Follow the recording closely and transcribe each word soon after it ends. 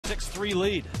6-3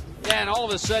 lead. Yeah, and all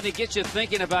of a sudden it gets you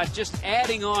thinking about just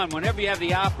adding on whenever you have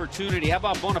the opportunity. How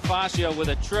about Bonifacio with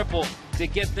a triple to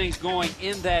get things going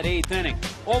in that 8th inning?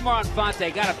 Omar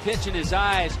Infante got a pitch in his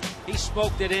eyes. He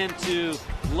smoked it into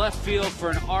left field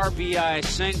for an RBI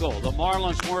single. The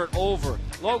Marlins weren't over.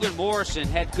 Logan Morrison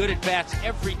had good at-bats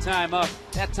every time up.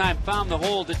 That time found the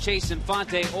hole to chase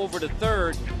Infante over to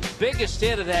third. Biggest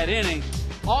hit of that inning.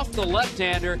 Off the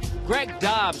left-hander, Greg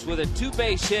Dobbs with a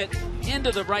 2-base hit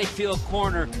into the right field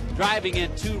corner, driving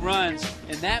in 2 runs,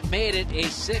 and that made it a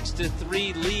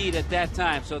 6-3 lead at that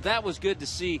time. So that was good to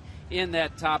see in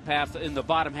that top half, in the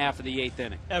bottom half of the 8th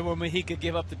inning. And when he could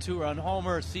give up the 2-run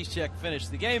homer, Cishek finished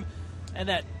the game, and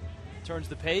that turns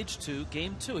the page to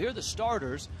Game 2. Here are the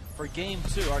starters for Game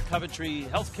 2. Our Coventry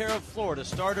Healthcare of Florida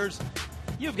starters.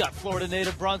 You've got Florida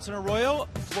native Bronson Arroyo,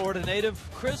 Florida native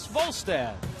Chris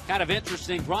Volstad. Kind of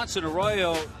interesting. Bronson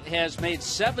Arroyo has made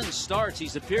 7 starts.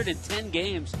 He's appeared in 10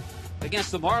 games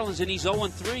against the Marlins, and he's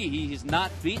 0-3. He has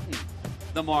not beaten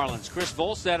the Marlins. Chris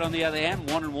Volstad, on the other hand,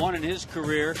 1-1 in his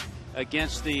career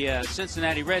against the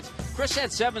Cincinnati Reds. Chris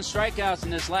had 7 strikeouts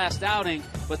in his last outing,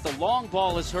 but the long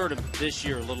ball has hurt him this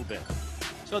year a little bit.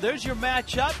 So there's your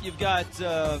matchup. You've got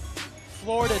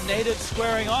Florida natives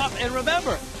squaring off. And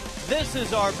remember, this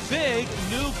is our big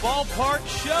new ballpark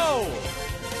show.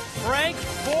 Frank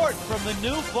Fort from the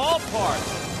new ballpark.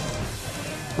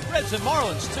 Reds and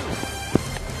Marlins, too.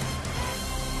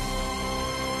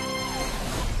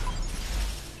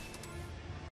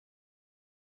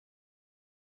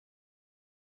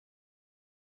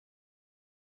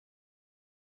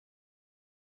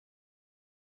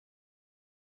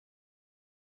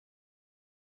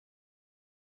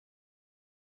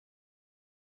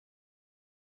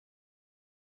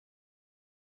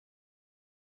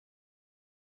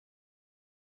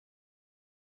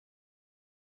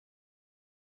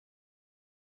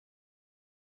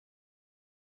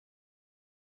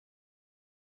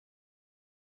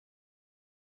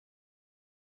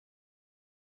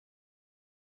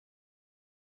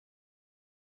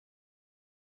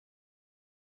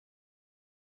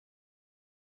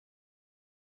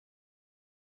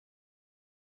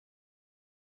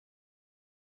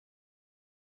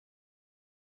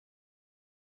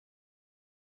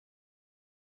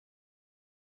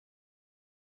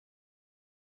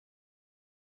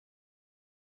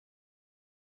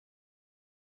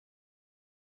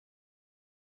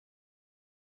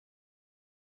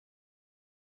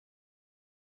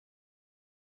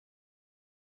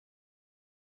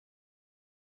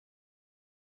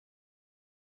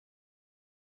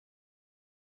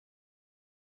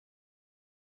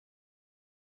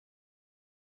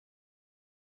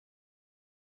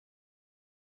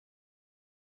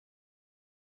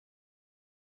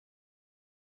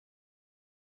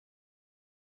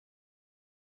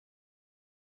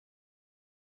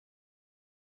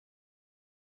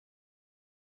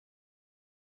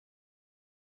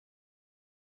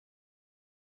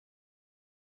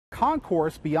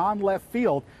 Concourse beyond left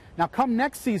field. Now, come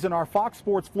next season, our Fox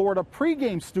Sports Florida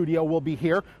pregame studio will be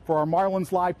here for our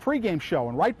Marlins Live pregame show.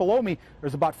 And right below me,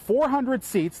 there's about 400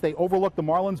 seats. They overlook the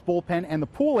Marlins bullpen and the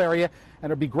pool area.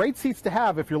 And it'll be great seats to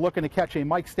have if you're looking to catch a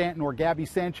Mike Stanton or Gabby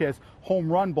Sanchez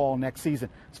home run ball next season.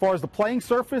 As far as the playing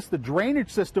surface, the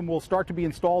drainage system will start to be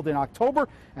installed in October,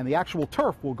 and the actual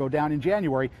turf will go down in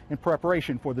January in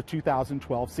preparation for the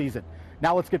 2012 season.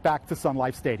 Now let's get back to Sun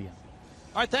Life Stadium.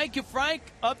 All right, thank you, Frank.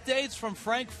 Updates from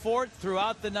Frank Fort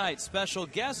throughout the night. Special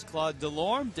guests, Claude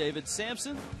Delorme, David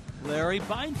Sampson, Larry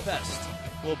Beinfest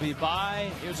will be by.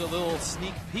 Here's a little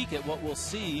sneak peek at what we'll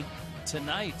see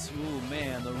tonight. Ooh,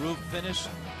 man, the roof finish,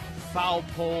 foul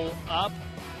pole up.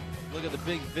 Look at the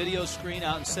big video screen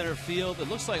out in center field. It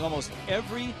looks like almost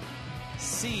every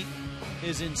seat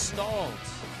is installed.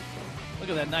 Look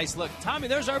at that nice look. Tommy,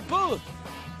 there's our booth.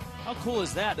 How cool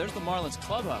is that? There's the Marlins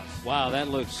clubhouse. Wow, that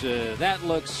looks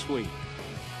sweet.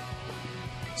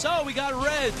 So we got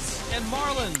Reds and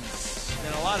Marlins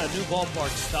and a lot of new ballpark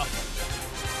stuff.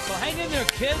 So hang in there,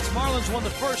 kids. Marlins won the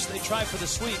first. They try for the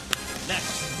sweep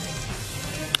next.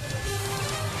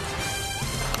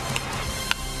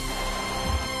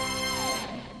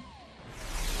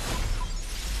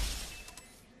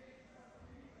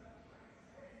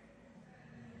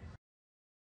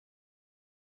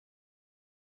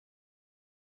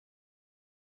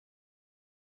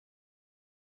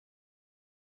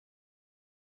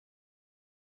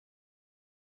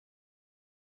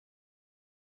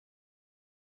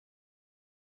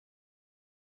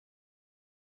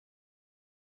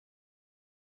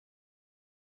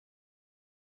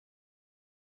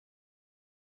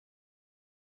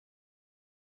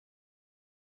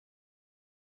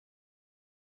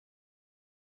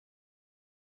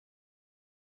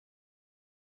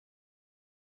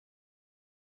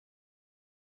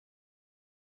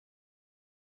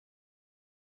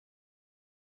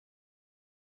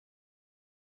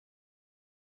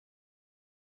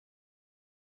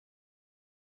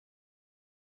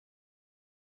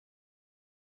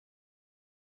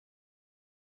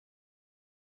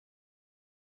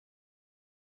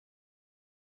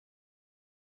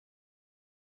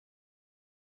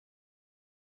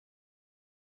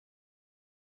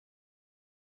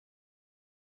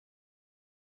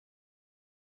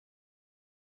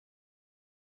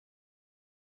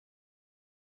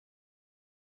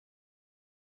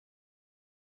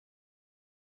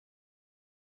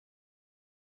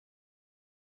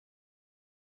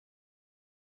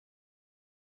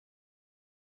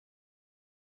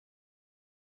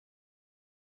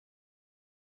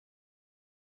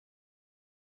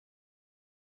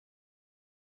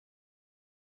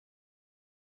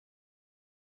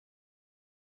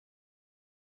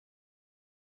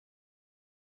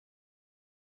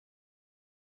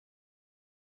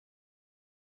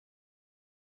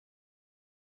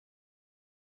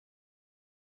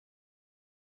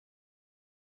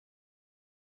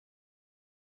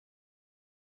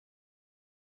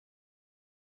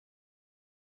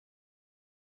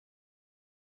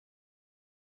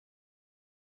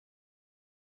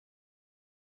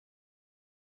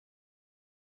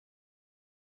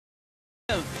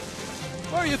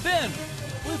 Where you been?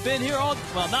 We've been here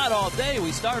not all day.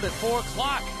 We started at 4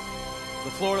 o'clock.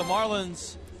 The Florida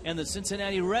Marlins and the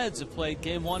Cincinnati Reds have played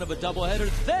game 1 of a doubleheader.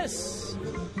 This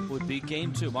would be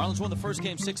game 2. Marlins won the first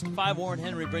game 6-5. Warren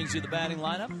Henry brings you the batting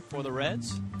lineup for the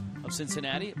Reds of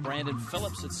Cincinnati. Brandon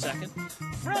Phillips at second.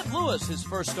 Fred Lewis, his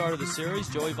first start of the series.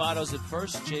 Joey Votto's at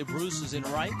first. Jay Bruce is in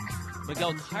right.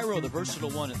 Miguel Cairo, the versatile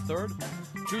one, at third.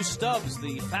 Drew Stubbs,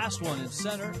 the fast one, in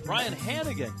center. Brian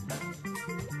Hannigan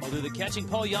will do the catching.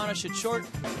 Paul Janisch at short.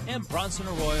 And Bronson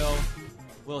Arroyo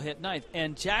will hit ninth.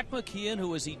 And Jack McKeon, who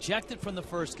was ejected from the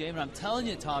first game. And I'm telling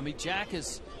you, Tommy, Jack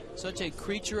is such a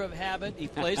creature of habit. He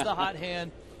plays the hot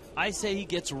hand. I say he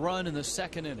gets run in the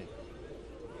second inning.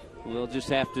 We'll just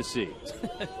have to see.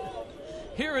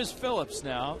 Here is Phillips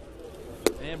now.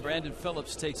 And Brandon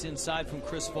Phillips takes inside from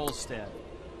Chris Volstad.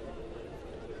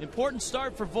 Important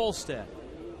start for Volstad.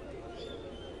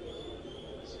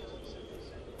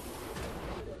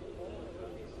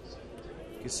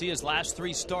 You can see his last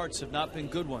 3 starts have not been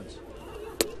good ones.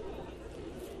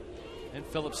 And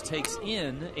Phillips takes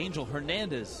in Angel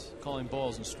Hernandez, calling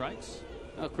balls and strikes.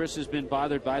 Well, Chris has been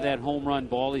bothered by that home run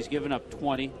ball. He's given up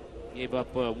 20. Gave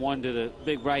up 1 to the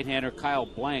big right-hander Kyle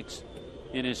Blanks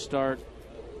in his start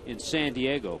in San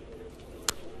Diego.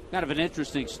 Kind of an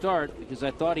interesting start because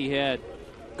I thought he had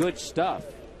good stuff.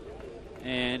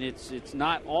 And it's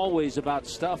not always about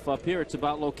stuff up here. It's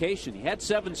about location. He had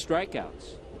 7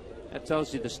 strikeouts. That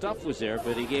tells you the stuff was there,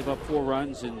 but he gave up 4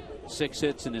 runs and 6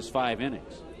 hits in his 5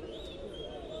 innings.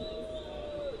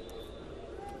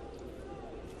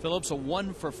 Phillips a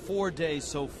 1 for 4 days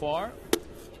so far.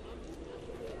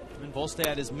 And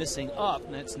Volstad is missing up,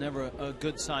 and that's never a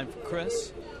good sign for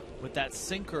Chris. With that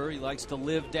sinker, he likes to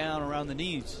live down around the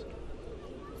knees.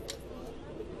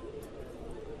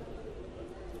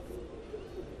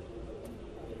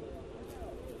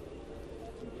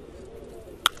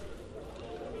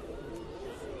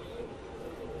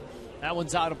 That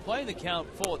one's out of play. The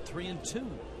count full at 3-2.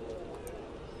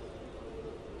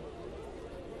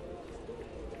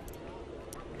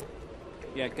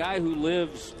 Yeah, a guy who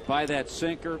lives by that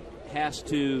sinker has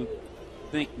to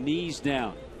think knees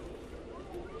down.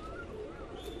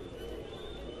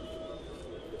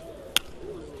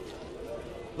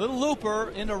 Little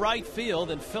looper into right field,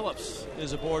 and Phillips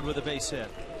is aboard with a base hit.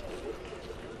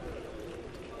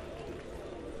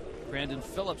 Brandon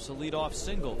Phillips, a leadoff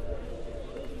single.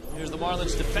 Here's the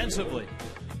Marlins defensively.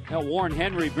 Now Warren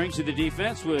Henry brings you the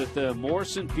defense with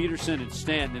Morrison, Peterson, and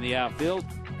Stanton in the outfield.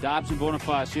 Dobbs and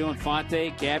Bonifacio and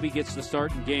Fonte. Gabby gets the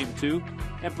start in game 2.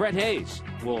 And Brett Hayes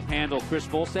will handle Chris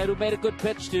Volstad, who made a good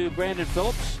pitch to Brandon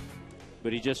Phillips,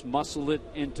 but he just muscled it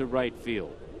into right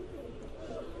field.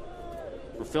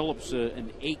 For Phillips,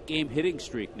 an 8-game hitting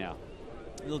streak now.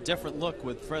 A little different look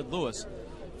with Fred Lewis.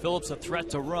 Phillips a threat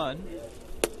to run.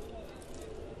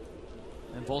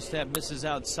 And Volstad misses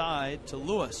outside to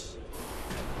Lewis.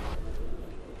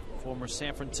 Former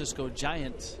San Francisco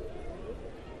Giant.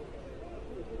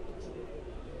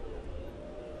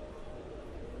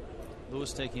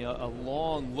 Lewis taking a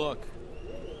long look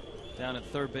down at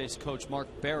third base coach Mark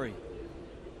Berry.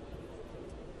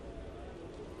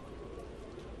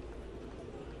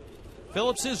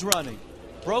 Phillips is running.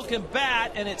 Broken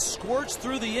bat, and it squirts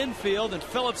through the infield, and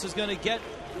Phillips is going to get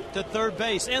to third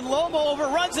base. And Lomo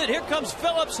overruns it. Here comes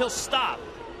Phillips. He'll stop.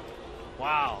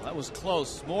 Wow, that was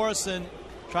close. Morrison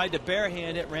tried to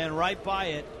barehand it, ran right by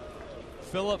it.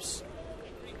 Phillips,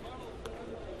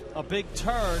 a big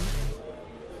turn,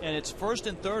 and it's first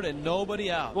and third and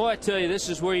nobody out. Boy, I tell you, this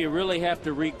is where you really have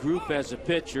to regroup as a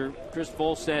pitcher. Chris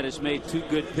Volstad has made 2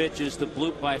 good pitches. The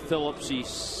bloop by Phillips, he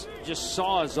just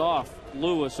saws off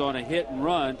Lewis on a hit and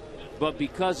run, but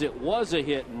because it was a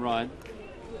hit and run,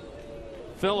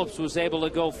 Phillips was able to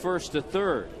go first to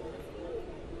third.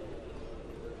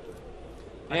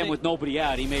 And with nobody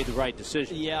out, he made the right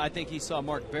decision. Yeah, I think he saw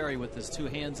Mark Berry with his 2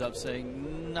 hands up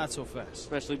saying, not so fast.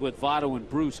 Especially with Votto and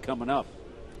Bruce coming up.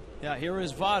 Yeah, here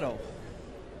is Votto.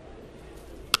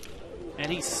 And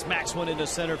he smacks one into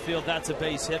center field. That's a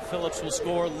base hit. Phillips will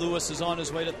score. Lewis is on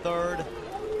his way to third.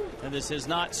 And this has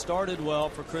not started well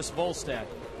for Chris Volstad.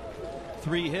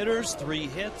 3 hitters, 3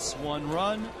 hits, 1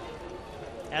 run.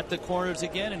 At the corners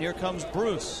again, and here comes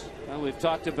Bruce. Well, we've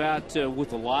talked about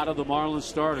with a lot of the Marlins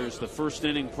starters, the first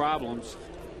inning problems.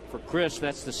 For Chris,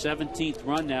 that's the 17th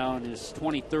run now in his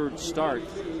 23rd start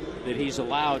that he's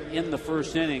allowed in the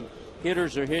first inning.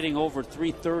 Hitters are hitting over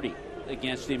 330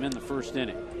 against him in the first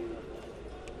inning.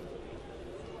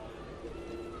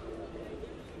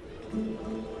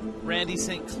 Randy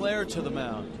St. Clair to the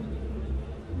mound,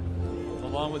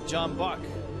 along with John Buck.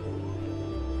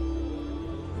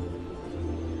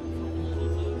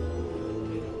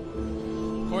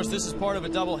 course, this is part of a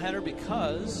doubleheader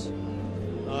because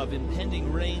of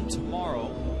impending rain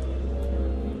tomorrow.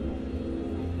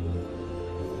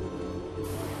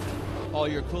 All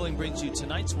your cooling brings you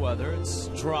tonight's weather. It's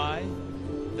dry.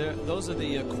 Those are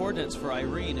the coordinates for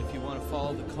Irene if you want to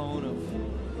follow the cone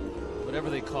of whatever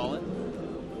they call it.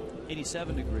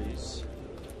 87 degrees,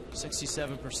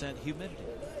 67% humidity.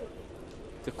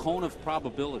 The cone of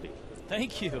probability.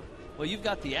 Thank you. Well, you've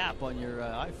got the app on your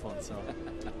iPhone, so.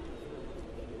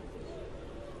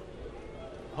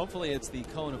 Hopefully it's the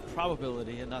cone of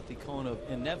probability and not the cone of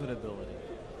inevitability.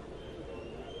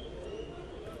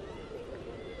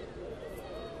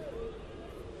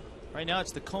 Right now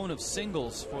it's the cone of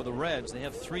singles for the Reds. They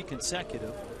have 3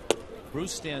 consecutive.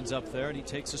 Bruce stands up there and he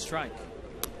takes a strike.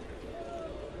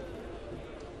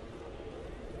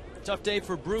 Tough day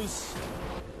for Bruce.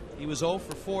 He was 0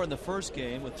 for 4 in the first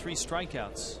game with 3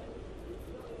 strikeouts.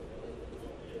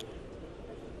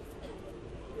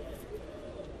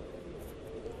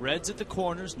 Reds at the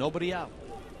corners, nobody out.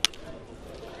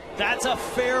 That's a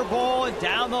fair ball, and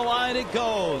down the line it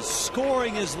goes.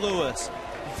 Scoring is Lewis.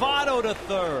 Votto to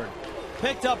third.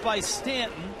 Picked up by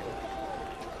Stanton.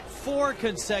 4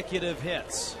 consecutive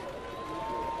hits.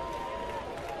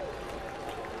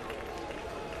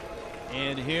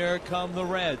 And here come the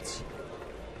Reds.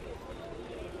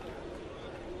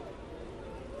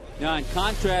 Now, in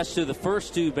contrast to the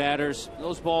first 2 batters,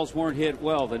 those balls weren't hit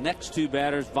well. The next 2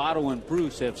 batters, Votto and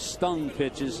Bruce, have stung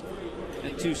pitches.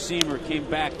 That 2-seamer came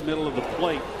back middle of the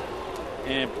plate,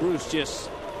 and Bruce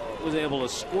just was able to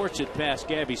scorch it past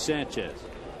Gabby Sanchez.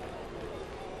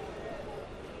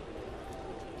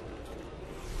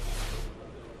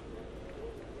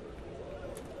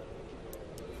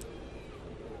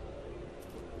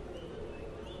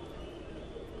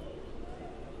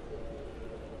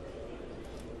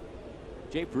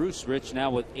 Jay Bruce, Rich, now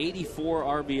with 84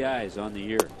 RBIs on the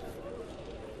year.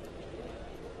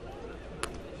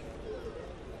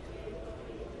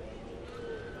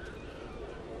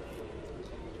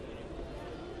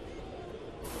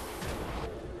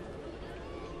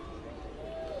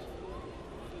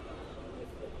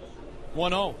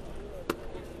 One-0.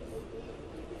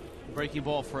 Breaking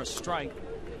ball for a strike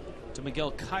to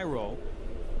Miguel Cairo.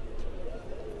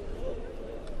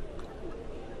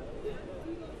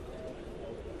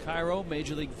 Cairo,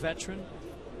 Major League veteran,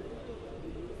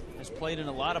 has played in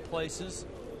a lot of places,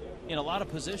 in a lot of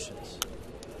positions.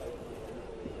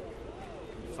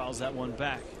 Fouls that one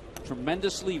back.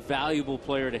 Tremendously valuable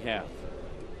player to have.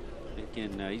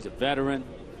 Again, he's a veteran,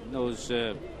 knows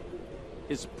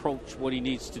his approach, what he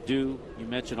needs to do. You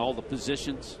mentioned all the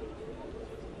positions.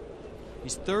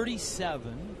 He's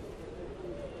 37.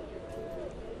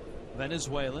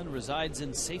 Venezuelan, resides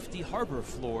in Safety Harbor,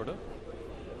 Florida.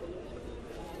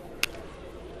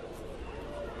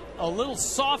 A little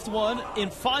soft one.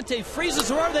 Infante freezes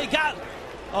the runner. They got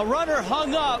a runner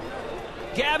hung up.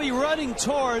 Gabby running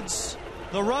towards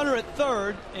the runner at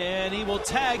third, and he will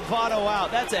tag Votto out.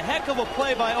 That's a heck of a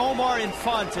play by Omar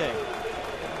Infante.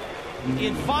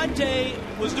 Infante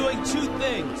was doing 2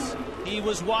 things. He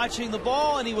was watching the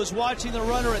ball, and he was watching the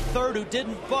runner at third who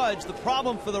didn't budge. The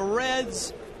problem for the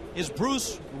Reds is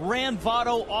Bruce ran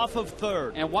Votto off of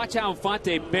third. And watch how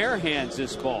Infante barehands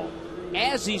this ball.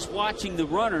 As he's watching the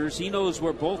runners, he knows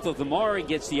where both of them are. He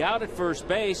gets the out at first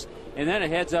base, and then a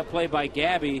heads-up play by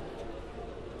Gabby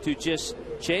to just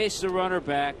chase the runner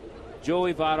back.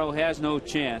 Joey Votto has no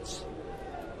chance.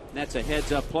 And that's a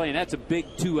heads-up play, and that's a big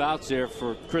 2 outs there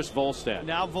for Chris Volstad.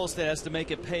 Now Volstad has to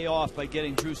make it pay off by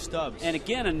getting Drew Stubbs. And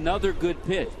again, another good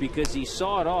pitch because he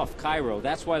saw it off Cairo.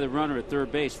 That's why the runner at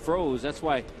third base froze. That's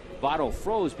why Votto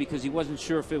froze, because he wasn't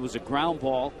sure if it was a ground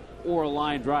ball or a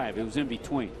line drive. It was in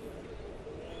between.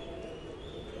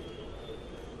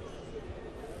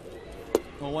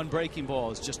 Well, one breaking ball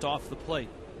is just off the plate.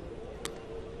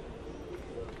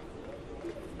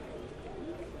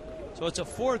 So it's a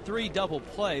 4-3 double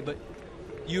play, but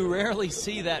you rarely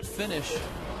see that finish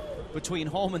between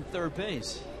home and third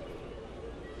base.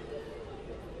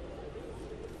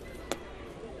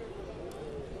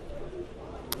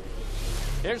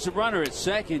 There's a runner at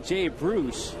second, Jay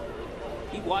Bruce.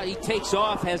 He takes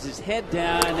off, has his head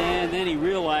down, and then he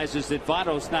realizes that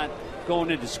Votto's not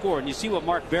going in to score. And you see what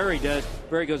Mark Berry does.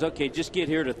 Berry goes, okay, just get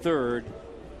here to third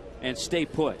and stay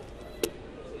put.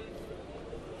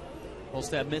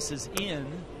 Volstad misses in.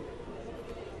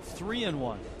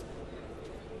 3-1.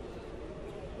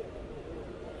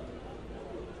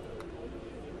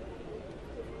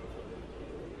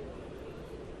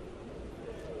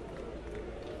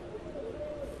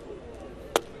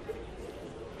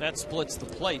 That splits the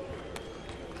plate.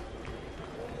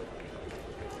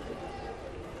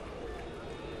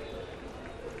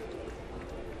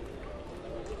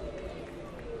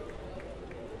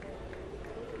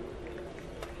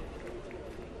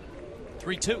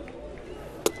 3-2.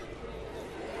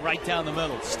 Right down the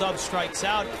middle. Stubbs strikes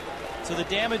out, so the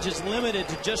damage is limited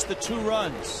to just the 2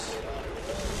 runs.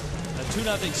 A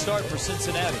 2-0 start for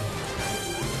Cincinnati.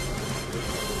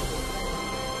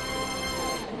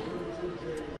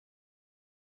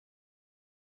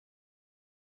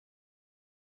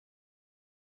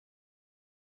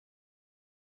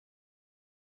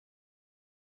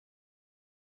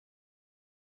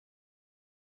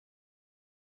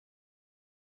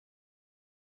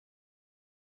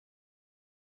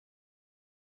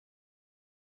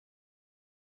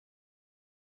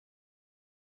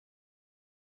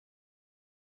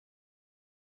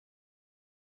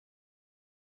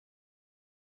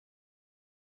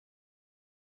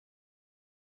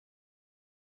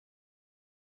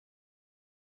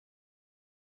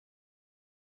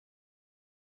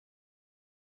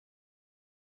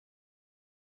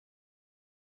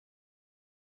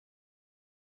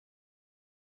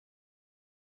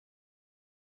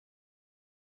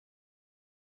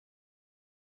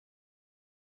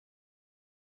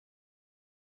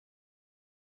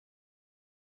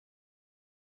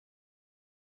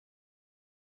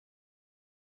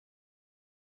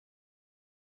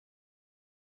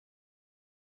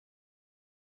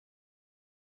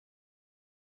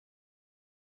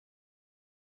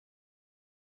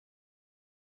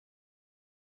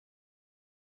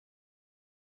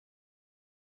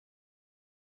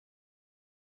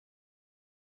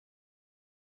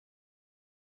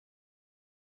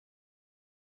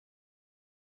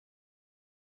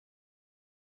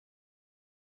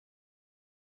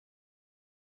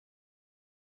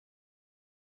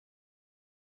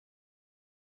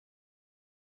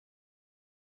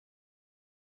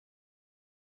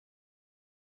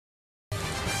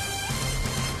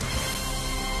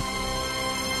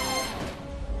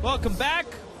 Welcome back.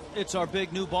 It's our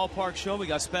big new ballpark show. We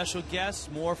got special guests,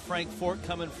 more Frank Fort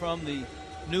coming from the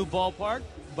new ballpark.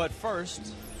 But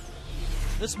first,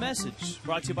 this message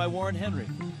brought to you by Warren Henry.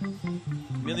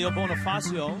 Emilio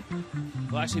Bonifacio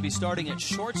will actually be starting at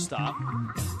shortstop.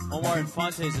 Omar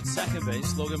Infante's at second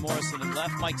base. Logan Morrison at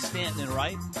left. Mike Stanton in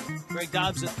right. Greg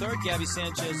Dobbs at third. Gabby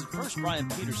Sanchez at first. Brian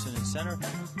Peterson in center.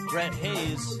 Brett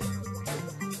Hayes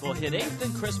will hit eighth,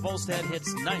 and Chris Volstad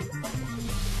hits ninth.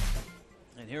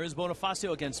 Here is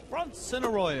Bonifacio against Bronson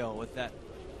Arroyo with that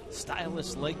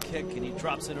stylish leg kick, and he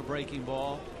drops in a breaking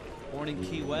ball. Born in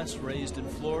Key West, raised in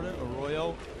Florida,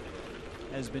 Arroyo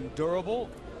has been durable,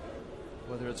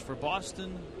 whether it's for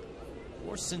Boston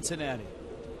or Cincinnati.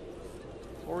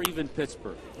 Or even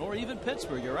Pittsburgh. Or even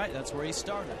Pittsburgh, you're right. That's where he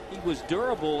started. He was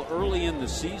durable early in the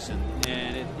season,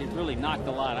 and it really knocked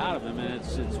a lot out of him, and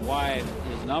it's why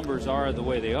his numbers are the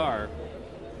way they are.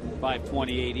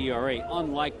 5.28 ERA.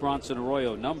 Unlike Bronson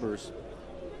Arroyo numbers,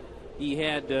 he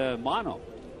had mono,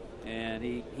 and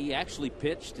he actually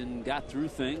pitched and got through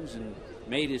things and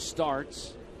made his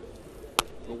starts,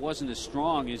 but wasn't as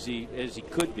strong as he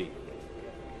could be.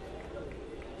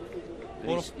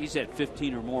 He's had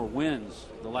 15 or more wins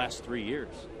the last 3 years.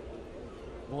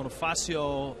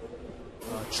 Bonifacio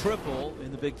triple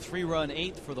in the big 3-run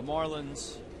eighth for the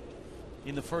Marlins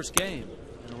in the first game,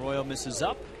 and Arroyo misses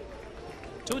up.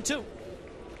 2-2.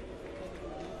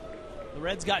 The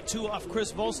Reds got 2 off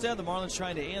Chris Volstad. The Marlins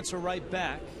trying to answer right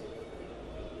back.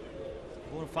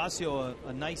 Bonifacio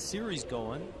a nice series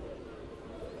going.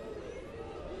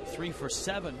 3 for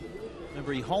 7.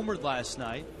 Remember, he homered last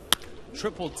night.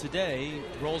 Tripled today.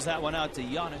 Rolls that one out to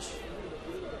Giannis,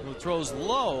 who throws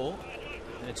low,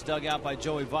 and it's dug out by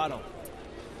Joey Votto.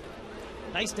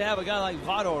 Nice to have a guy like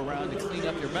Votto around to clean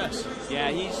up your mess. Yeah,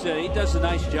 he does a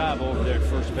nice job over there at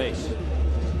first base.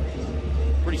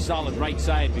 Pretty solid right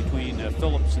side between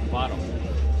Phillips and Votto.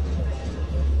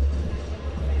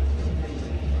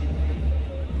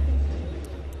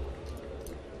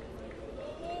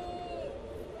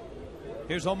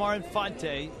 Here's Omar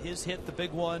Infante. His hit, the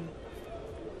big one.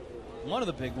 One of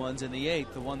the big ones in the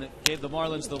eighth, the one that gave the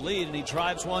Marlins the lead, and he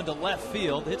drives one to left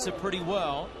field, hits it pretty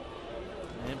well.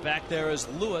 And back there is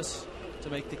Lewis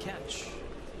to make the catch.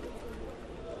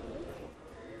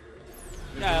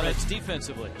 Yeah, the Reds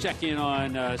defensively. Check in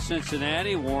on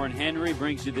Cincinnati. Warren Henry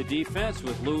brings you the defense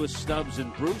with Lewis, Stubbs,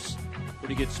 and Bruce.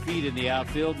 Pretty good speed in the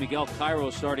outfield. Miguel Cairo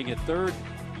starting at third.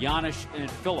 Giannis and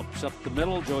Phillips up the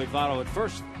middle. Joey Votto at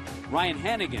first. Ryan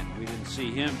Hannigan, we didn't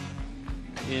see him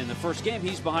in the first game.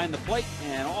 He's behind the plate,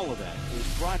 and all of that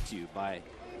is brought to you by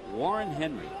Warren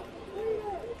Henry.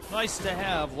 Nice to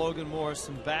have Logan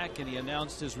Morrison back, and he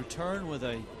announced his return with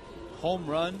a home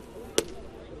run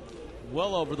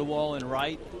well over the wall and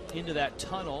right into that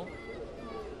tunnel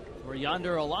where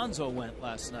Yonder Alonso went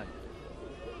last night.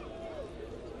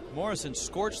 Morrison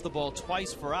scorched the ball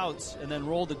twice for outs and then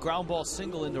rolled the ground ball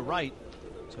single into right.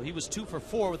 So he was 2 for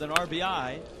 4 with an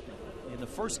RBI in the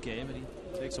first game, and he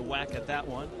takes a whack at that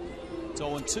one. It's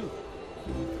 0-2.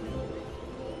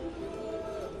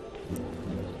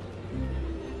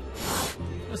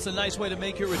 That's a nice way to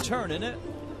make your return, isn't it?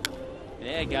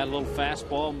 Yeah, got a little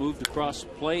fastball, moved across the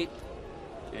plate,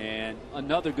 and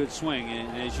another good swing.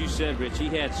 And as you said, Rich, he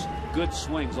had good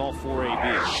swings all 4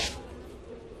 ABs.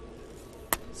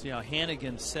 See how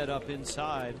Hannigan set up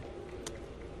inside.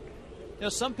 You know,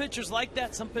 some pitchers like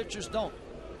that, some pitchers don't.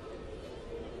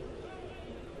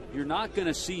 You're not going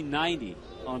to see 90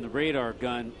 on the radar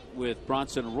gun with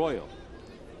Bronson Arroyo.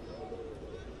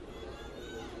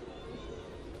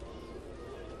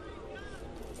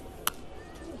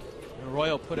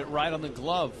 Arroyo put it right on the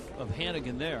glove of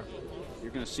Hannigan there.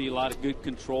 You're going to see a lot of good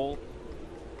control.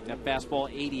 That fastball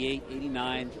 88,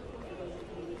 89.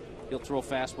 He'll throw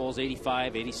fastballs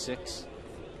 85, 86.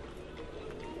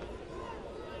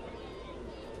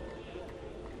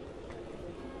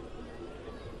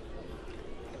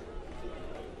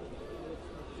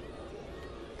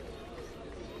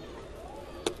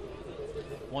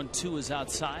 One, 2 is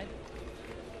outside.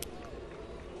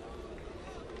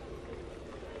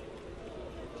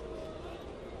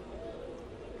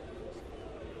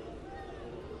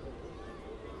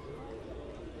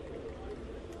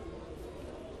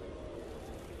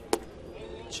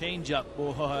 Changeup,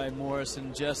 boy,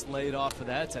 Morrison just laid off of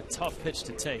that. It's a tough pitch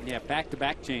to take. Yeah,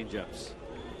 back-to-back changeups.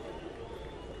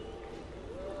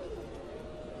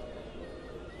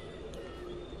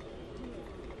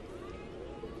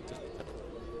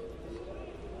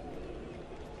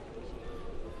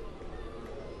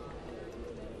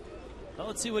 Well,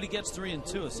 let's see what he gets.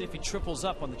 3-2. Let's see if he triples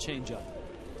up on the changeup.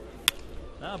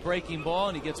 Now breaking ball,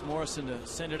 and he gets Morrison to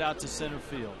send it out to center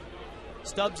field.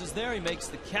 Stubbs is there. He makes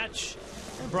the catch.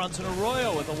 And Bronson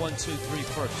Arroyo with a 1-2-3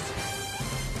 first.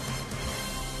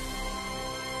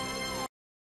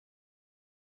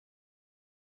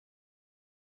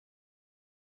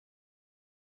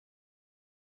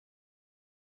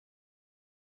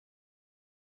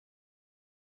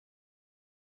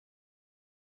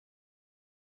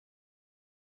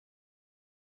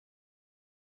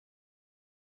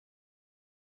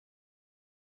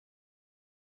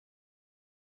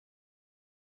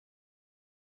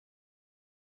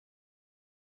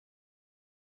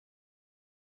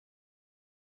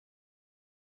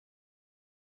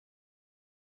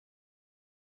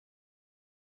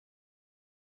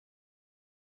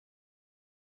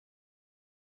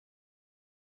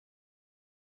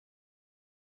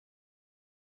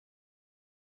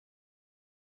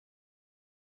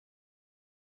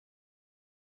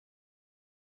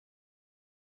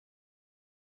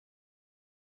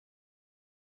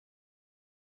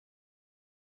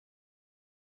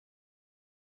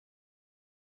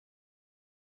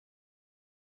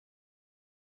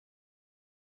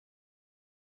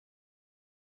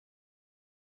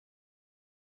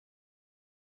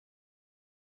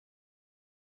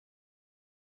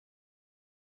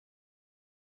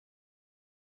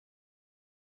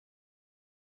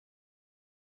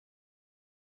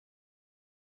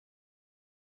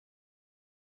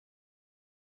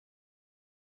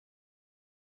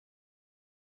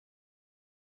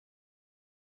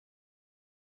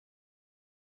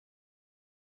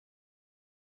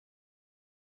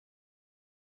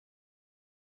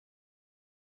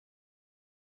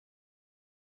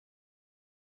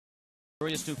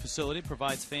 This new facility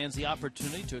provides fans the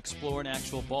opportunity to explore an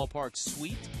actual ballpark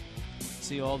suite.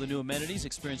 See all the new amenities,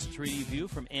 experience a 3D view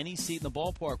from any seat in the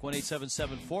ballpark.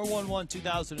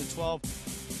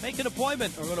 1-877-411-2012. Make an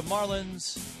appointment or go to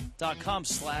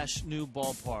marlins.com/new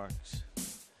ballparks.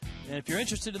 And if you're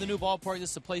interested in the new ballpark, this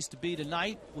is the place to be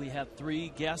tonight. We have 3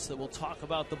 guests that will talk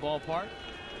about the ballpark.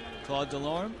 Claude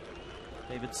Delorme,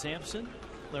 David Sampson,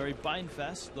 Larry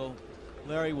Beinfest, though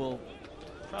Larry will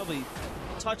probably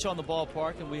touch on the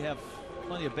ballpark, and we have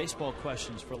plenty of baseball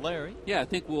questions for Larry. Yeah, I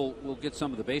think we'll get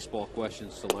some of the baseball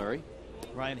questions to Larry.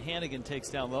 Ryan Hannigan takes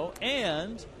down low,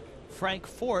 and Frank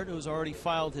Fort, who's already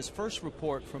filed his first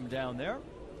report from down there,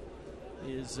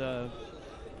 is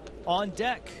on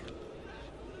deck.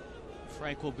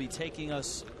 Frank will be taking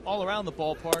us all around the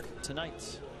ballpark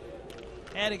tonight.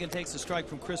 Hannigan takes the strike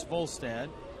from Chris Volstad.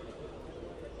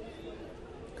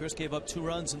 Chris gave up 2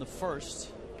 runs in the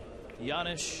first.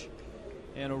 Yanish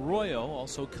and Arroyo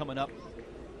also coming up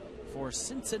for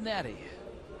Cincinnati.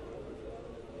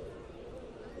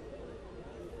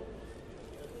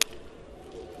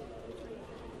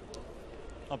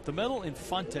 Up the middle,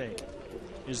 Infante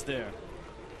is there.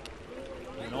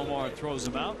 And Omar throws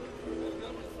him out.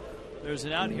 There's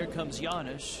an out. Here comes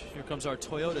Giannis. Here comes our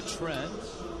Toyota Trent.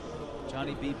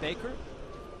 Johnny B. Baker.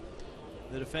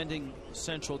 The defending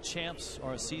Central champs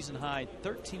are a season high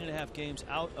 13.5 games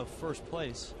out of first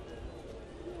place.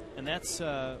 And that's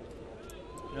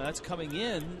that's coming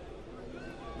in.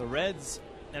 The Reds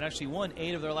had actually won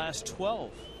 8 of their last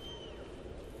 12.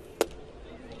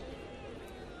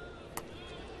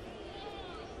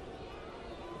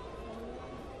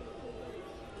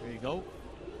 There you go.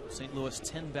 St. Louis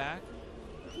 10 back.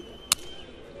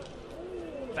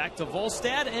 Back to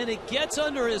Volstad, and it gets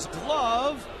under his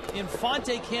glove.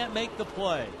 Infante can't make the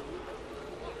play.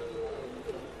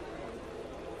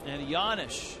 And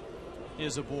Giannis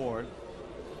is aboard.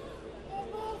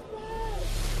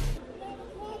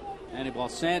 Anibal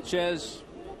Sanchez,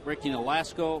 Ricky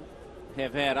Nolasco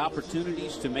have had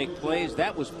opportunities to make plays.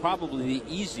 That was probably the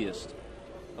easiest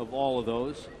of all of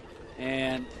those.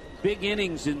 And big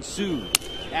innings ensued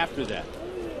after that.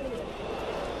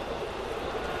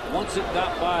 Once it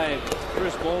got by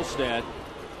Chris Volstad,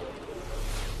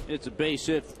 it's a base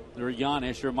hit or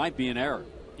Giannis. There might be an error.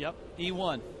 Yep,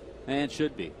 E1. And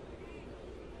should be.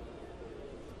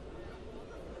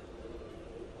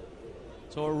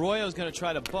 So Arroyo's going to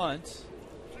try to bunt.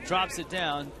 Drops it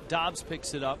down. Dobbs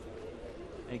picks it up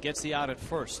and gets the out at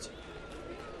first.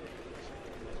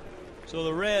 So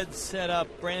the Reds set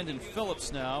up Brandon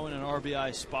Phillips now in an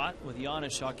RBI spot with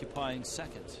Giannis occupying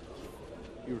second.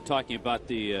 You were talking about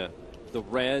the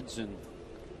Reds and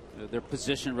their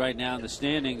position right now in the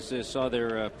standings. I saw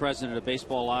their president of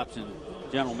baseball ops and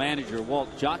general manager Walt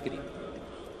Jocketty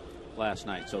last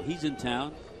night. So he's in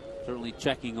town, certainly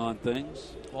checking on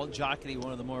things. Walt Jocketty,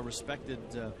 one of the more respected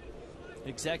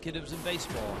executives in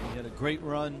baseball. He had a great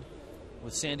run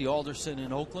with Sandy Alderson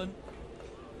in Oakland.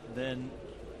 Then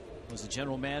was the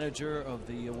general manager of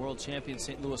the world champion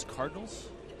St. Louis Cardinals.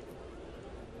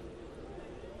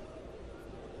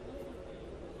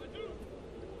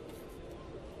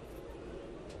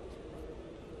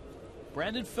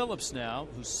 Brandon Phillips now,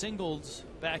 who singled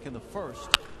back in the first,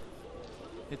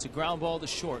 hits a ground ball to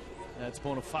short. That's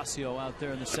Bonifacio out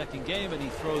there in the second game, and he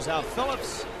throws out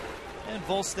Phillips, and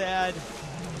Volstad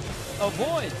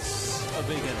avoids a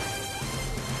big inning.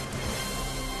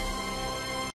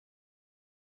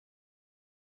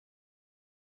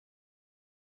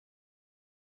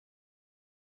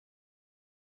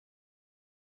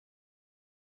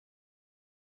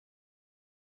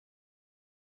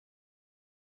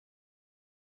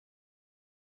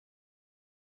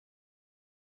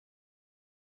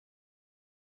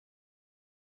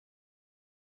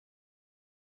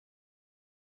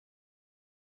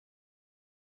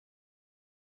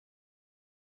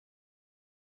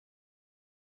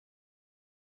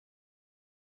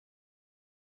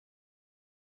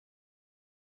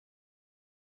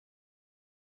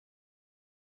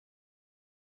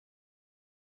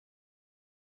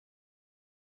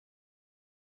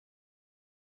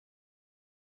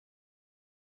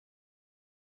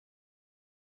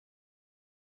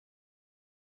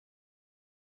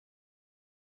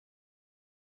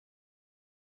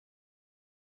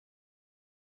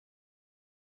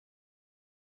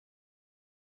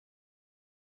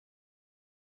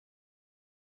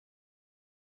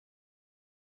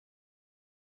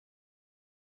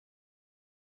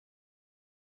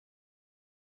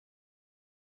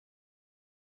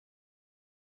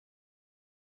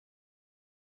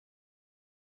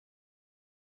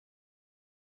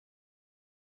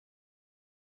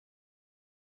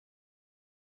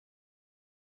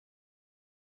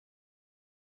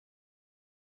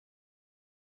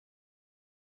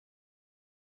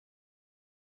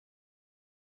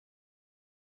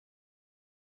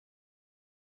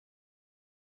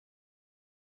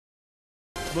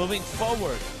 Moving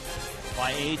forward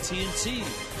by AT&T,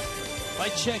 by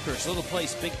Checkers, Little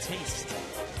Place, Big Taste,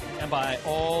 and by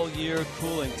All Year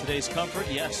Cooling. Today's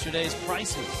comfort, yesterday's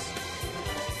prices.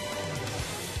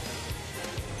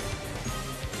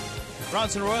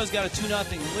 Bronson Royals got a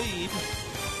 2-0 lead.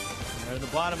 They're in the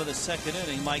bottom of the second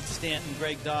inning. Mike Stanton,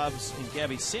 Greg Dobbs, and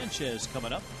Gabby Sanchez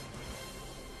coming up.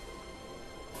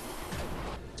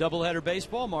 Doubleheader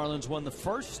baseball. Marlins won the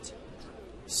first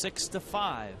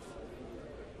 6-5.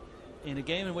 In a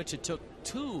game in which it took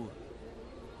 2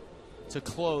 to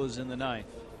close in the ninth.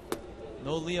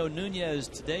 No Leo Nunez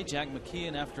today. Jack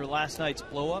McKeon, after last night's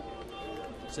blow-up,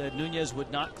 said Nunez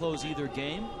would not close either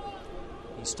game.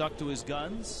 He stuck to his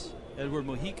guns. Edward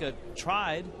Mujica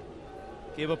tried.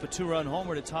 Gave up a 2-run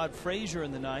homer to Todd Frazier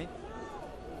in the ninth.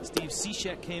 Steve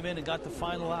Cishek came in and got the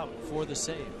final out for the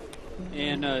save.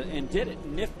 And did it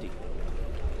nifty.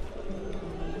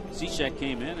 Cishek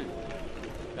came in and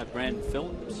got Brandon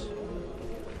Phillips.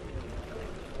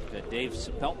 Dave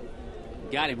Chappelle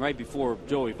got him right before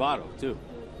Joey Votto, too.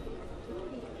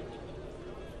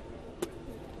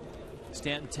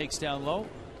 Stanton takes down low.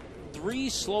 3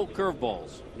 slow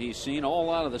curveballs he's seen,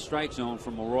 all out of the strike zone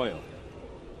from Arroyo.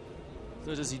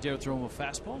 So does he dare throw him a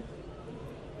fastball?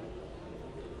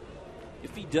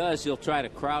 If he does, he'll try to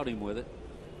crowd him with it.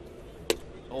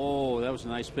 Oh, that was a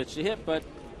nice pitch to hit, but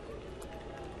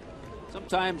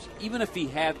sometimes, even if he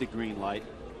had the green light,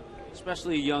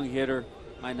 especially a young hitter,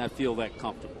 might not feel that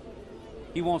comfortable.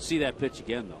 He won't see that pitch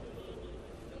again, though.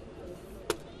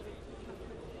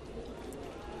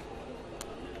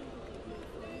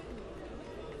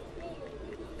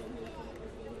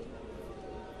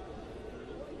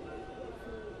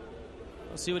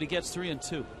 Let's see what he gets.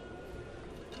 3-2.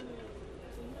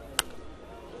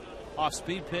 Off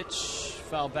speed pitch,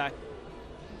 foul back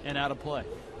and out of play.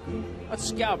 Let's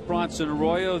scout Bronson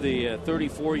Arroyo, the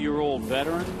 34-year-old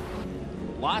veteran.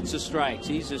 Lots of strikes.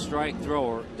 He's a strike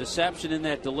thrower. Deception in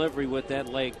that delivery with that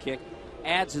leg kick.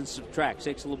 Adds and subtracts.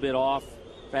 Takes a little bit off.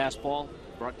 Fastball.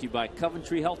 Brought to you by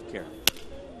Coventry Healthcare.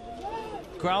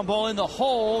 Ground ball in the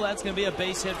hole. That's going to be a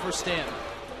base hit for Stanton.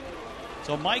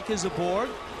 So Mike is aboard.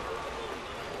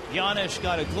 Giannis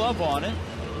got a glove on it.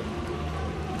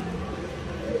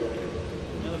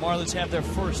 And the Marlins have their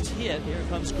first hit. Here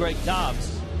comes Greg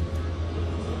Dobbs.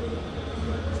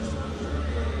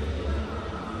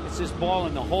 It's this ball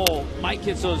in the hole. Mike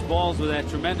hits those balls with that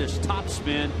tremendous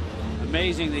topspin.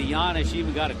 Amazing that Giannis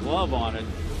even got a glove on it,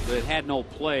 but it had no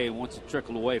play once it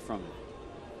trickled away from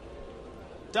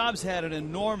it. Dobbs had an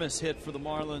enormous hit for the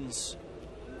Marlins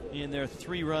in their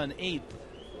 3-run 8th.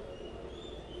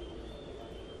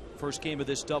 First game of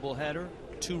this doubleheader,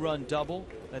 2-run double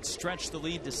that stretched the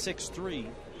lead to 6-3.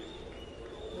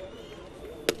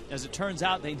 As it turns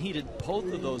out, they needed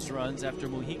both of those runs after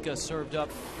Mujica served up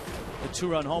a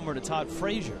 2-run homer to Todd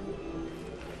Frazier.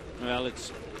 Well,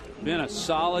 it's been a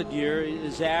solid year.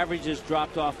 His average has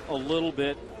dropped off a little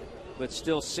bit, but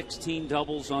still 16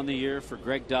 doubles on the year for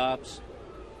Greg Dobbs.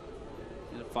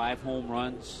 And 5 home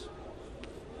runs.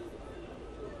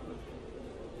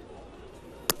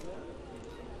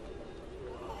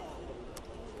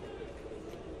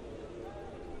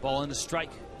 Ball and a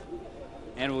strike.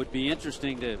 And it would be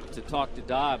interesting to talk to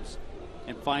Dobbs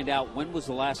and find out when was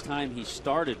the last time he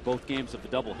started both games of a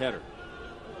doubleheader.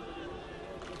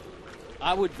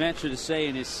 I would venture to say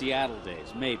in his Seattle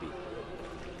days, maybe.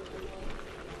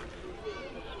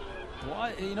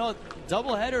 Why, you know,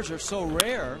 doubleheaders are so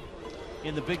rare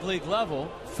in the big league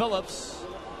level. Phillips,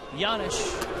 Giannis,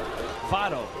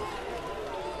 Votto.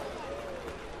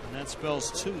 And that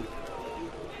spells 2.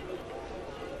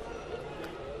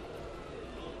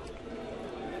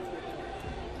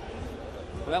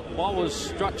 That ball was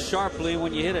struck sharply.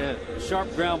 When you hit a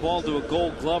sharp ground ball to a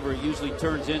Gold Glover, it usually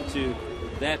turns into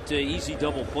that easy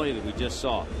double play that we just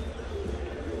saw.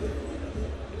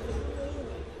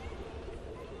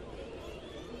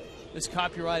 This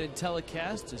copyrighted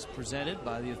telecast is presented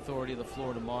by the authority of the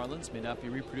Florida Marlins. May not be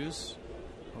reproduced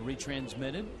or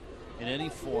retransmitted in any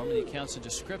form. The accounts and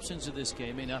descriptions of this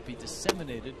game may not be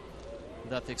disseminated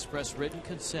without the express written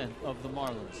consent of the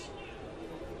Marlins.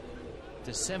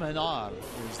 Disseminar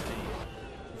is the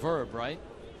verb, right?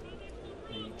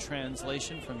 The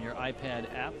translation from your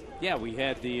iPad app. Yeah, we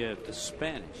had the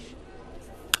Spanish.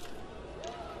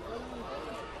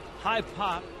 High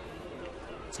pop.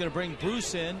 It's going to bring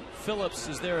Bruce in. Phillips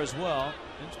is there as well.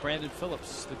 It's Brandon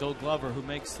Phillips, the Gold Glover, who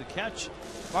makes the catch.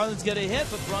 Marlins get a hit,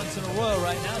 but Bronson Arroyo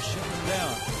right now shooting him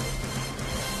down.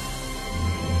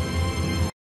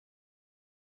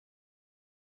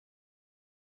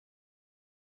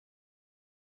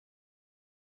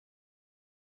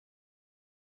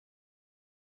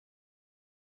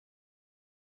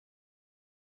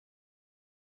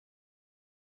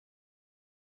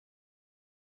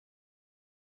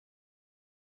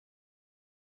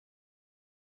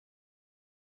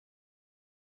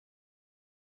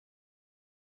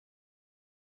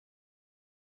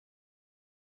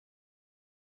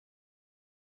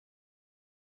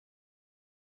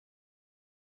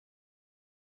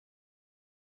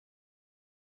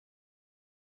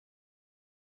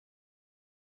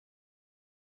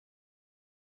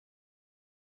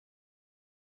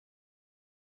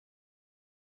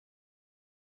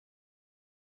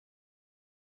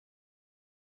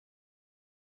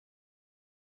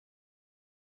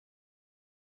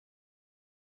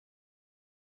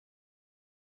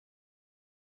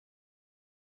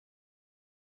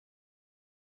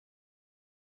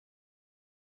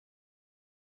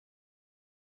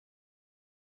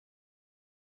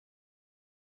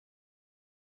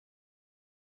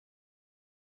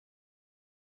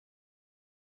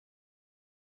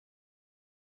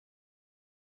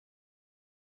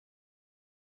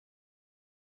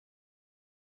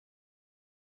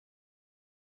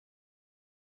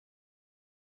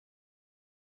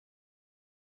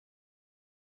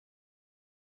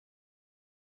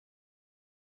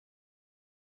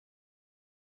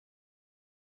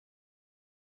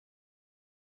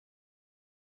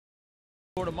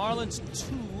 Florida Marlins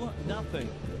 2-0.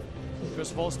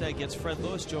 Chris Volstad gets Fred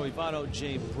Lewis, Joey Votto,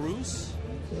 Jay Bruce.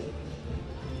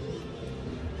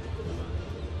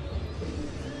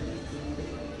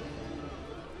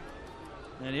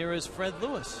 And here is Fred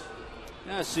Lewis.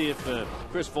 Now see if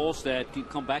Chris Volstad can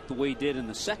come back the way he did in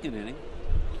the second inning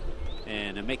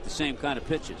and make the same kind of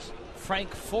pitches.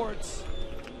 Frank Fort's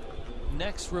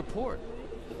next report.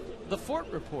 The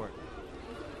Fort Report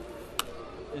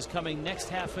is coming next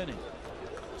half inning.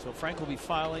 So Frank will be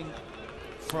filing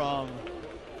from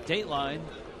Dateline,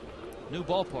 new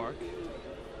ballpark.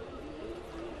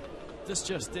 This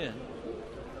just in.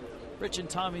 Rich and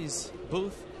Tommy's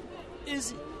booth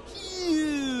is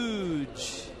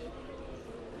huge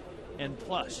and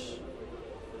plush.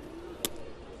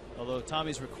 Although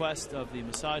Tommy's request of the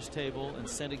massage table and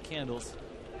scented candles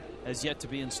has yet to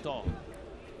be installed.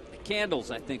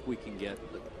 Candles I think we can get.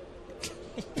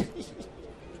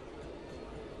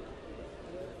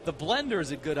 The blender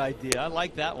is a good idea. I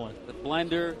like that one. The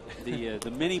blender, the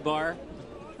mini bar.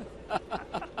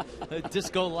 The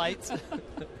disco lights.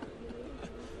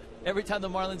 Every time the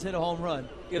Marlins hit a home run,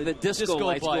 the disco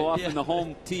lights go off in the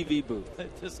home TV booth.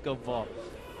 Disco ball.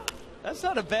 That's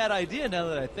not a bad idea now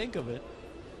that I think of it.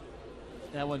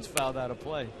 That one's fouled out of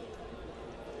play.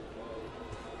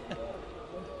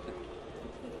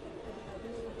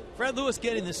 Fred Lewis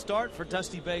getting the start for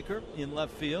Dusty Baker in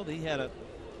left field. He had a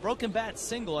broken bat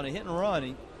single on a hit and run.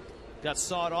 He got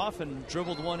sawed off and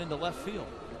dribbled one into left field.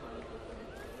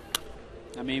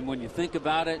 I mean, when you think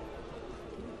about it,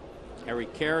 Harry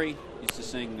Carey used to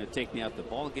sing "Take Me Out the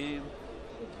Ball Game."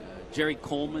 Jerry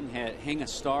Coleman had "Hang a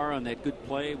Star" on that good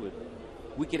play with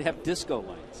 "We Could Have Disco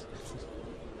Lights."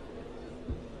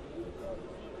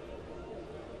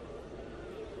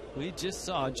 We just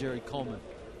saw Jerry Coleman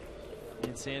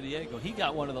in San Diego. He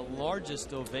got one of the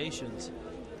largest ovations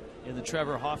in the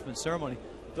Trevor Hoffman ceremony.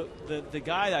 The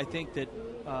guy I think that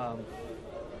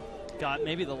got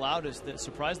maybe the loudest, that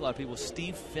surprised a lot of people, was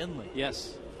Steve Finley.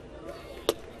 Yes.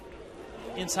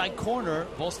 Inside corner,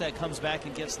 Volstad comes back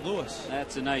and gets Lewis.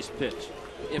 That's a nice pitch.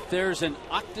 If there's an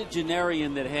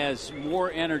octogenarian that has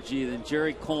more energy than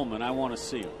Jerry Coleman, I want to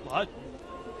see him. What?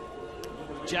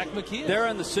 Jack McKeon. They're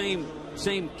in the same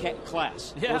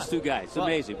class. Yeah. Those two guys. It's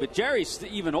amazing. But Jerry's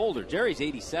even older. Jerry's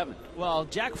 87. Well,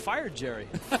 Jack fired Jerry.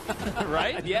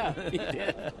 Right? Yeah, he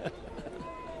did.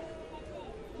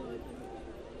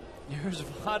 Here's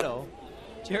Votto.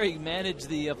 Jerry managed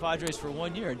the Padres for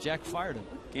 1 year, and Jack fired him.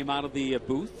 Came out of the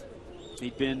booth.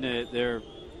 He'd been their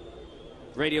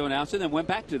radio announcer, then went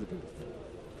back to the booth.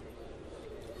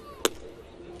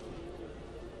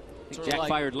 I think Jack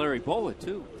fired Larry Bowa,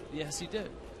 too. Yes, he did.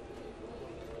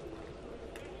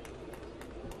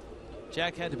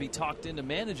 Jack had to be talked into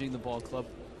managing the ball club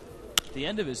at the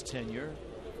end of his tenure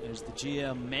as the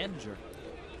GM manager.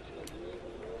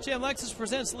 GM Lexus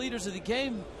presents leaders of the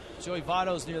game. Joey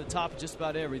Votto's near the top of just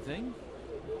about everything.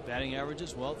 Batting average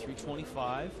as well,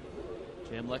 325.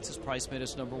 GM Lexus price made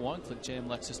us #1. Click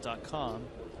jmlexus.com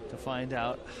to find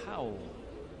out how.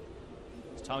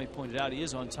 As Tommy pointed out, he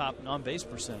is on top in on-base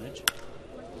percentage.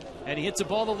 And he hits a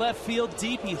ball to left field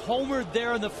deep. He homered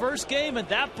there in the first game, and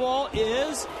that ball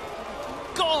is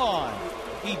gone.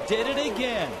 He did it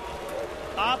again.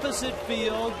 Opposite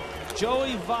field,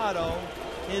 Joey Votto,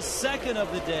 his second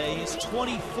of the day. He's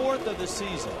 24th of the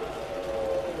season.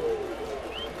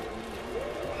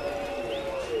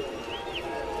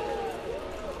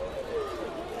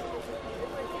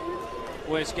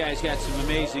 Boy, this guy's got some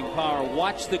amazing power.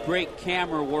 Watch the great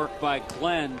camera work by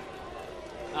Glenn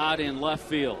out in left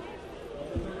field.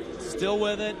 Still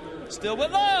with it. Still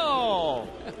with it. Oh!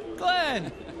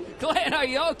 Glenn! Glenn, are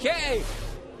you okay?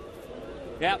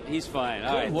 Yep, he's fine.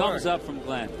 All right, thumbs up from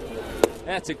Glenn.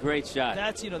 That's a great shot.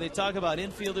 That's, they talk about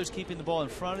infielders keeping the ball in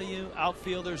front of you,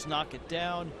 outfielders knock it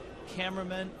down, camera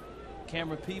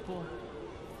people,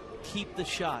 keep the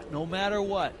shot. No matter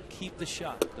what, keep the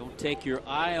shot. Don't take your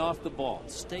eye off the ball.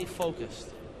 Stay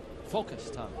focused. Focus,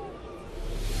 Tom.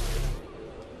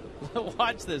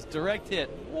 Watch this direct hit.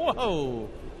 Whoa!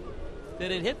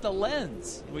 Did it hit the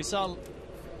lens?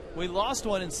 We lost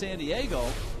one in San Diego,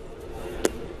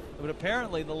 but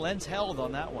apparently the lens held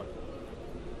on that one.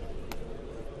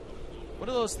 What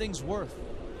are those things worth?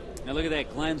 Now look at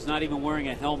that. Glenn's not even wearing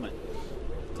a helmet.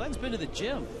 Glenn's been to the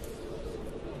gym.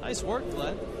 Nice work,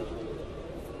 Glenn.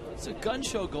 It's a gun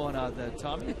show going on there,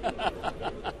 Tommy.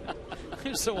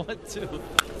 Here's a 1-2.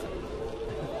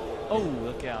 Oh,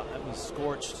 look out. That was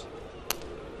scorched.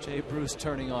 Jay Bruce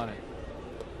turning on it.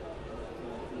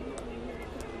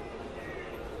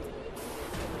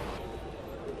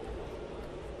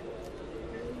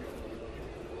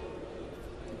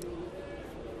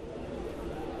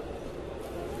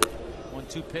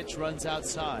 2 pitch runs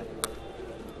outside.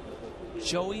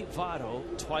 Joey Votto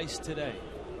twice today.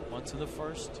 Once in the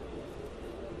first,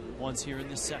 once here in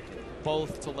the second.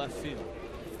 Both to left field.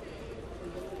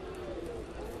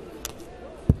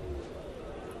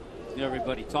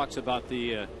 Everybody talks about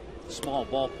the small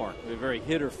ballpark, a very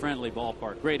hitter-friendly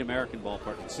ballpark, great American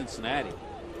ballpark in Cincinnati.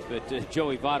 But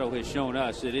Joey Votto has shown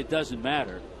us that it doesn't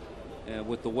matter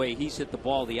with the way he's hit the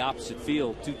ball the opposite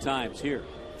field 2 times here.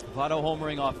 Votto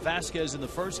homering off Vasquez in the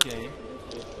first game.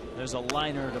 There's a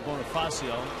liner to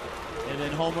Bonifacio. And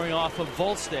then homering off of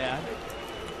Volstad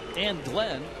and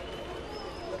Glenn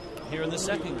here in the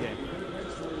second game.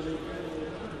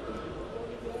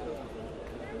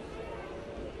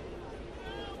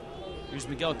 Here's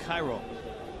Miguel Cairo.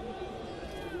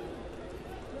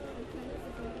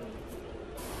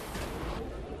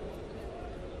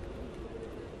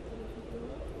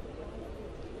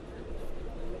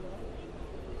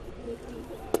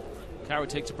 Cairo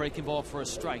takes a breaking ball for a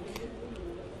strike.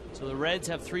 So the Reds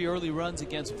have 3 early runs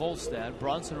against Volstad.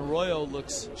 Bronson Arroyo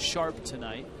looks sharp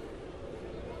tonight.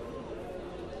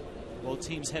 Both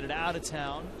teams headed out of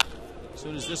town as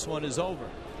soon as this one is over.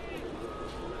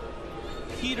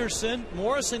 Peterson,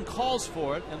 Morrison calls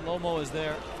for it, and Lomo is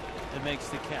there and makes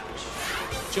the catch.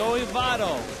 Joey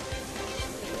Votto,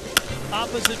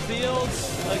 opposite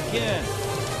fields again.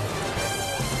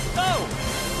 Oh!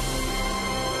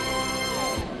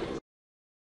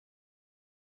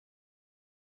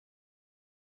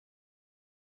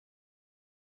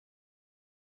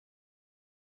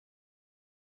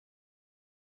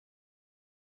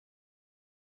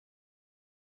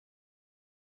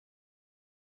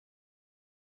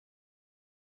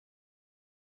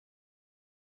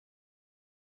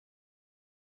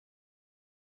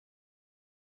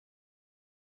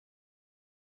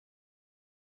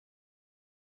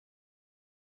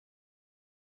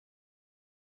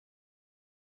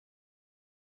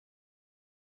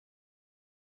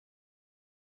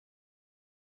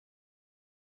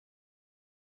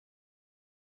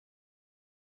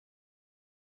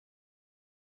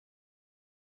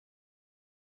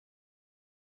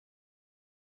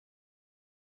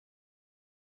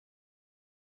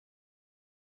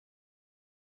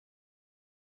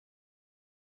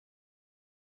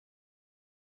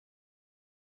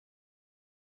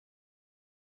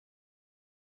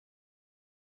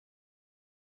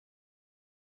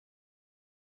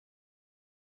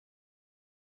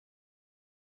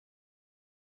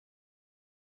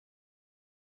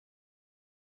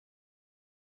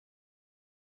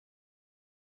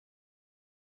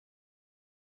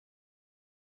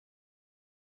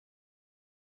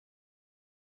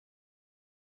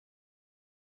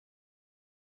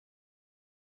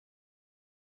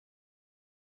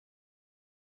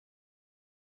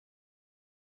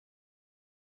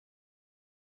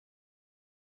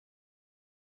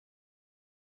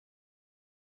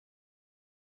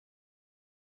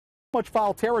 Much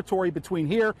foul territory between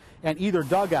here and either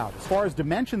dugout. As far as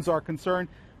dimensions are concerned,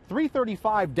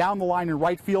 335 down the line in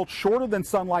right field, shorter than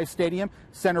Sun Life Stadium.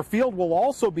 Center field will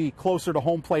also be closer to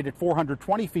home plate at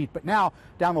 420 feet. But now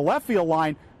down the left field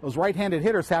line, those right-handed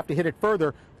hitters have to hit it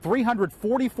further.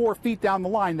 344 feet down the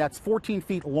line. That's 14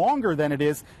 feet longer than it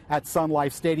is at Sun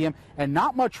Life Stadium. And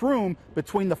not much room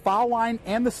between the foul line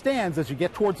and the stands as you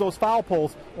get towards those foul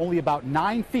poles. Only about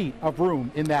 9 feet of room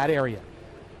in that area.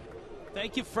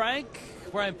 Thank you, Frank.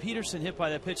 Brian Peterson hit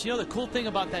by that pitch. You know, the cool thing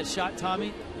about that shot,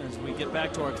 Tommy, as we get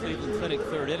back to our Cleveland Clinic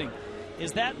third inning,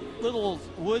 is that little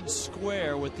wood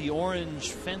square with the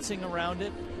orange fencing around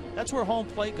it. That's where home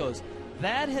plate goes.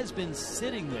 That has been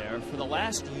sitting there for the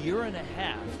last year and a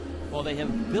half while they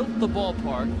have built the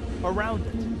ballpark around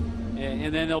it.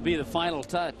 And then there'll be the final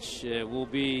touch. Will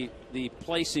be the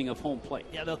placing of home plate.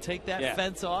 Yeah, they'll take that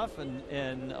fence off,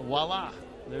 and voila,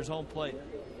 there's home plate.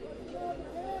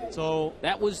 So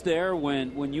that was there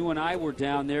when you and I were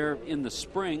down there in the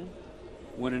spring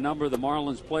when a number of the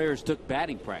Marlins players took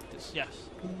batting practice. Yes.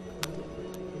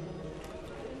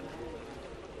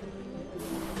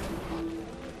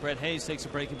 Brett Hayes takes a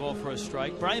breaking ball for a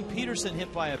strike. Brian Peterson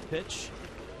hit by a pitch.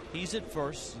 He's at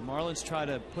first. The Marlins try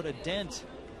to put a dent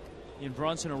in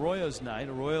Bronson Arroyo's night.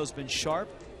 Arroyo's been sharp.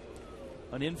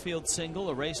 An infield single,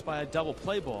 erased by a double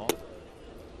play ball.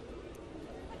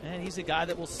 And he's a guy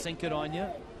that will sink it on you.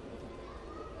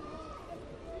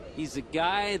 He's a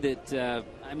guy that,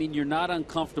 I mean, you're not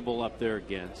uncomfortable up there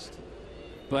against.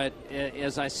 But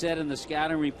as I said in the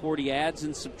scouting report, he adds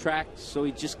and subtracts, so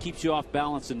he just keeps you off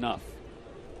balance enough.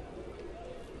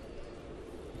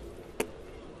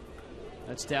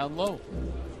 That's down low.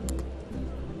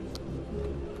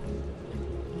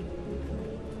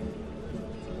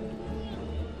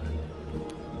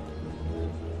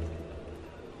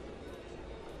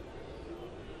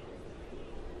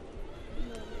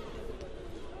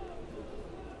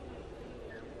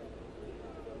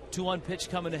 2-1 pitch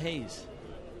coming to Hayes.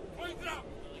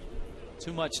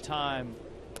 Too much time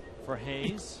for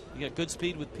Hayes. You got good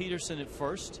speed with Peterson at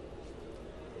first.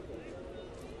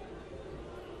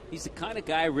 He's the kind of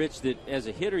guy, Rich, that as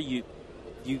a hitter you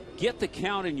get the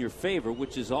count in your favor,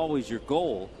 which is always your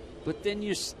goal, but then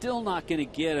you're still not going to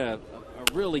get a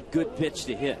really good pitch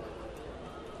to hit.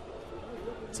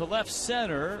 To left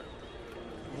center,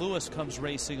 Lewis comes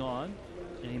racing on,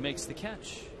 and he makes the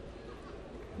catch.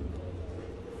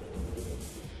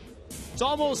 It's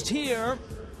almost here.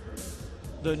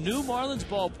 The new Marlins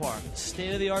ballpark,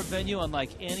 state-of-the-art venue unlike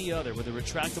any other, with a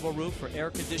retractable roof for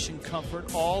air-conditioned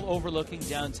comfort, all overlooking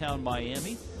downtown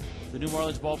Miami. The new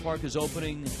Marlins ballpark is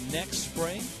opening next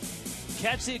spring.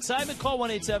 Catch the excitement. Call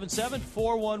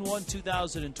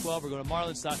 1-877-411-2012 or go to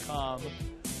marlins.com.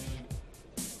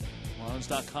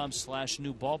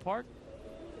 Marlins.com/new ballpark.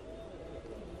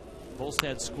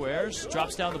 Volstad squares,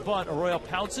 drops down the bunt. Arroyo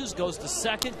pounces, goes to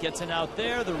second, gets an out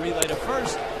there. The relay to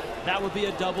first. That would be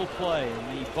a double play,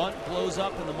 and the bunt blows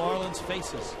up in the Marlins'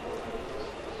 faces.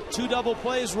 2 double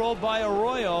plays rolled by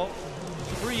Arroyo.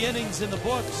 3 innings in the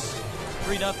books.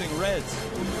 3-0 Reds.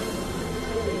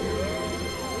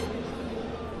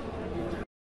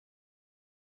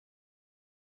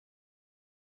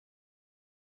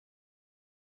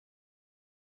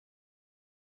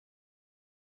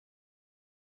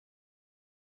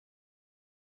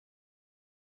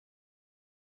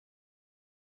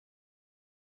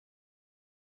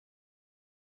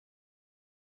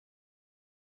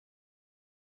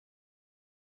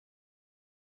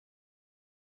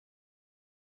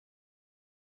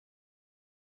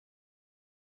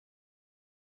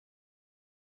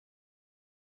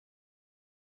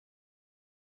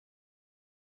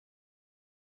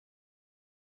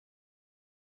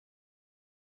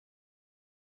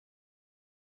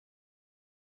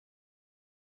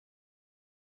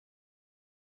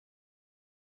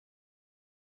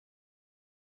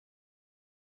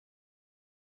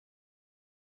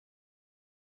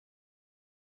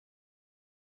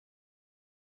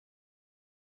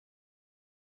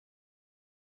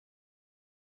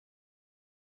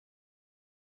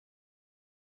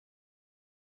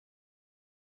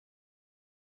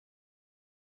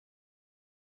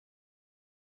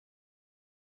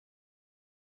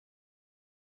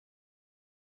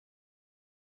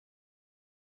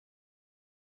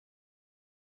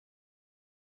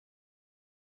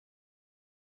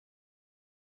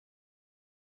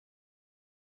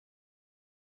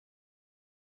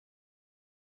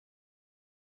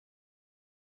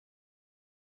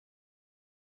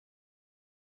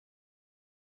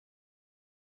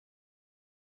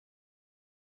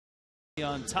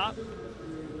 On top,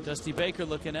 Dusty Baker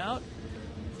looking out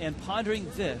and pondering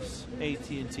this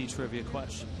AT&T trivia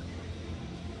question.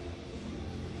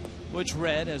 Which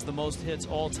Red has the most hits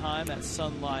all time at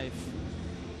Sun Life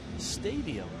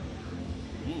Stadium?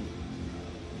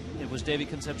 It was Davey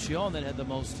Concepcion that had the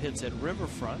most hits at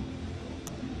Riverfront.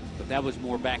 But that was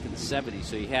more back in the 70s,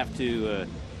 so you have to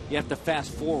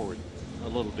fast forward a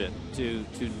little bit to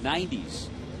 90s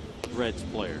Reds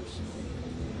players.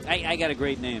 I got a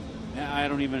great name. I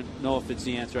don't even know if it's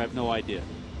the answer. I have no idea.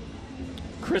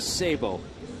 Chris Sabo.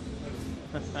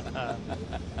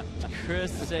 Chris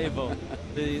Sabo,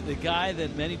 the guy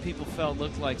that many people felt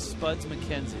looked like Spuds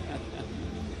McKenzie.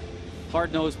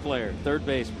 Hard-nosed player, third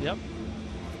baseman. Yep.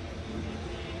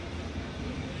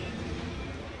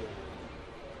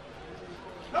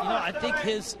 You know, I think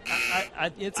his.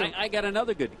 I got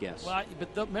another good guess. Well,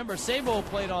 but remember, Sabo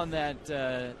played on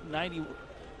that 90.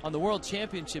 On the World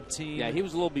Championship team. Yeah, he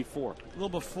was a little before. A little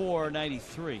before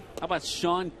 93. How about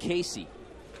Sean Casey?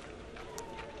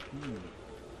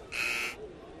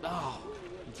 Oh,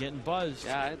 getting buzzed.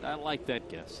 Yeah, I like that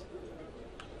guess.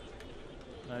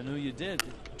 I knew you did.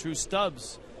 Drew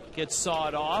Stubbs gets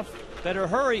sawed off. Better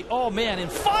hurry. Oh, man.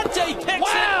 Infante kicks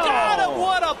it down.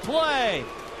 What a play.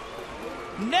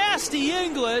 Nasty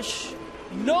English.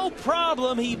 No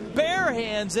problem. He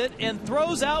barehands it and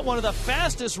throws out one of the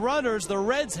fastest runners the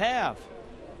Reds have.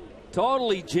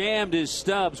 Totally jammed his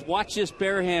Stubbs. Watch this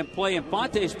barehand play.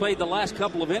 Infante's played the last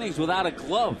couple of innings without a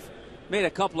glove. Made a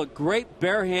couple of great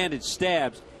barehanded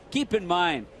stabs. Keep in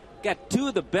mind, got 2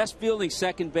 of the best fielding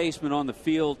second basemen on the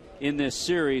field in this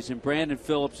series in Brandon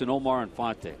Phillips and Omar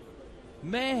Infante.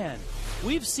 Man,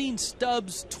 we've seen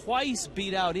Stubbs twice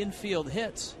beat out infield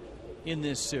hits in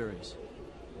this series.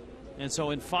 And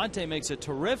so Infante makes a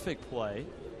terrific play.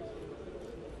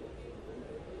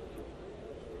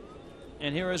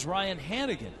 And here is Ryan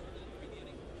Hannigan.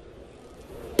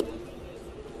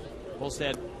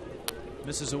 Volstad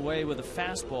misses away with a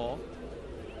fastball.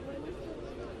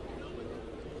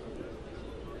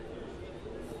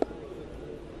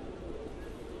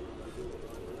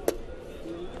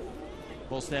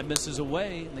 Volstad misses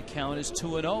away, and the count is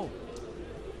 2-0.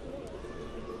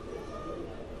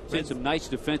 Seen some nice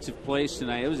defensive plays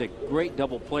tonight. It was a great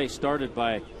double play started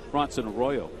by Bronson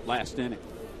Arroyo last inning.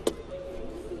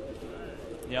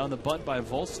 Yeah, on the bunt by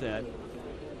Volstad.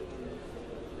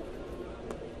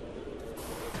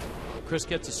 Chris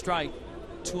gets a strike.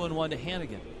 2-1 to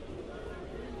Hannigan.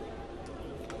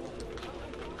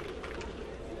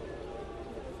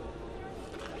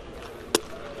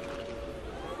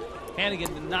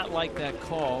 Hannigan did not like that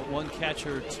call. One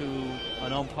catcher to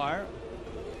an umpire.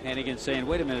 Hannigan saying,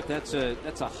 wait a minute, that's a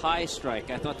high strike.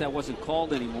 I thought that wasn't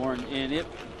called anymore, and it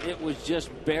was just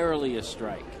barely a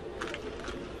strike.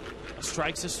 A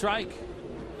strike's a strike.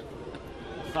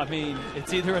 I mean,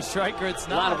 it's either a strike or it's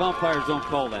not. A lot of umpires don't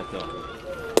call that, though.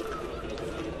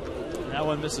 That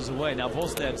one misses away. Now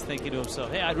Volstad's thinking to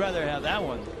himself, hey, I'd rather have that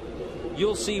one.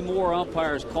 You'll see more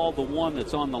umpires call the one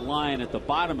that's on the line at the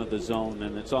bottom of the zone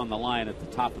than that's on the line at the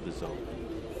top of the zone.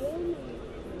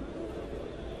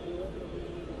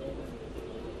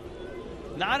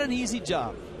 Not an easy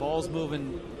job. Ball's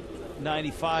moving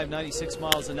 95, 96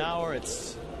 miles an hour.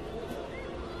 It's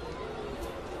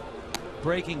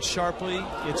breaking sharply.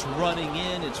 It's running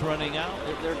in. It's running out.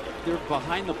 They're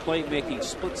behind the plate making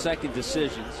split-second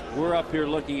decisions. We're up here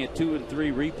looking at 2 and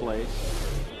 3 replays.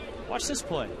 Watch this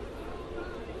play.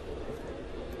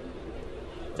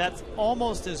 That's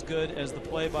almost as good as the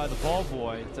play by the ball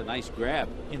boy. It's a nice grab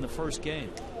in the first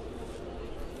game.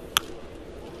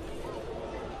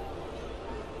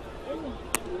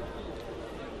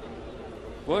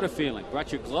 What a feeling.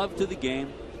 Brought your glove to the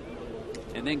game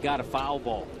and then got a foul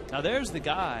ball. Now there's the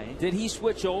guy. Did he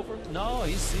switch over? No,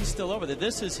 he's still over there.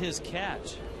 This is his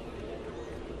catch.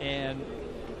 And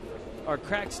our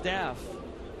crack staff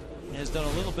has done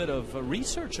a little bit of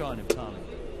research on him, Tommy.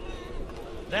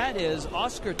 That is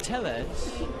Oscar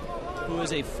Tellez, who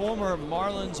is a former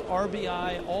Marlins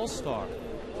RBI All-Star.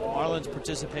 Marlins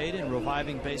participate in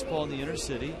reviving baseball in the inner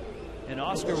city. And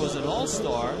Oscar was an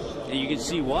all-star. And you can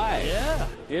see why. Yeah.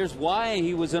 Here's why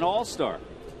he was an all-star.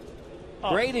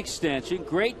 Oh. Great extension,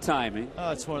 great timing.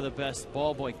 Oh, it's one of the best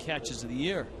ball boy catches of the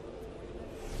year.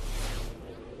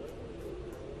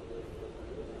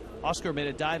 Oscar made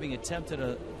a diving attempt at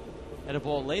a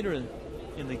ball later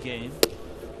in the game.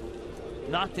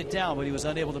 Knocked it down, but he was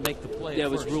unable to make the play. Yeah,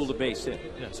 it was ruled a base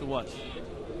hit. Yes, it was.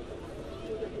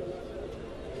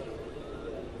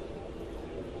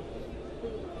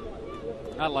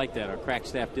 I like that. Our crack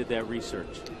staff did that research.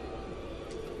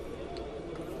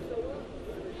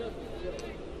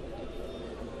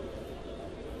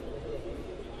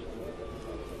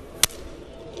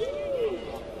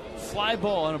 Fly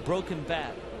ball on a broken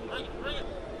bat.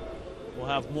 We'll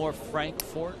have more Frank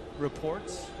Fort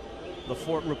reports. The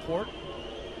Fort Report.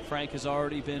 Frank has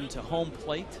already been to home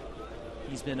plate.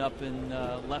 He's been up in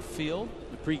left field.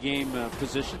 The pregame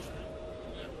position.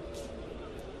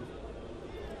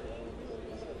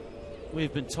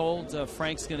 We've been told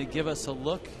Frank's going to give us a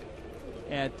look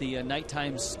at the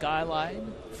nighttime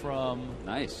skyline from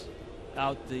nice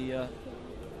out the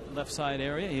left side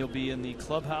area. He'll be in the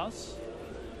clubhouse.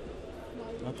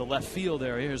 At the left field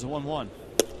area. Here's a 1-1.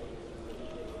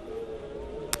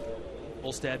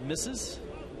 Volstad misses.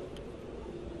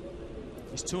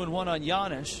 He's 2-1 on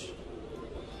Giannis.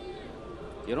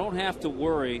 You don't have to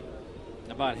worry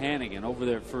about Hannigan over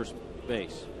there at first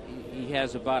base. He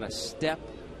has about a step,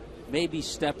 maybe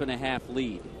step and a half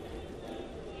lead.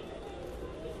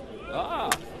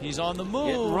 He's on the move.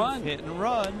 Hit and run. Hit and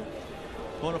run.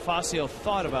 Bonifacio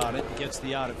thought about it and gets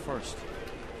the out at first.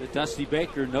 The Dusty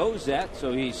Baker knows that,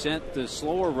 so he sent the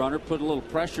slower runner, put a little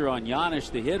pressure on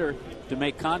Giannis, the hitter, to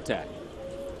make contact.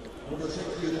 All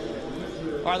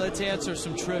right, let's answer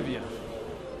some trivia.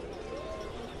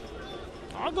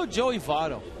 I'll go Joey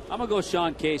Votto. I'm going to go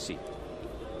Sean Casey.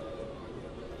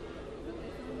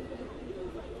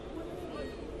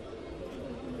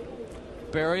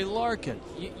 Barry Larkin.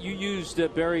 You used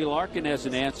Barry Larkin as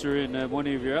an answer in one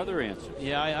of your other answers.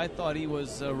 Yeah, I thought he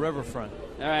was Riverfront.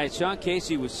 All right, Sean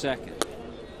Casey was second.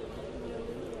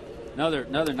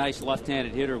 Another nice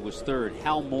left-handed hitter was third.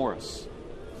 Hal Morris.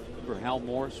 Remember Hal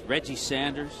Morris? Reggie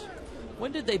Sanders.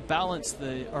 When did they balance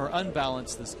or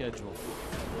unbalance the schedule?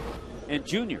 And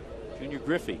Junior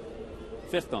Griffey,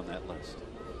 fifth on that list.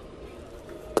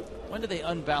 When did they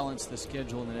unbalance the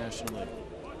schedule in the National League?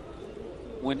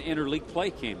 When interleague play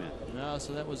came in. No,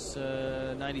 so that was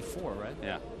 94, right?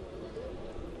 Yeah.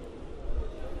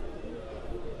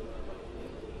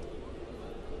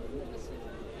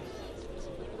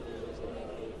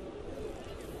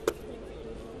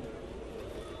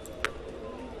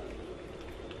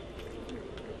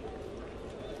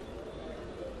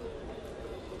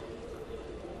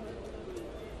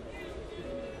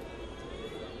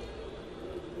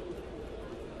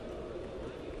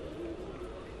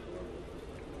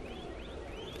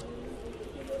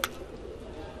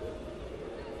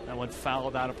 one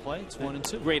fouled out of play. It's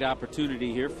 1-2. Great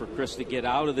opportunity here for Chris to get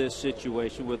out of this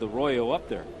situation with Arroyo up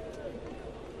there.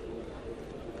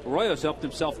 Arroyo's helped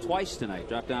himself twice tonight.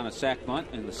 Dropped down a sac bunt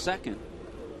in the second,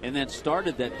 and then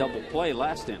started that double play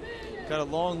last inning. Got a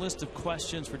long list of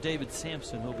questions for David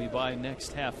Sampson, who'll be by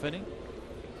next half inning.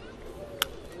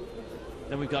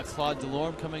 Then we've got Claude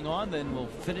Delorme coming on. Then we'll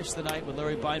finish the night with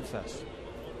Larry Beinfest.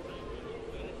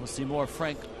 We'll see more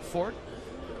Frank Fort.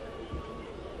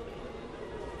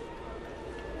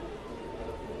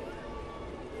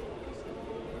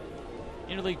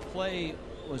 Interleague play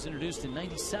was introduced in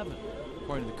 '97,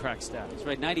 according to the crack stats. That's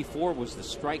right. '94 was the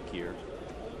strike year.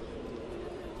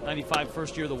 '95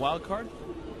 first year of the wild card.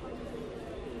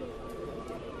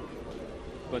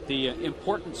 But the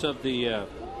importance of the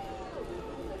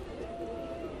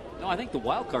no, I think the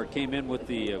wild card came in with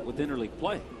the with interleague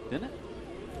play, didn't it?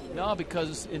 No,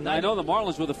 because I know the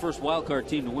Marlins were the first wild card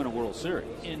team to win a World Series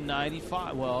in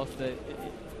 '95. Well,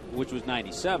 which was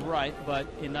 '97, right? But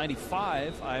in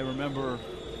 '95, I remember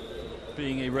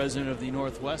being a resident of the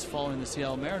Northwest, following the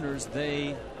Seattle Mariners.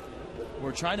 They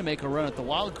were trying to make a run at the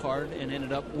wild card and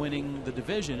ended up winning the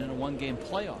division in a one-game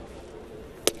playoff.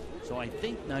 So I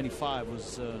think '95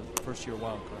 was first year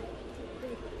wild card.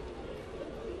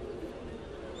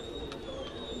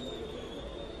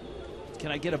 Can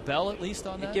I get a bell at least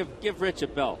on that? Give Rich a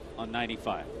bell on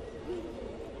 '95.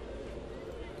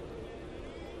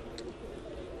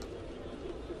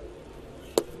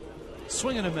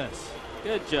 Swing and a miss.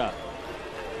 Good job.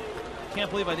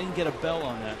 Can't believe I didn't get a bell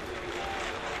on that.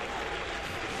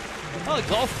 Oh, the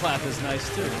golf clap is nice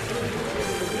too.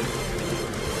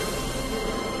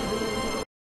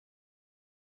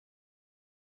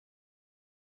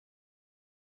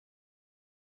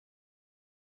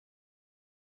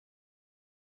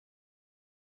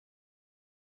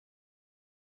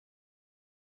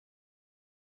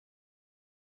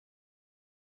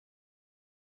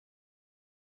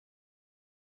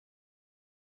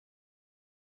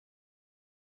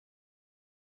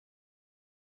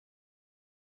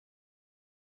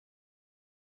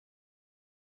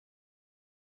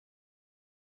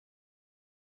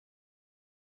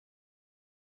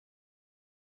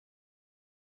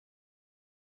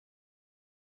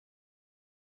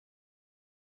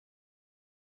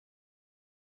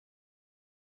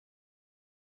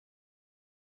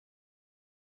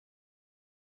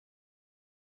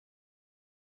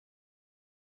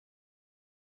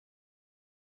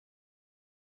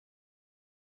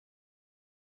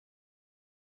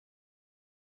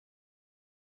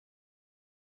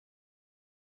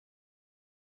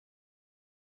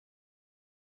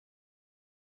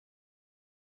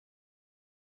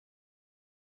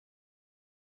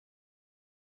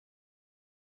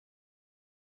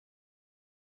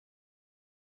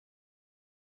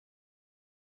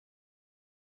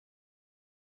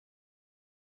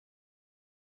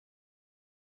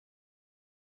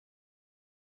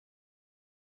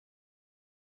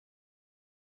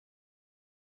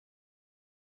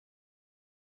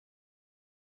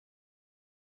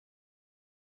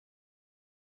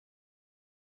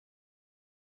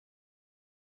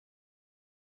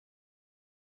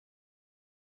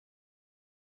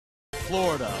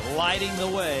 Florida lighting the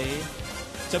way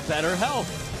to better health.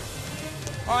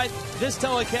 All right, this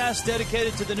telecast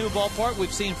dedicated to the new ballpark.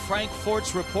 We've seen Frank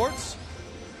Fort's reports,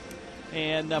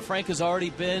 and Frank has already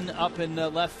been up in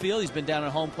left field. He's been down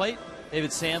at home plate.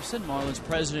 David Sampson, Marlins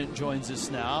president, joins us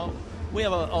now. We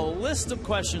have a list of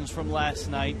questions from last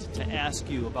night to ask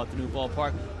you about the new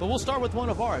ballpark, but we'll start with one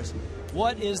of ours.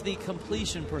 What is the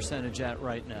completion percentage at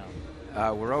right now?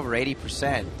 We're over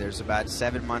 80%. There's about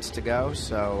 7 months to go,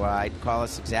 so I'd call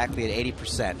us exactly at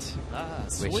 80%,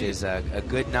 which is a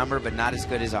good number, but not as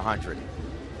good as 100.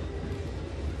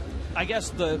 I guess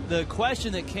the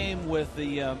question that came with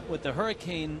the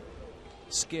hurricane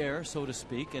scare, so to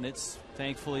speak, and it's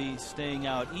thankfully staying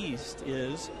out east,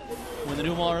 is when the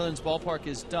new Marlins ballpark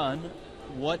is done,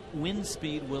 what wind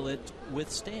speed will it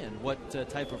withstand? What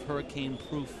type of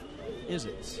hurricane-proof is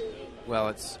it? Well,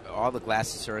 it's all the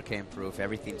glass is hurricane-proof.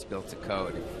 Everything's built to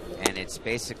code, and it's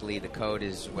basically the code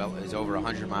is over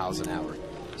 100 miles an hour.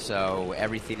 So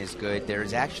everything is good.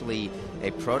 There's actually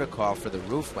a protocol for the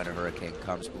roof when a hurricane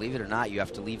comes. Believe it or not, you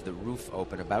have to leave the roof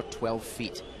open about 12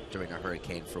 feet during a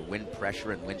hurricane for wind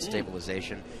pressure and wind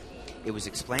stabilization. It was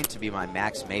explained to me by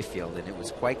Max Mayfield, and it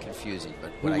was quite confusing. But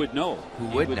who would know? Who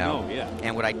would know? Yeah.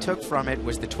 And what I took from it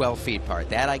was the 12 feet part.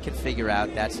 That I can figure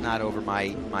out. That's not over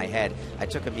my head. I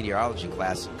took a meteorology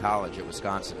class in college at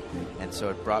Wisconsin, and so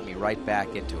it brought me right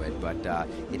back into it. But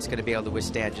it's going to be able to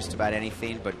withstand just about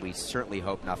anything, but we certainly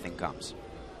hope nothing comes.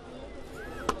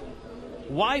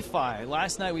 Wi-Fi.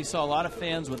 Last night we saw a lot of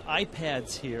fans with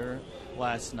iPads here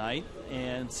last night,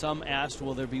 and some asked,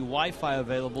 will there be Wi-Fi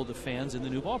available to fans in the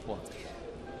new ballpark?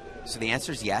 So the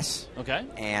answer is yes. Okay.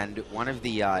 And one of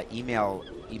the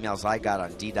emails I got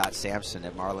on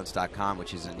d.sampson@marlins.com,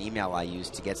 which is an email I use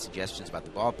to get suggestions about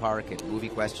the ballpark and movie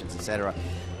questions, etc.,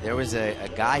 there was a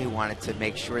guy who wanted to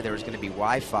make sure there was going to be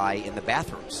Wi-Fi in the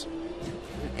bathrooms.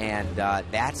 And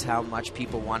that's how much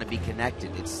people want to be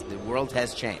connected. The world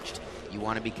has changed. You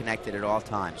want to be connected at all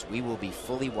times. We will be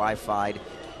fully Wi-Fi'd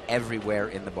everywhere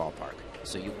in the ballpark.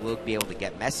 So you will be able to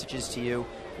get messages to you.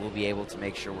 We'll be able to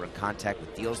make sure we're in contact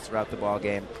with deals throughout the ball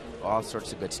game. All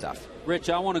sorts of good stuff. Rich,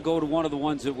 I want to go to one of the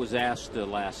ones that was asked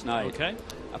last night. Okay.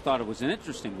 I thought it was an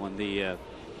interesting one.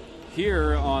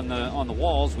 Here on the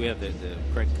walls we have the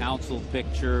Craig Counsell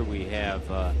picture. We have,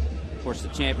 of course, the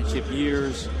championship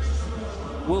years.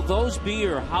 Will those be,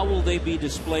 or how will they be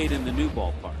displayed in the new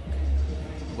ballpark?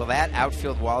 Well, that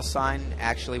outfield wall sign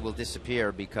actually will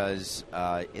disappear because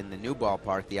in the new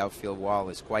ballpark, the outfield wall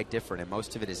is quite different, and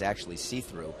most of it is actually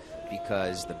see-through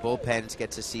because the bullpens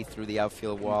get to see through the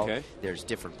outfield wall. Okay. There's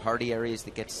different party areas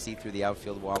that get to see through the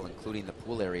outfield wall, including the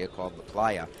pool area called the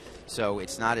playa. So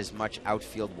it's not as much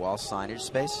outfield wall signage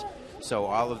space. So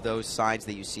all of those signs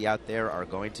that you see out there are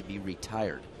going to be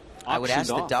retired. I would ask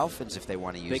the Dolphins if they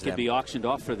want to use them. They could be auctioned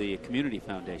off for the community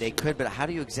foundation. They could, but how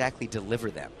do you exactly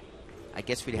deliver them? I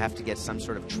guess we'd have to get some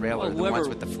sort of trailer, the ones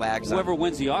with the flags whoever on.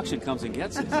 wins the auction comes and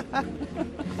gets it.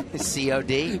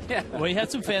 COD? Yeah. Well, you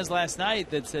had some fans last night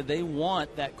that said they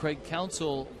want that Craig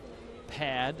Counsell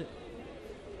pad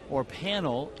or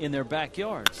panel in their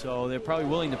backyard. So they're probably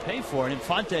willing to pay for it.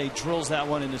 Infante drills that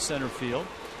one into center field.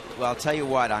 Well, I'll tell you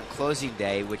what, on closing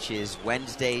day, which is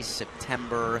Wednesday,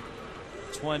 September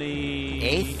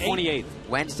 28th.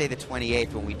 Wednesday the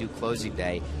 28th, when we do closing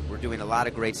day, we're doing a lot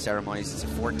of great ceremonies. It's a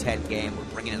 4-10 game. We're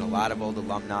bringing in a lot of old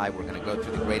alumni. We're going to go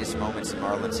through the greatest moments in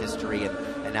Marlins history and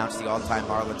announce the all-time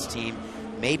Marlins team.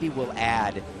 Maybe we'll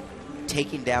add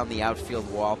taking down the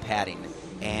outfield wall padding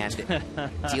and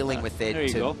dealing with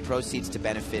it to proceeds to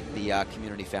benefit the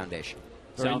community foundation.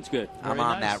 Sounds good. I'm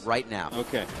on that right now.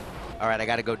 Okay. All right, I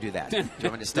got to go do that. Do you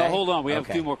want me to stay? No, hold on. We have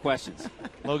a few more questions.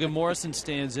 Logan Morrison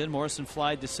stands in. Morrison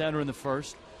flied to center in the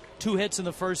first. 2 hits in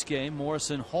the first game.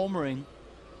 Morrison homering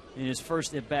in his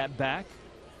first at-bat back.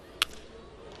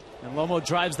 And Lomo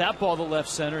drives that ball to left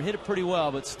center. Hit it pretty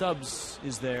well, but Stubbs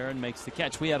is there and makes the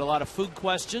catch. We had a lot of food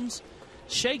questions.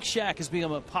 Shake Shack has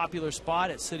become a popular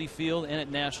spot at Citi Field and at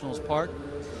Nationals Park.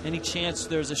 Any chance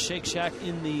there's a Shake Shack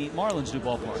in the Marlins new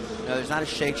ballpark? No, there's not a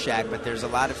Shake Shack, but there's a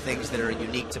lot of things that are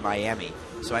unique to Miami.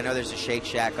 So I know there's a Shake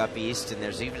Shack up east, and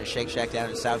there's even a Shake Shack down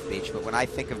in South Beach. But when I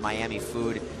think of Miami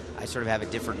food, I sort of have a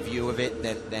different view of it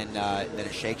than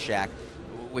a Shake Shack,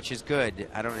 which is good.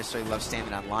 I don't necessarily love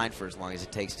standing on line for as long as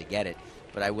it takes to get it.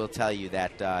 But I will tell you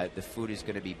that the food is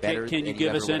going to be better than you ever would have thought. Can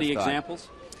you give us any examples?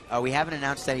 We haven't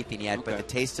announced anything yet, but the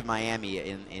Taste of Miami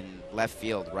in left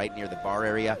field, right near the bar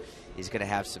area, is going to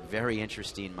have some very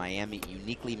interesting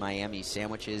uniquely Miami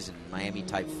sandwiches and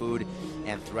Miami-type food.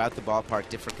 And throughout the ballpark,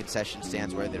 different concession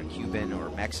stands, whether they're Cuban or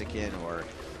Mexican or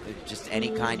just any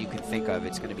kind you can think of.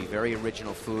 It's going to be very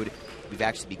original food. We've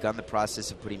actually begun the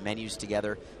process of putting menus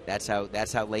together. That's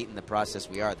how late in the process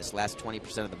we are. This last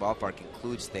 20% of the ballpark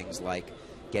includes things like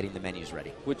getting the menus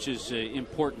ready. Which is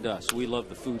important to us. We love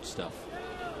the food stuff.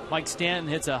 Mike Stanton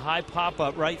hits a high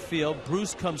pop-up right field.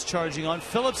 Bruce comes charging on.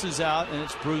 Phillips is out, and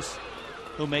it's Bruce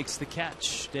who makes the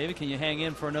catch. David, can you hang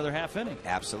in for another half inning?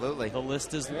 Absolutely. The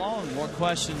list is long. More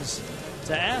questions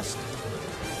to ask.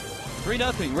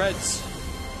 3-0 Reds.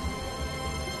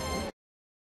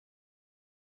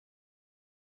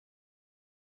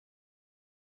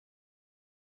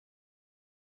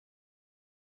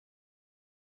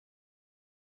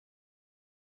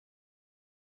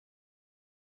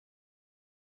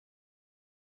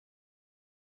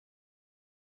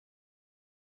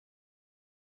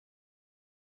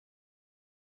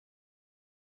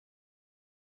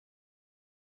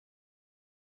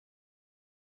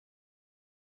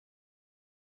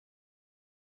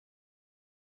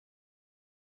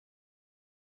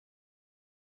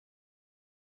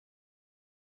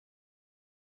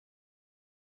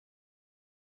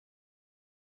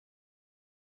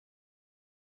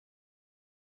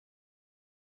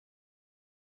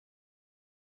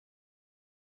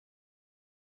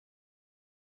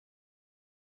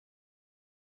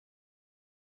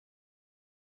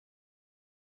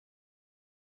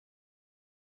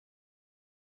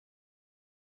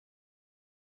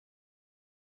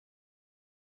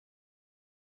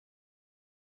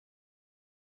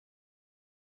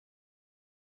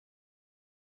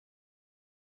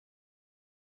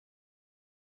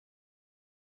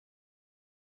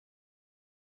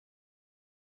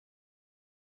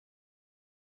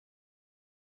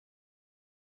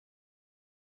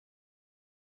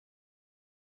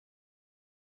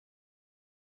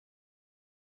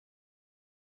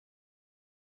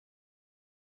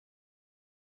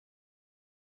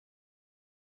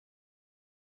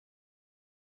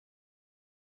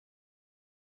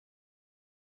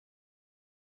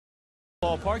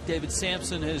 Ballpark. David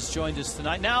Sampson has joined us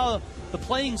tonight. Now, the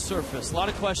playing surface. A lot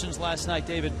of questions last night,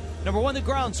 David. Number one, the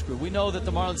grounds crew. We know that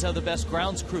the Marlins have the best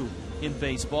grounds crew in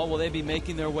baseball. Will they be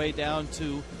making their way down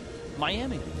to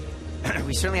Miami?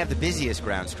 We certainly have the busiest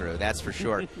grounds crew, that's for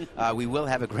sure. We will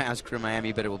have a grounds crew in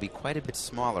Miami, but it will be quite a bit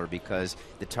smaller because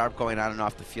the tarp going on and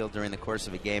off the field during the course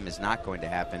of a game is not going to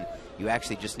happen. You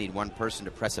actually just need one person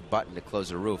to press a button to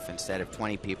close a roof instead of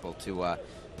 20 people to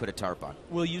put a tarp on.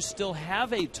 Will you still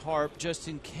have a tarp just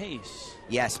in case?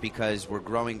 Yes, because we're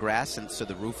growing grass, and so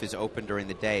the roof is open during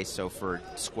the day. So for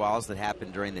squalls that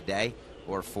happen during the day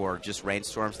or for just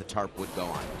rainstorms, the tarp would go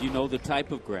on. Do you know the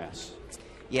type of grass?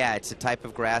 Yeah, it's a type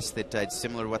of grass that it's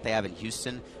similar to what they have in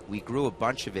Houston. We grew a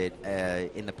bunch of it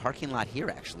in the parking lot here,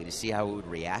 actually, to see how it would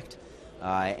react.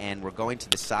 And we're going to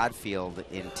the sod field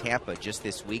in Tampa just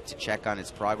this week to check on its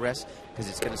progress because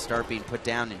it's going to start being put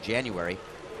down in January.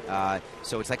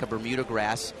 So it's like a Bermuda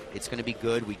grass. It's going to be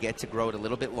good. We get to grow it a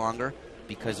little bit longer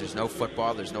because there's no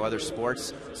football, there's no other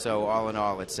sports. So all in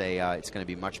all, it's going to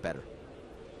be much better.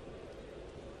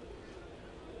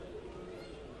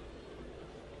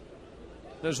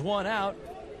 There's one out.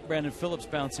 Brandon Phillips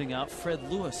bouncing out.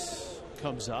 Fred Lewis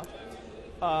comes up.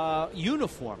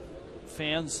 Uniform.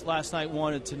 Fans last night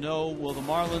wanted to know, will the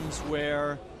Marlins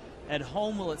wear at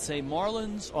home, will it say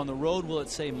Marlins? On the road, will it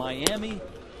say Miami?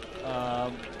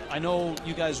 I know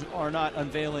you guys are not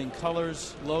unveiling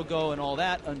colors, logo, and all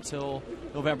that until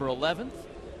November 11th.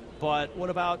 But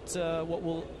what about what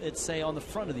will it say on the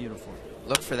front of the uniform?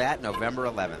 Look for that November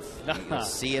 11th. You'll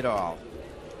see it all.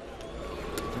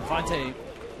 Infante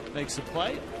makes a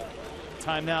play.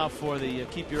 Time now for the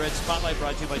Keep Your Edge Spotlight,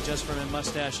 brought to you by Just for Men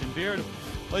Mustache and Beard.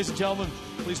 Ladies and gentlemen,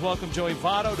 please welcome Joey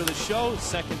Votto to the show.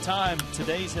 Second time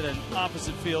today's hit an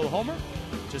opposite field homer.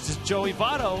 Just as Joey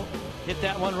Votto hit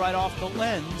that one right off the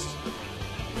lens.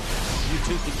 You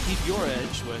too can keep your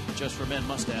edge with Just for Men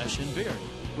Mustache and Beard.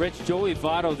 Rich, Joey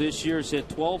Votto this year's hit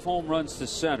 12 home runs to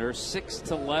center, 6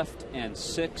 to left, and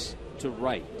 6 to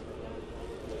right.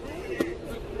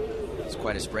 It's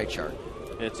quite a spread chart.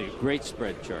 It's a great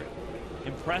spread chart.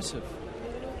 Impressive.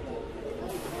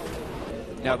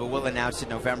 No, but we'll announce it.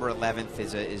 November 11th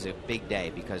is a big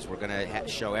day because we're going to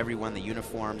show everyone the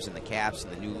uniforms and the caps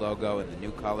and the new logo and the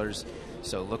new colors.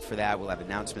 So look for that. We'll have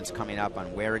announcements coming up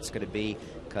on where it's going to be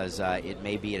because it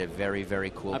may be at a very,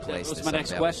 very cool place. That was my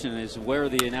next question: is where are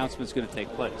the announcements going to take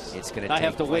place? It's going to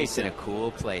take place in a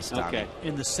cool place, Tommy. Okay.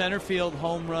 In the center field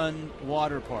home run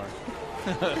water park.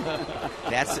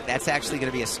 That's actually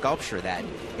going to be a sculpture. That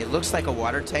it looks like a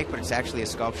water tank, but it's actually a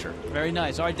sculpture. Very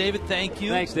nice. All right, David, thank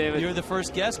you. Thanks, David. You're the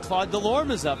first guest. Claude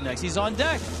Delorme is up next. He's on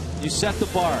deck. You set the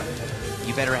bar.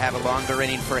 You better have a longer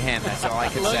inning for him. That's all I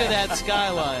can Look say. at that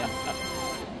skyline.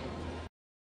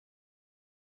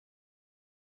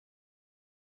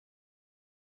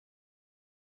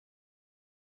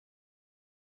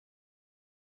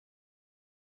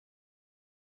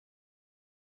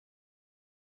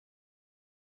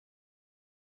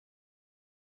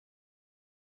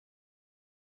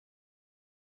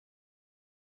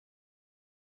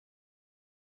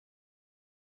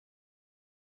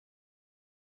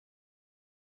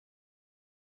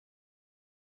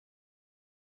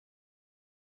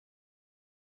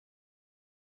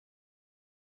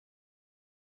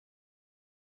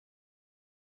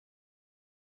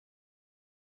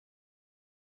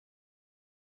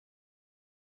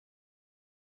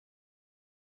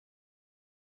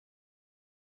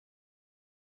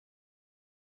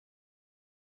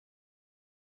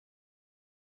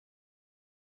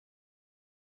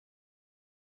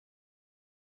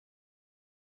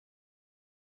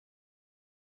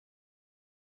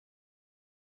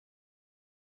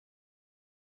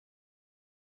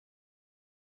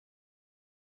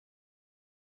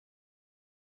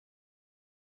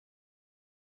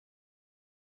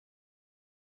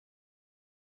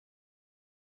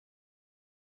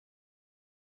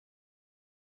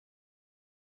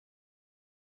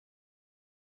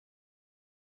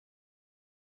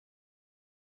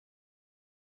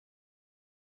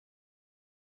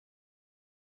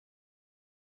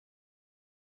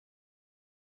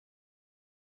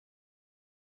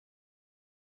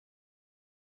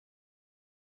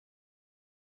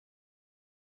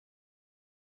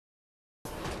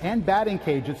 And batting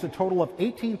cage. It's a total of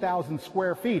 18,000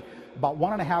 square feet, about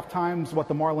 1.5 times what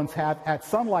the Marlins have at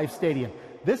Sun Life Stadium.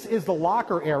 This is the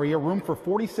locker area, room for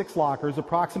 46 lockers,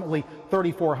 approximately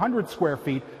 3,400 square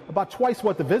feet, about twice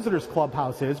what the visitors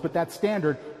clubhouse is, but that's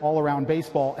standard all around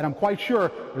baseball. And I'm quite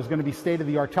sure there's going to be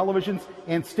state-of-the-art televisions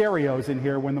and stereos in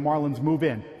here when the Marlins move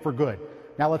in for good.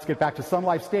 Now let's get back to Sun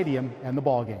Life Stadium and the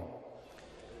ball game.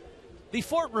 The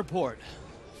Fort Report.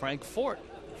 Frank Fort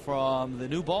from the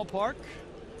new ballpark.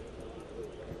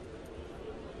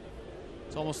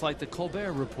 It's almost like the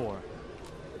Colbert Report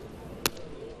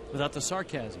without the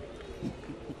sarcasm.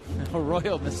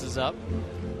 Arroyo misses up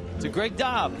to Greg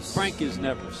Dobbs. Frank is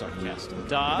never sarcastic.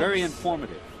 Dobbs, very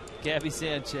informative. Gabby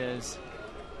Sanchez,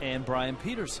 and Brian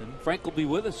Peterson. Frank will be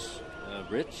with us,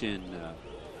 Rich, in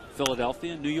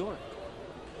Philadelphia and New York.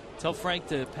 Tell Frank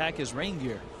to pack his rain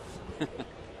gear.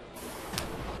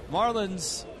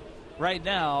 Marlins right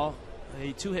now,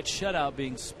 a 2-hit shutout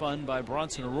being spun by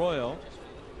Bronson Arroyo.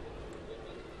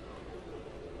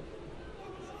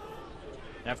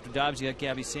 After Dobbs, you got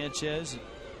Gabby Sanchez.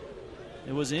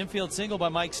 It was an infield single by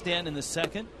Mike Stanton in the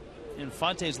second, and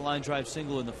Fonte's line drive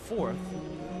single in the fourth.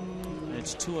 And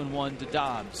it's 2-1 to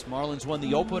Dobbs. Marlins won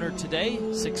the opener today,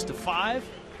 6-5.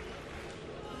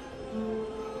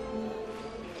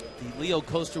 The Leo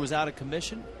coaster was out of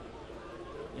commission,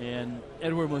 and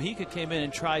Edward Mujica came in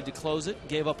and tried to close it,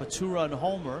 gave up a 2-run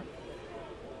homer,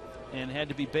 and had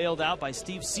to be bailed out by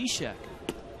Steve Cishek.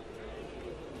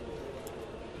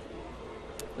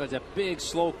 That's a big,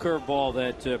 slow curveball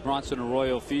that Bronson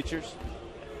Arroyo features.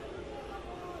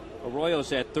 Arroyo's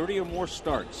had 30 or more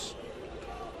starts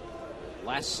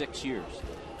last 6 years.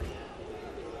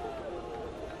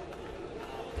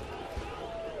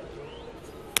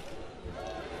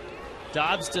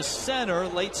 Dobbs to center,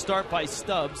 late start by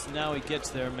Stubbs. Now he gets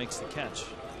there and makes the catch.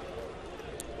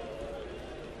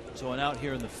 So an out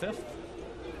here in the fifth.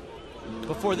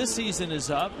 Before this season is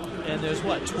up, and there's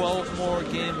what, 12 more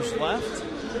games left.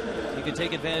 You can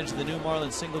take advantage of the new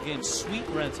Marlins single game suite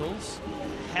rentals,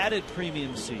 padded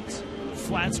premium seats,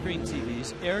 flat screen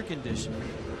TVs, air conditioning,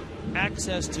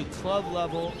 access to club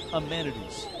level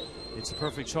amenities. It's the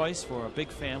perfect choice for a big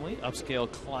family,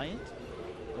 upscale client,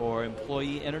 or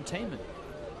employee entertainment.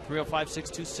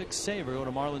 305-626-SAVE or go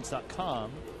to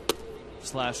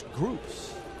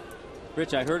marlins.com/groups.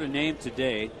 Rich, I heard a name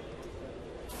today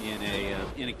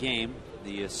in a game,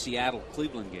 the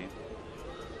Seattle-Cleveland game.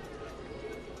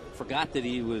 Forgot that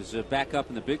he was back up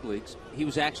in the big leagues. He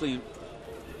was actually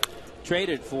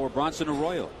traded for Bronson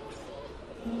Arroyo.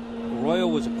 Arroyo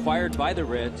was acquired by the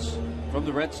Reds from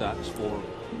the Red Sox for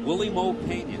Willie Mo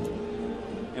Pena.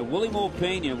 And Willie Mo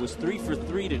Pena was 3 for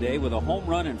 3 today with a home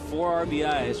run and 4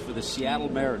 RBIs for the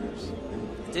Seattle Mariners.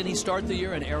 Didn't he start the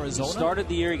year in Arizona? He started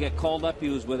the year, he got called up, he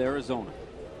was with Arizona.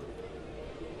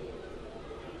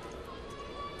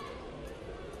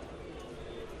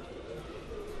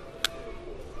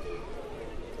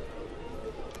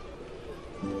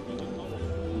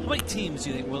 How many teams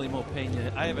do you think Willie Mo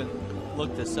Pena? I haven't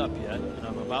looked this up yet, and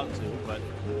I'm about to, but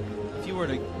if you were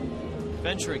to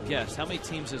venture a guess, how many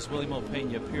teams has Willie Mo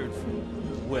Pena appeared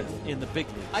with in the big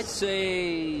leagues? I'd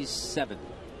say 7.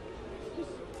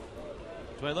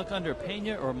 Do I look under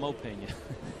Pena or Mo Pena?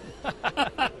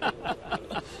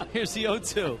 Here's the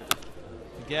 0-2.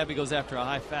 Gabby goes after a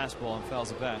high fastball and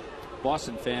fouls it back.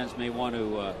 Boston fans may want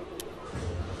to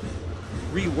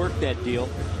rework that deal.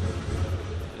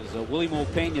 Willie Mo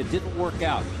Pena didn't work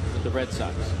out with the Red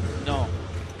Sox. No.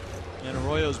 And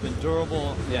Arroyo's been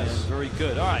durable and very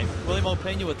good. All right, Willie Mo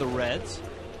Pena with the Reds,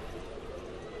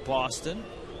 Boston,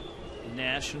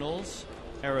 Nationals,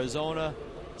 Arizona,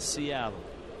 Seattle.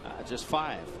 Just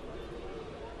 5.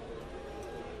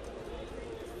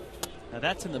 Now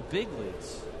that's in the big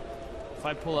leagues. If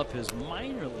I pull up his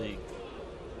minor league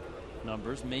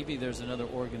numbers, maybe there's another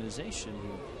organization he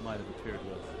might have appeared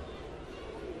with.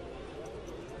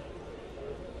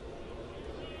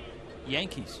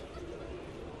 Yankees.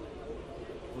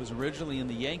 Was originally in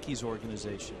the Yankees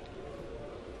organization.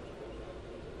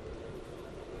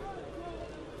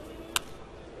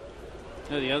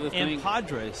 The other thing, and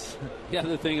Padres. The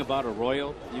other thing about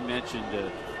Arroyo, you mentioned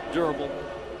durable.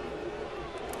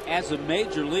 As a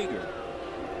major leaguer,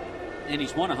 and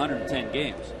he's won 110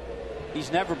 games,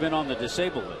 he's never been on the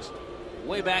disabled list.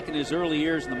 Way back in his early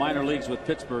years in the minor leagues with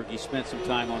Pittsburgh, he spent some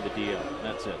time on the DL.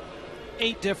 That's it.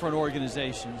 8 different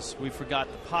organizations. We forgot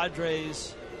the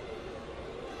Padres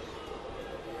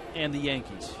and the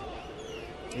Yankees.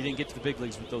 He didn't get to the big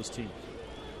leagues with those teams.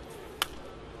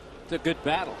 It's a good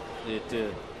battle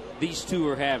that these two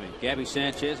are having, Gabby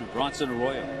Sanchez and Bronson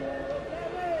Arroyo.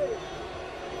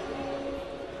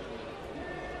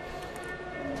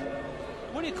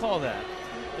 What do you call that?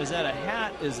 Is that a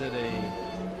hat? Is it a...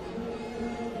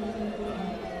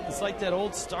 It's like that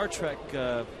old Star Trek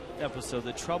episode,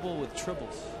 The Trouble with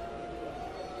Tribbles.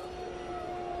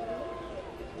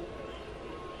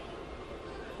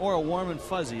 Or a warm and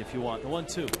fuzzy if you want. The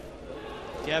 1-2.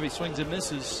 Gabby swings and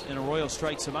misses, and Arroyo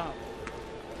strikes him out.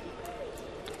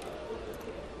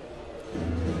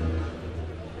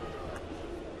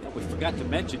 forgot to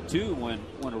mention, too, when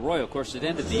Arroyo, of course, it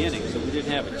ended the inning, so we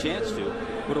didn't have a chance to,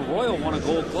 but Arroyo won a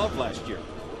Gold Glove last year.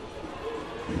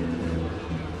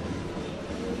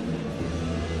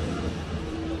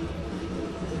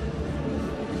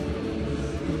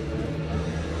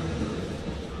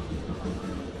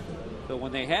 So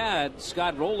when they had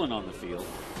Scott Rowland on the field,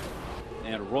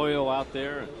 and Arroyo out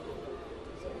there, and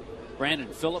Brandon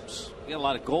Phillips, we got a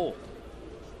lot of gold.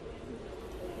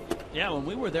 Yeah, when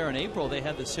we were there in April, they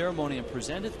had the ceremony and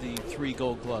presented the 3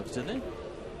 Gold Gloves, didn't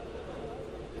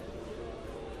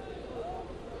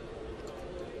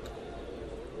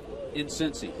they? In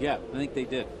Cincy, yeah, I think they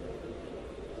did.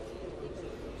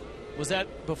 Was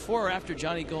that before or after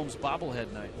Johnny Gomes'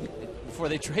 bobblehead night? Before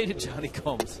they traded Johnny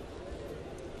Gomes.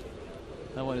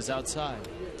 That one is outside.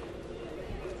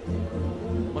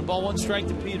 1 ball, 1 strike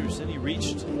to Peterson. He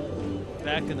reached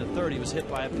back in the third. He was hit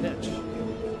by a pitch.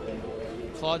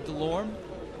 Claude Delorme.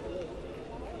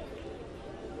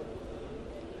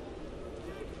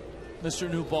 Mr.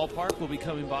 New Ballpark will be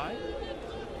coming by.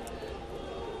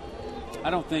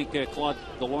 I don't think Claude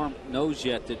Delorme knows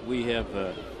yet that we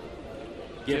have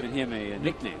given him a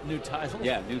nickname. New title?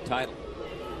 Yeah, new title.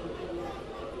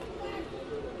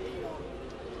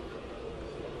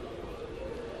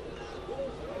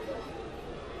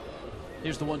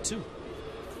 Here's the 1-2.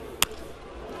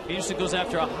 Peterson goes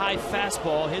after a high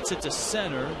fastball, hits it to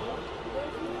center.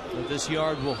 But this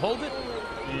yard will hold it,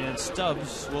 and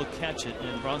Stubbs will catch it.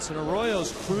 And Bronson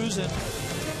Arroyo's cruising,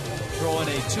 throwing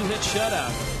a 2-hit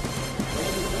shutout.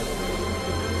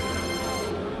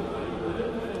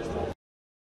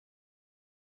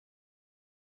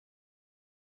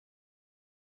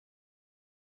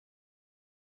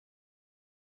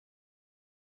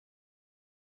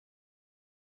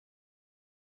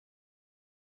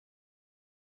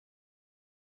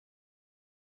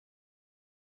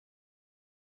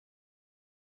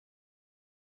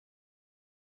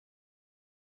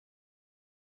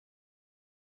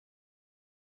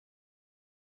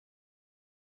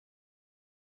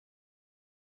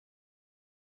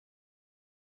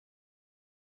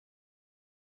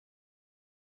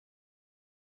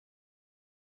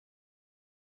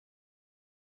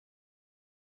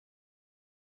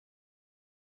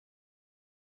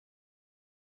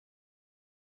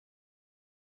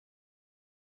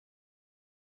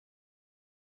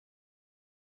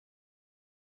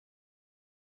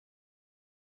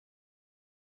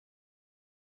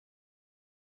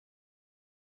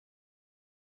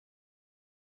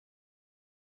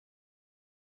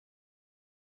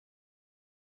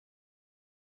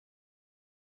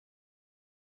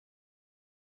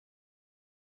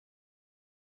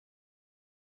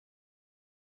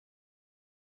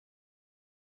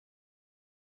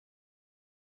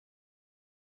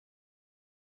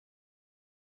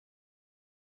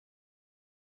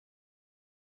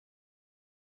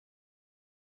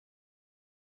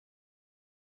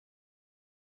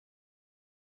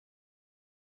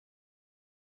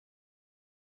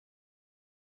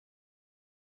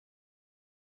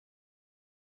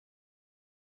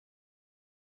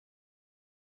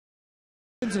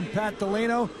 And Pat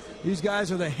Delano, these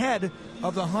guys are the head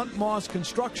of the Hunt Moss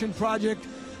construction project.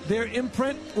 Their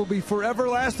imprint will be forever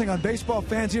lasting on baseball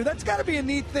fans here. That's got to be a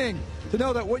neat thing to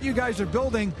know that what you guys are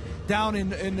building down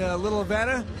in Little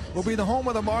Havana will be the home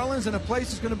of the Marlins, and a place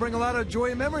that's going to bring a lot of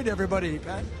joy and memory to everybody,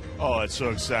 Pat. Oh, it's so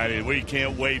exciting. We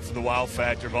can't wait for the wow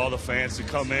factor of all the fans to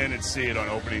come in and see it on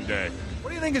opening day. What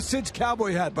do you think of Sid's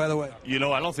cowboy hat, by the way? You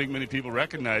know, I don't think many people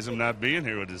recognize him not being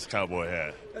here with his cowboy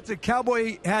hat. That's a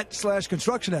cowboy hat /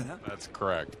 construction hat, huh? That's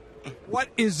correct.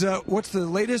 What's the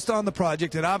latest on the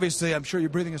project? And obviously, I'm sure you're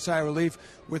breathing a sigh of relief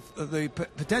with the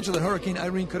potential that Hurricane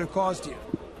Irene could have caused you.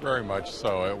 Very much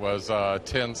so. It was a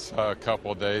tense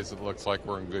couple of days. It looks like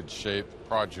we're in good shape.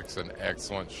 Project's in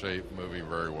excellent shape, moving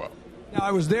very well. Now,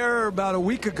 I was there about a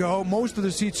week ago. Most of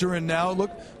the seats are in now.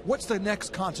 Look, what's the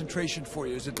next concentration for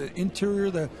you? Is it the interior,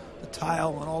 the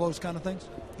tile, and all those kind of things?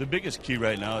 The biggest key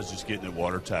right now is just getting it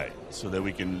watertight so that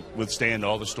we can withstand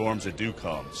all the storms that do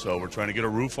come. So we're trying to get a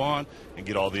roof on and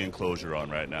get all the enclosure on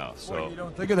right now. So well, you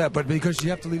don't think of that, but because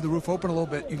you have to leave the roof open a little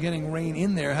bit, you're getting rain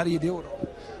in there. How do you deal with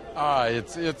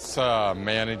it? It's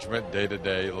management,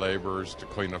 day-to-day laborers to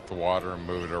clean up the water and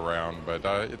move it around, but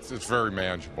it's very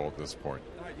manageable at this point.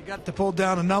 All right, you got to pull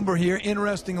down a number here.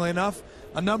 Interestingly enough,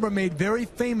 a number made very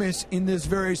famous in this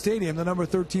very stadium, the number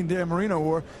 13 Dan Marino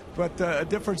wore, but a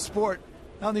different sport.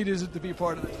 How neat is it to be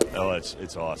part of it? Oh,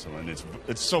 it's awesome, and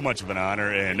it's so much of an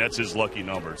honor, and that's his lucky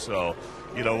number. So,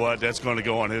 you know what? That's going to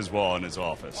go on his wall in his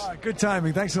office. All right, good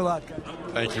timing. Thanks a lot, guys.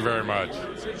 Thank you very much.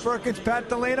 Perkins, Pat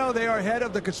Delano, they are head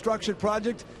of the construction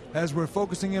project as we're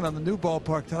focusing in on the new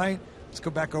ballpark tonight. Let's go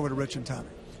back over to Rich and Tommy.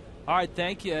 All right,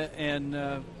 thank you.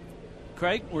 And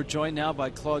Craig, we're joined now by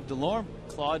Claude Delorme.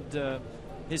 Claude,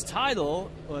 his title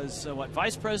was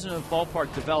Vice President of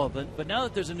Ballpark Development, but now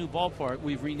that there's a new ballpark,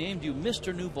 we've renamed you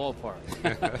Mr. New Ballpark.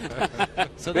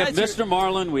 So we have Mr.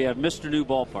 Marlin, we have Mr. New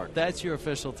Ballpark. That's your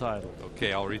official title.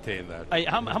 Okay, I'll retain that.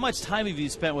 How much time have you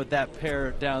spent with that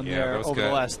pair down there over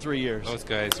the last 3 years? Those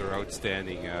guys are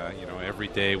outstanding. Every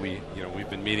day we've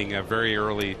been meeting very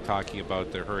early, talking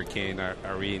about the Hurricane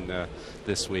Irene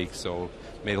this week. So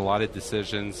made a lot of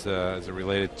decisions as it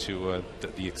related to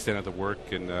the extent of the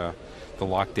work and the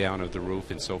lockdown of the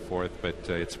roof and so forth. But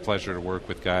it's a pleasure to work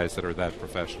with guys that are that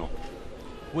professional.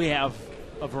 We have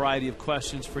a variety of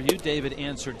questions for you. David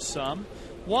answered some.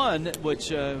 One, which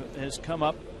has come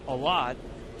up a lot,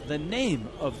 the name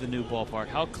of the new ballpark.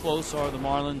 How close are the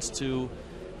Marlins to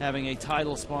having a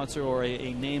title sponsor or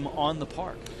a name on the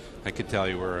park? I can tell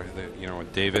you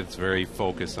David's very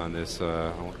focused on this.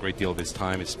 A great deal of his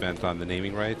time is spent on the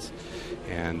naming rights,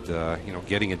 and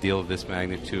getting a deal of this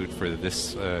magnitude for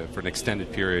an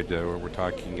extended period. We're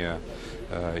talking a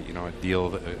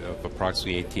deal of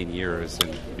approximately 18 years,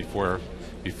 and before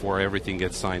everything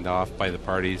gets signed off by the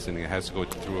parties, and it has to go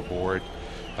through a board.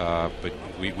 But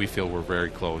we feel we're very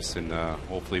close, and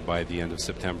hopefully by the end of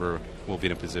September we'll be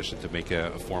in a position to make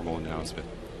a formal announcement.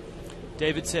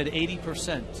 David said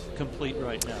 80% complete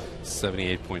right now.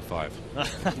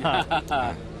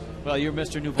 78.5. Well, you're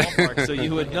Mr. New Ballpark, so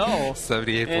you would know.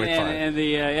 78.5. And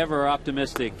the ever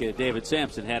optimistic David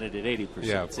Sampson had it at 80%.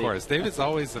 Yeah, of course. David's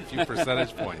always a few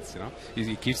percentage points.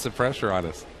 He keeps the pressure on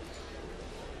us.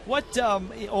 What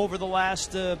over the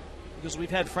last because we've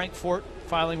had Frank Fort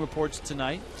filing reports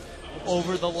tonight.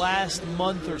 Over the last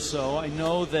month or so, I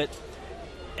know that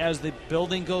as the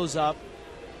building goes up,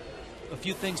 a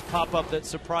few things pop up that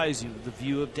surprise you. The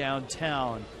view of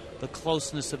downtown, the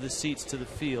closeness of the seats to the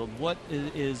field. What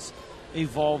is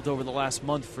evolved over the last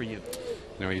month for you?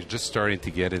 You're just starting to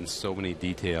get in so many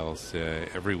details.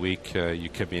 Every week you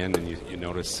come in and you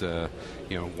notice,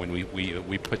 when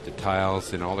we put the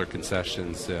tiles and all our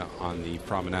concessions on the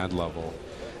promenade level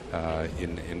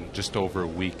in just over a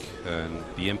week, and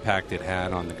the impact it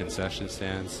had on the concession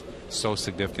stands, so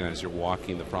significant as you're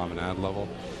walking the promenade level.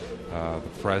 The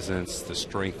presence, the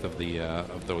strength of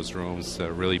those rooms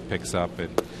really picks up,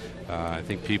 and I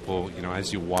think people,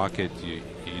 as you walk it, you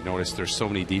notice there's so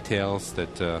many details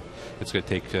that it's going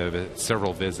to take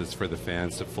several visits for the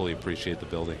fans to fully appreciate the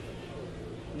building.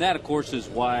 That, of course, is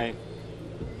why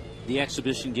the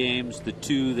exhibition games, the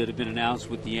two that have been announced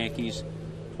with the Yankees,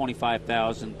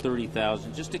 25,000,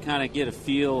 30,000, just to kind of get a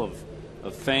feel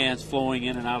of fans flowing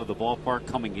in and out of the ballpark,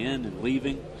 coming in and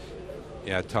leaving.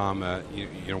 Yeah, Tom,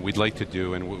 we'd like to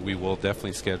do, and we will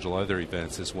definitely schedule other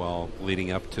events as well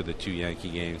leading up to the two Yankee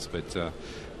games, but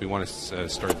we want to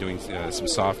start doing some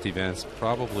soft events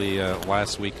probably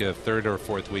last week, 3rd or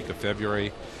 4th week of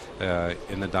February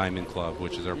in the Diamond Club,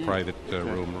 which is our private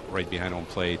room right behind home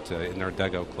plate, in our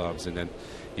dugout clubs, and then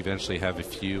eventually have a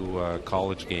few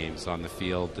college games on the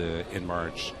field in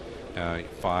March,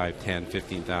 5, 10,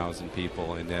 15,000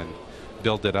 people, and then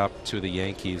build it up to the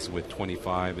Yankees with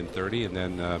 25 and 30, and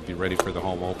then be ready for the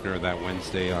home opener that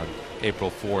Wednesday on April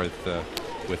 4th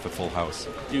with the full house.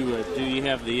 Do you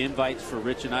have the invites for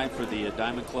Rich and I for the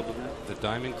Diamond Club event? The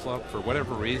Diamond Club, for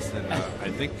whatever reason, I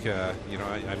think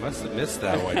I must have missed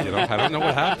that one. I don't know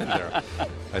what happened there.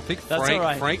 I think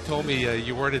Frank told me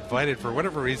you weren't invited for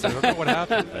whatever reason. I don't know what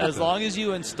happened. As long as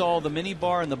you install the mini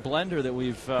bar and the blender that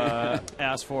we've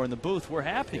asked for in the booth, we're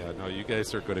happy. Yeah, no, you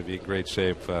guys are going to be in great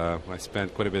shape. I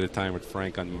spent quite a bit of time with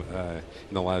Frank in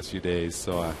the last few days,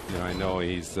 so I know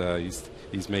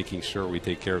he's making sure we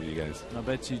take care of you guys. I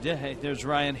bet you did. Hey, there's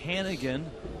Ryan Hannigan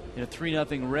in a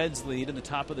 3-0 Reds lead in the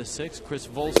top of the 6th. Chris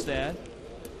Volstad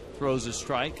throws a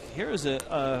strike. Here is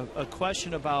a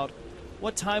question about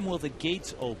what time will the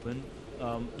gates open.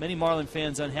 Many Marlin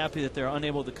fans unhappy that they're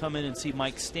unable to come in and see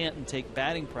Mike Stanton take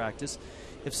batting practice.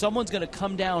 If someone's going to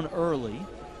come down early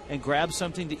and grab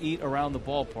something to eat around the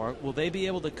ballpark, will they be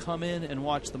able to come in and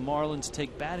watch the Marlins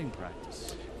take batting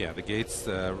practice? Yeah, the gates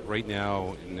right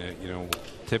now,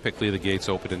 typically the gates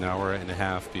open an hour and a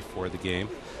half before the game.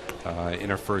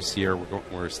 In our first year,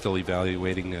 we're still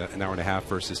evaluating an hour and a half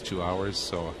versus 2 hours,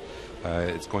 so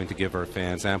it's going to give our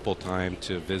fans ample time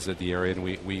to visit the area, and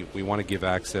we want to give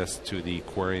access to the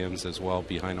aquariums as well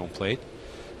behind home plate,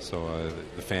 so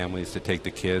the families to take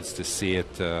the kids to see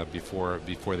it before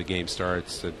the game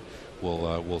starts. And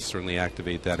we'll certainly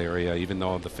activate that area, even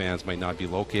though the fans might not be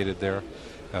located there.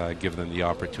 Give them the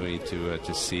opportunity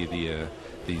to see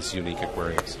these unique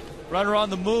aquariums. Runner on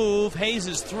the move.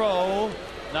 Hayes' throw,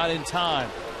 not in time.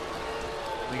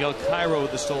 Miguel Cairo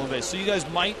with the stolen base. So you guys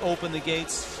might open the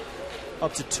gates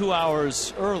up to 2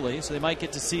 hours early, so they might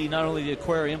get to see not only the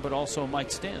aquarium but also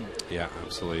Mike Stanton. Yeah,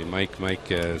 absolutely. Mike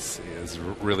is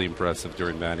really impressive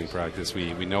during batting practice.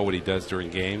 We know what he does during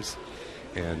games,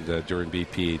 and during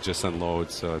BP he just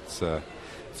unloads. So it's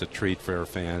a treat for our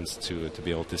fans to be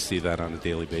able to see that on a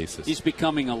daily basis. He's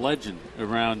becoming a legend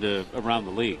around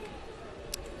the league.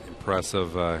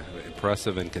 Impressive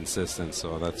and consistent.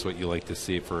 So that's what you like to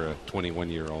see for a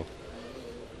 21-year-old.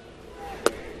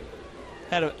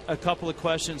 Had a couple of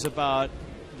questions about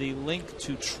the link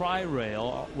to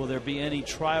Tri-Rail. Will there be any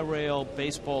Tri-Rail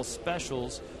baseball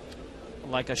specials,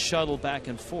 like a shuttle back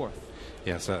and forth?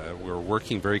 Yes, we're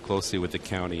working very closely with the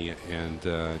county, and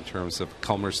in terms of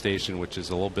Culmer Station, which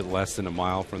is a little bit less than a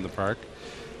mile from the park,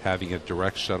 having a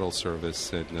direct shuttle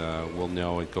service, and we'll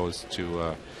know it goes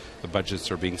to the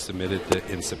budgets are being submitted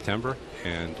in September,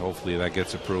 and hopefully that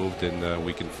gets approved and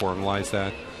we can formalize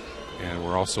that. And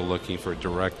we're also looking for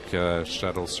direct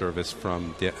shuttle service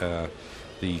from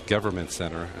the government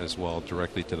center as well,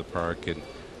 directly to the park. And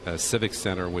Civic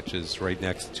Center, which is right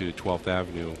next to 12th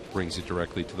Avenue, brings you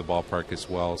directly to the ballpark as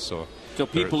well. So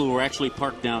people who are actually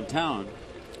parked downtown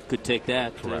could take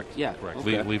that. Correct. Yeah. Correct.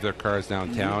 Okay. Leave their cars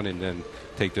downtown and then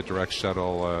take the direct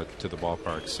shuttle to the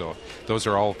ballpark. So those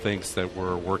are all things that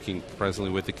we're working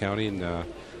presently with the county, and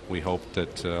we hope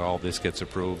that all this gets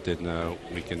approved and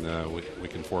we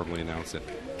can formally announce it.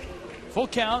 Full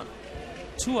count,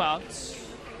 2 outs.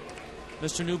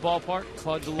 Mr. New Ballpark,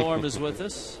 Claude Delorme is with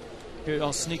us. Here,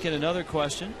 I'll sneak in another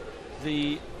question.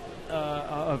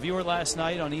 A viewer last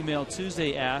night on Email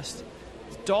Tuesday asked,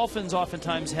 Dolphins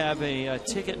oftentimes have a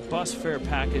ticket bus fare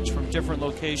package from different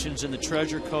locations in the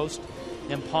Treasure Coast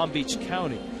and Palm Beach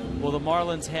County. Will the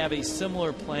Marlins have a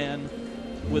similar plan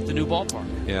with the new ballpark?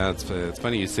 Yeah, it's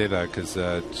funny you say that, because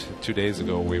 2 days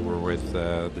ago we were with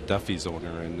the Duffy's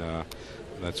owner, and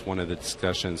that's one of the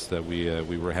discussions that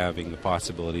we were having, the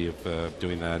possibility of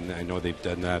doing that. And I know they've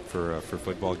done that for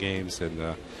football games,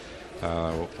 and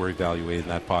we're evaluating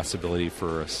that possibility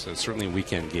for certainly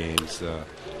weekend games,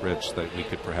 Rich, that we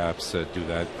could perhaps do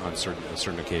that on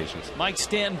certain occasions. Mike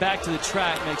Stanton back to the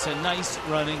track, makes a nice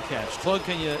running catch. Claude,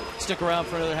 can you stick around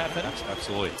for another half minute?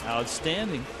 Absolutely.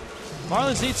 Outstanding.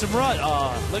 Marlins need some run.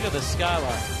 Oh, look at the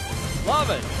skyline. Love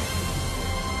it.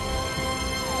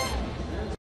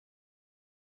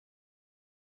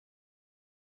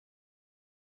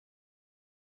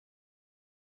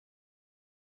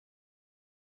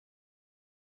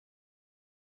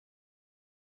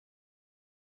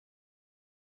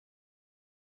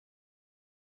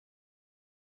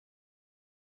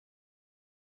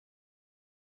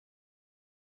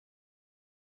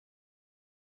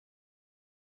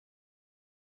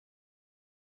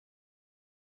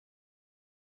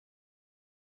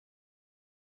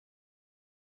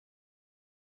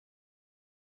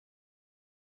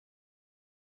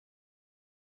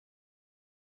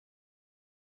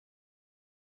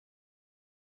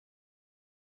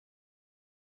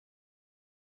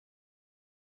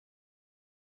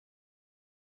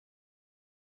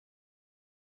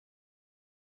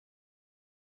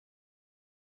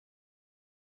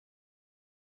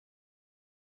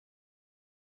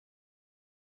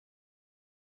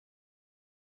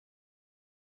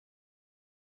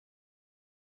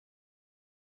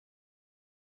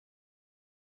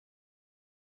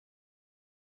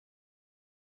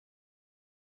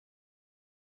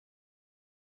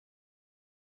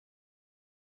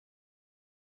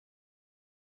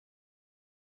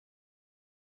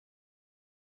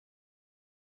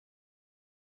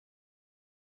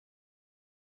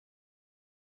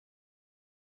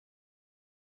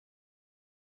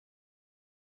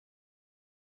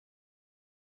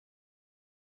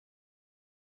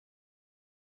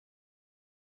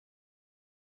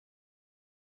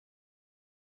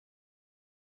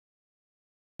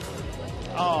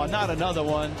 Oh, not another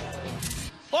one.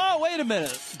 Oh, wait a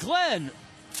minute. Glenn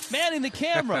manning the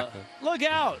camera. Look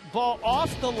out. Ball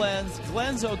off the lens.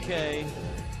 Glenn's okay.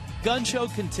 Gun show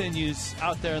continues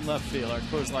out there in left field. Our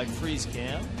Coors Light freeze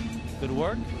cam. Good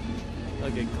work.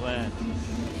 Look at Glenn.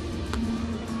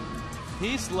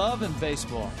 Peace, love, and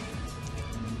baseball.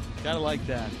 Gotta like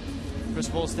that. Chris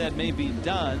Volstad may be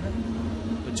done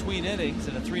between innings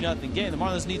in a 3-0 game. The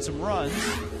Marlins need some runs.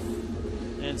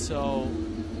 And so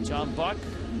John Buck,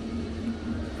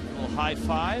 a little high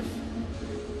five.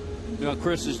 You know,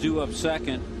 Chris is due up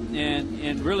second.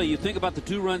 And really, you think about the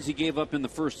 2 runs he gave up in the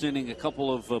first inning, a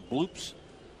couple of bloops,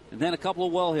 and then a couple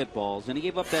of well-hit balls. And he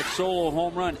gave up that solo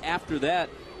home run after that.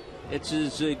 It's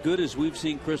as good as we've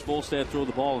seen Chris Volstad throw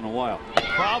the ball in a while.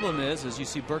 Problem is, as you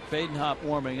see Burke Badenhop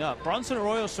warming up, Bronson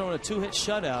Arroyo's throwing a 2-hit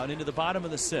shutout into the bottom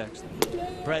of the 6th.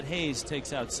 Brett Hayes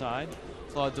takes outside.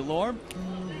 Claude Delorme,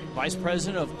 Vice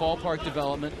President of Ballpark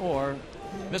Development, or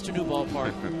Mr. New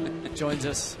Ballpark, joins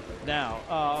us now.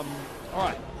 All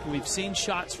right, we've seen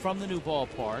shots from the new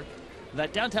ballpark.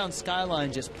 That downtown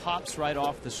skyline just pops right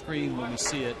off the screen when we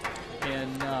see it.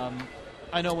 And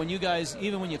I know when you guys,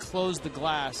 even when you close the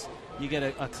glass, you get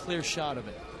a clear shot of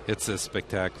it. It's a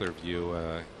spectacular view.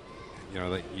 You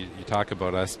know, you talk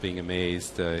about us being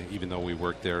amazed, even though we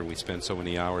work there and we spend so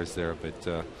many hours there.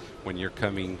 But when you're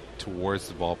coming towards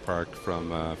the ballpark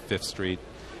from 5th Street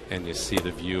and you see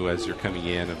the view as you're coming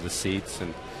in of the seats,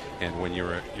 and when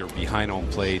you're behind home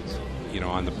plate, you know,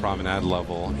 on the promenade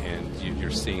level, and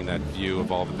you're seeing that view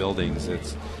of all the buildings,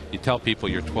 you tell people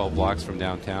you're 12 blocks from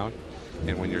downtown.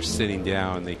 And when you're sitting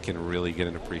down, they can really get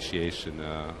an appreciation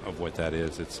of what that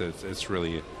is. It's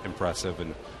really impressive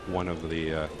and one of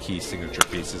the key signature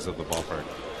pieces of the ballpark.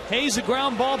 Hayes, a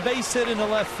ground ball, base hit into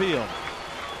left field.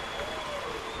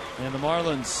 And the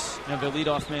Marlins have their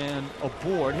leadoff man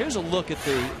aboard. Here's a look at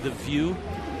the view.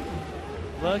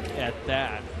 Look at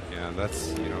that. Yeah,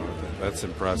 that's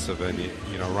impressive. And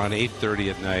you know, around 8:30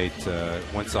 at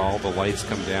night, once all the lights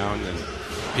come down and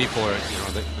people are,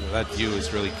 that view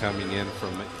is really coming in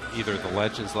from either the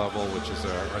Legends level, which is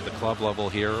or the club level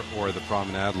here, or the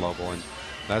promenade level, and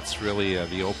that's really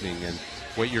the opening. And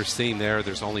what you're seeing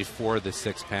there's only 4 of the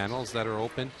 6 panels that are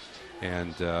open,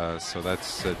 and so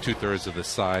that's 2/3 of the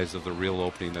size of the real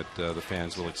opening that the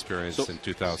fans will experience in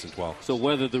 2012. So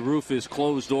whether the roof is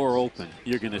closed or open,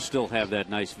 you're going to still have that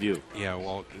nice view. Yeah,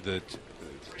 well,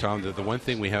 Tom, the one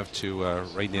thing we have to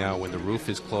right now, when the roof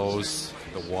is closed,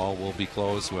 the wall will be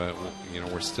closed.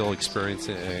 We're still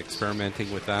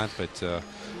experimenting with that, but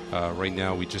right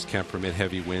now we just can't permit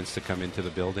heavy winds to come into the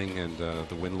building and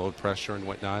the wind load pressure and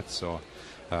whatnot. So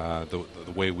the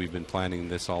way we've been planning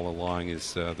this all along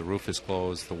is the roof is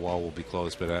closed, the wall will be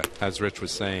closed. But as Rich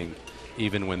was saying,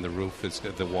 even when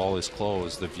the wall is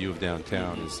closed, the view of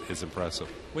downtown is impressive.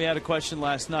 We had a question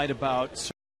last night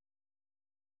about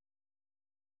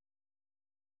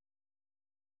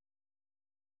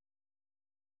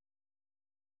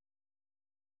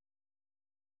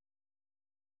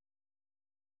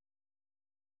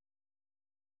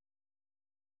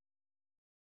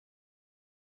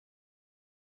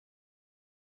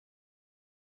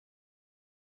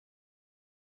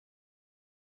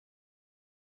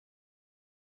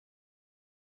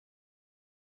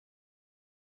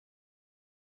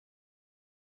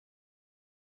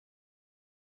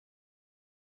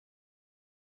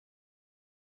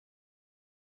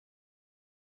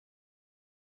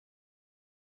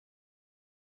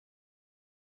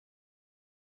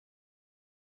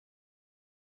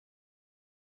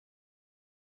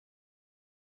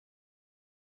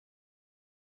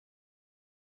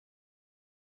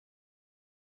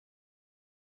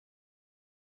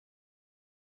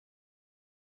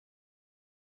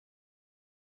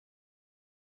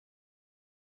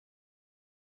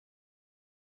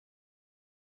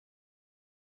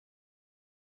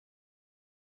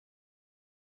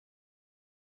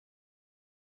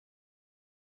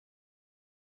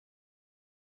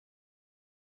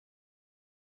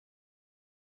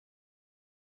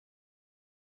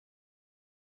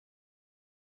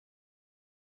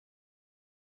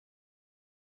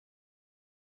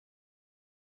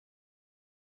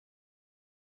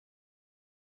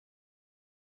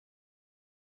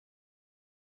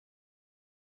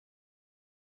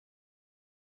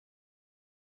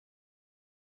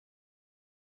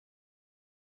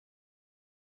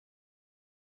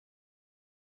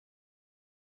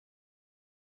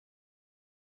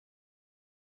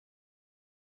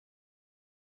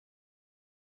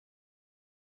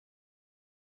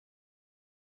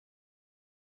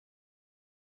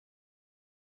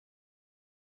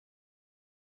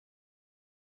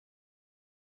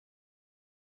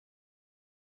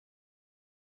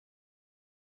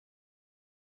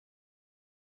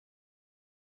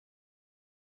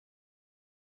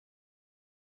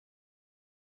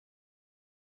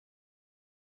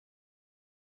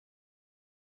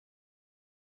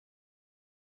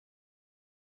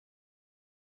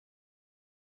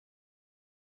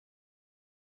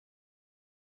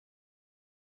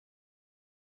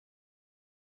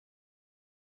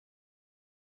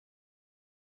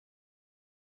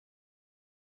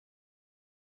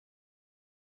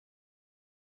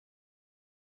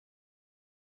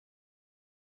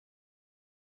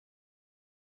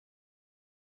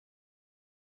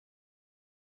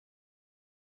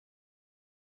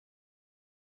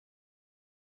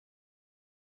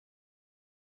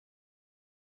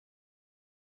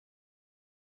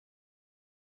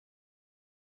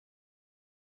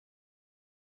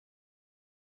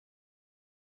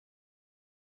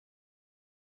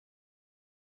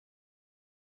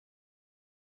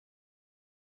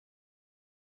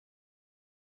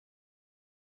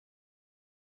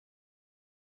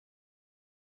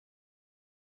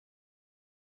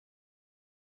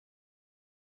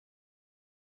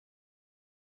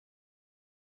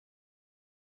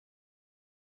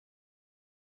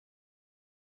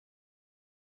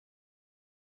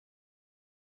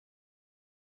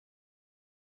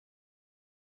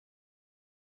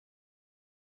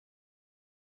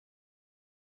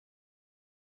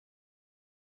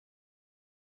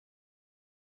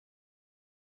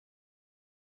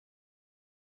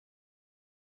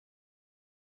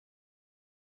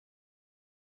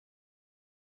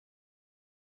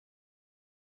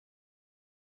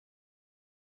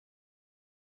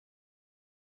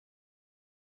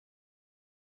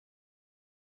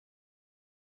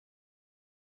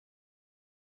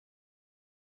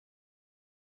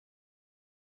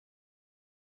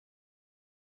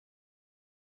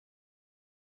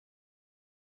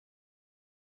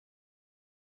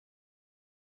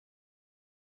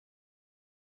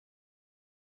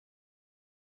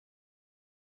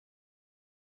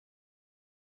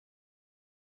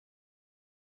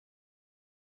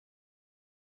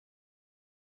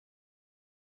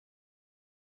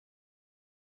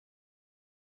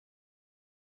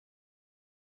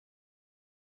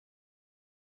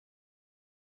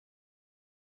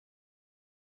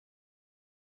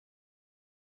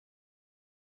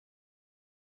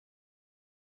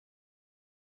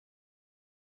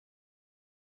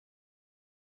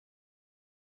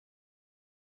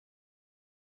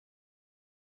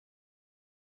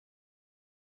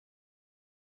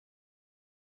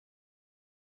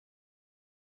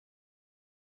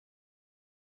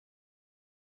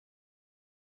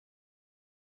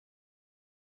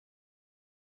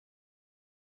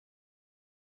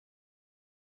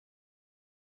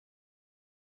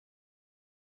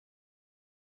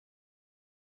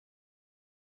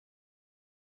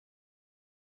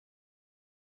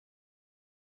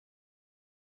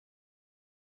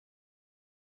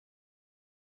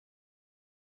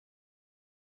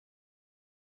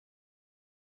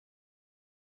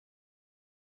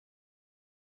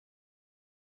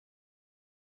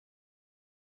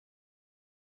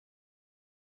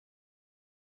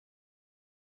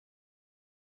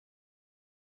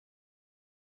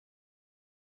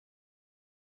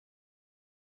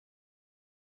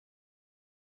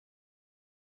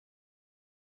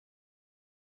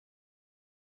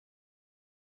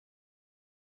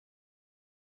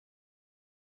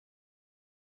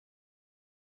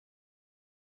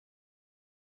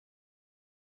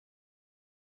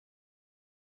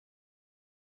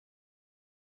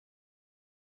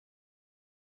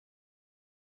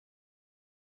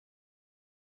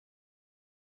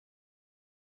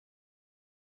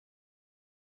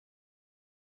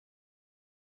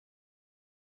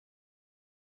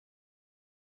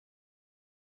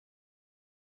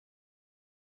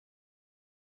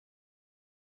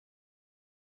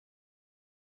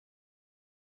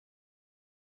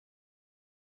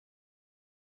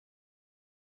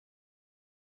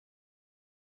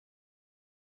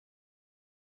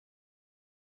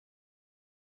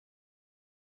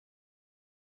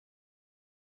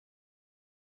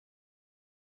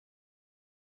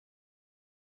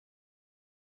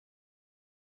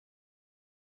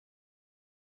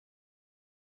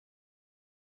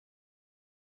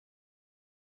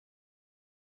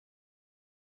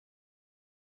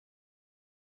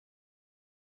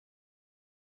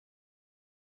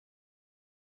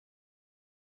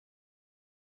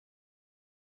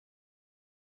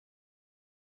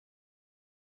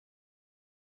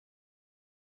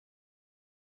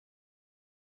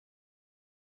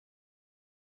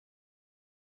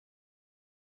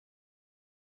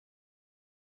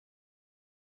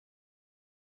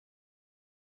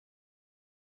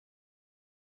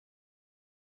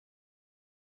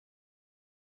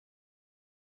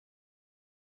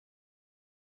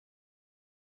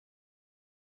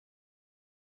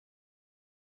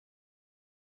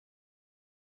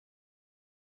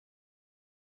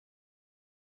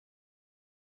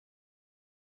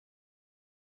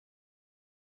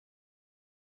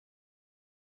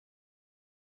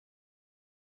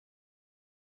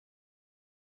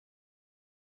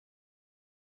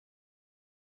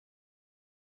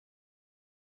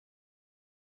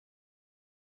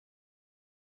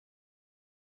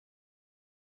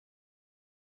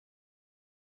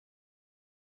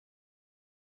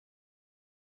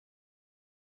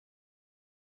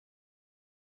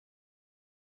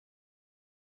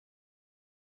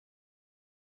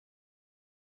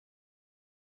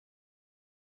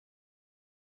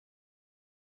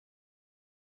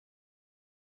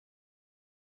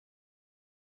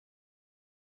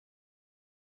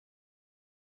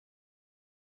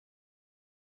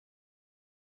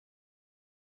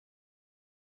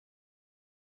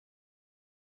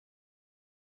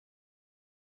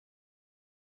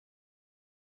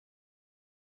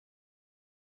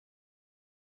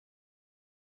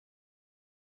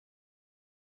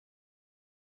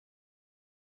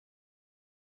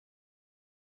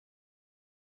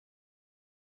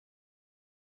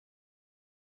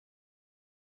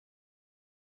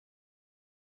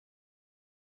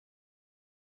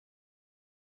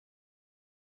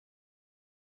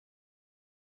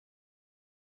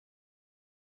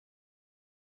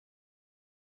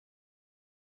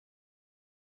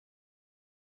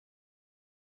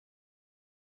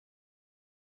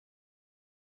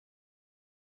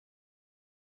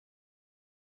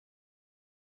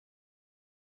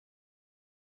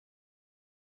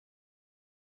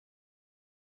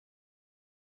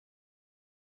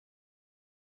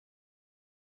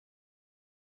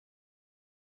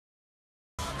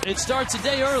It starts a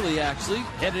day early, actually.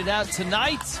 Headed out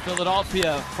tonight,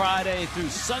 Philadelphia Friday through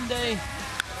Sunday,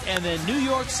 and then New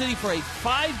York City for a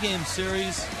 5-game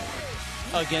series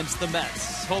against the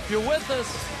Mets. Hope you're with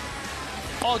us.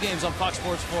 All games on Fox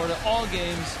Sports Florida, all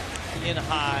games in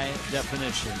high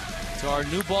definition. To our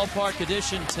new ballpark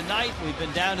edition tonight, we've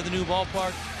been down to the new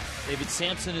ballpark. David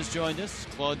Sampson has joined us,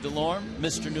 Claude Delorme,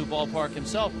 Mr. New Ballpark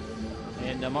himself,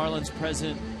 and Marlins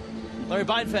president Larry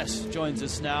Beinfest joins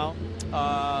us now.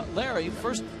 Larry,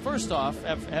 first off,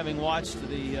 having watched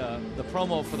the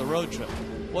promo for the road trip,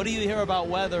 what do you hear about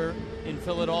weather in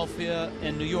Philadelphia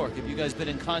and New York? Have you guys been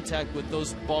in contact with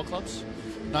those ball clubs?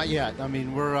 Not yet. I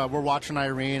mean, we're watching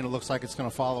Irene. It looks like it's going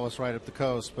to follow us right up the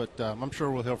coast, but I'm sure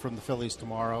we'll hear from the Phillies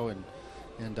tomorrow,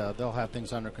 and they'll have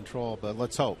things under control. But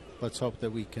let's hope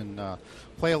that we can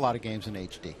play a lot of games in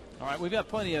HD. All right, we've got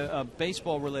plenty of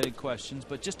baseball-related questions,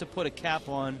 but just to put a cap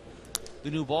on the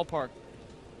new ballpark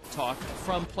talk,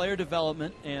 from player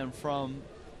development and from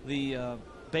the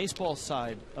baseball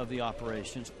side of the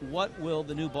operations, what will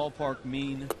the new ballpark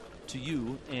mean to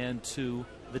you and to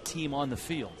the team on the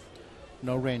field?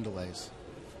 No rain delays.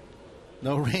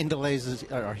 No rain delays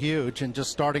are huge, and just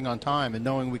starting on time and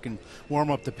knowing we can warm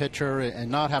up the pitcher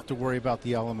and not have to worry about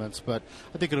the elements. But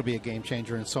I think it'll be a game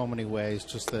changer in so many ways.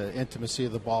 Just the intimacy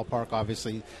of the ballpark,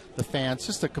 obviously the fans,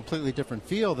 just a completely different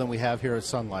feel than we have here at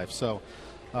Sun Life. So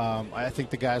I think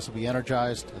the guys will be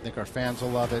energized. I think our fans will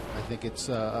love it. I think it's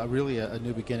really a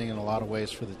new beginning in a lot of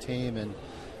ways for the team, and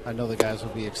I know the guys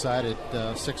will be excited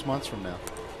 6 months from now.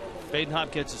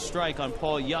 Badenhop gets a strike on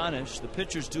Paul Janisch. The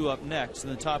pitcher's due up next. In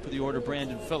the top of the order,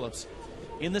 Brandon Phillips.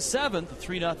 In the 7th, a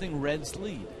 3-0 Reds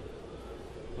lead.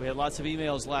 We had lots of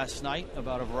emails last night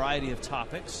about a variety of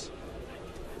topics.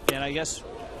 And I guess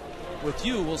with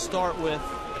you, we'll start with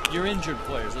your injured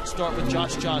players. Let's start with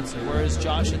Josh Johnson. Where is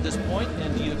Josh at this point,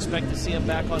 and do you expect to see him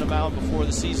back on the mound before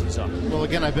the season's up? Well,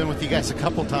 again, I've been with you guys a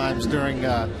couple times during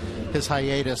his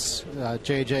hiatus,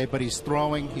 JJ, but he's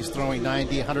throwing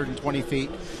 90, 120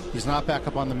 feet. He's not back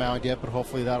up on the mound yet, but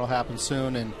hopefully that'll happen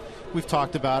soon. And we've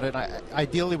talked about it.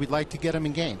 Ideally, we'd like to get him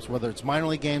in games, whether it's minor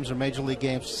league games or major league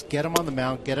games. Just get him on the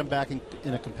mound, get him back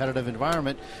in a competitive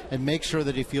environment, and make sure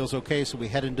that he feels okay so we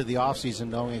head into the offseason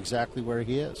knowing exactly where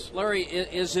he is. Larry,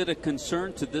 is it a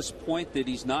concern to this point that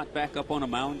he's not back up on a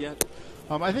mound yet?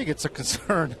 I think it's a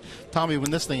concern, Tommy,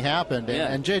 when this thing happened.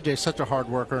 Yeah. And JJ's such a hard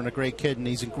worker and a great kid, and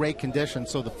he's in great condition.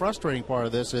 So the frustrating part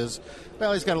of this is,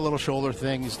 well, he's got a little shoulder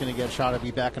thing. He's going to get a shot at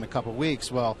be back in a couple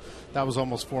weeks. Well, that was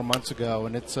almost 4 months ago,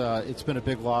 and it's been a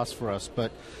big loss for us.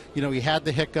 But, you know, he had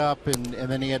the hiccup, and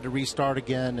then he had to restart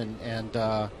again.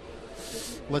 And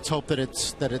let's hope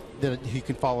that he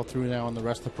can follow through now on the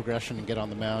rest of the progression and get on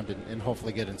the mound and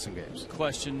hopefully get in some games.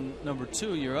 Question number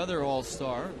 2, your other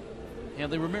all-star,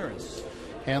 Hanley Ramirez.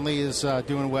 Hanley is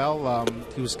doing well.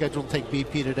 He was scheduled to take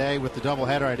BP today with the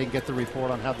doubleheader. I didn't get the report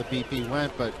on how the BP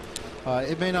went, but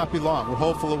it may not be long. We're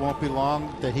hopeful it won't be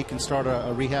long, that he can start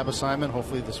a rehab assignment,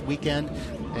 hopefully this weekend,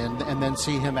 and then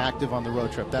see him active on the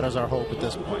road trip. That is our hope at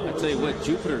this point. I'll tell you what,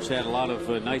 Jupiter's had a lot of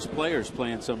nice players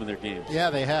playing some of their games. Yeah,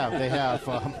 they have,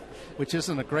 which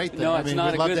isn't a great thing. No, I mean,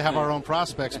 not we'd love to have thing. our own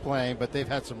prospects playing, but they've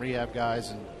had some rehab guys,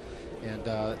 and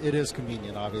it is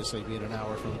convenient, obviously, being an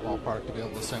hour from the ballpark to be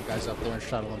able to send guys up there and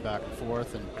shuttle them back and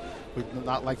forth. And we'd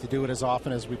not like to do it as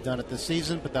often as we've done it this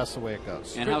season, but that's the way it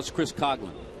goes. And how's Chris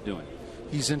Coughlin doing?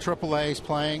 He's in AAA. He's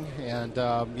playing, and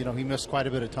he missed quite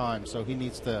a bit of time, so he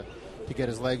needs to get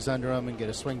his legs under him and get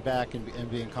his swing back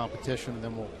and be in competition, and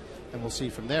then we'll see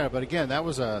from there. But again, that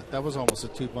was almost a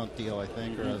 2-month deal, I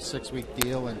think, or a 6-week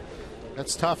deal, and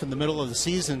that's tough in the middle of the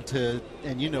season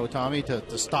Tommy,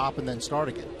 to stop and then start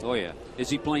again. Oh, yeah. Is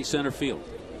he playing center field?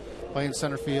 Playing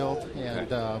center field,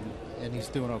 and he's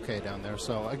doing okay down there.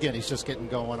 So, again, he's just getting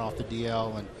going off the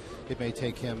DL, and it may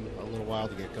take him a little while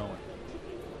to get going.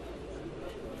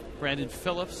 Brandon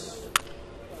Phillips.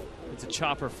 It's a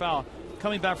chopper foul.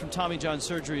 Coming back from Tommy John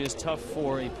surgery is tough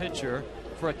for a pitcher.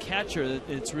 For a catcher,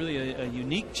 it's really a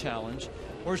unique challenge.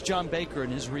 Where's John Baker in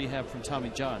his rehab from Tommy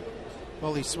John?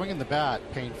 Well, he's swinging the bat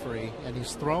pain-free, and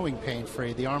he's throwing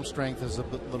pain-free. The arm strength has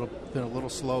been a little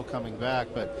slow coming back,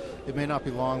 but it may not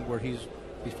be long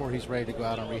before he's ready to go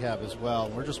out on rehab as well.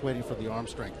 We're just waiting for the arm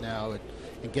strength now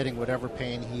and getting whatever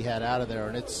pain he had out of there.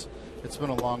 And it's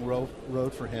been a long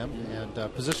road for him.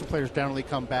 And position players generally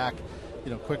come back,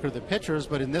 quicker than pitchers,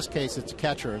 but in this case, it's a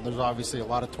catcher, and there's obviously a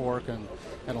lot of torque and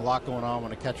a lot going on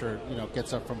when a catcher,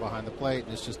 gets up from behind the plate,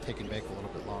 and it's just taking Baker a little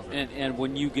bit longer. And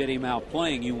when you get him out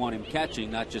playing, you want him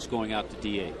catching, not just going out to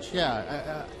DH.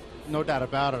 Yeah, no doubt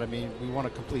about it. I mean, we want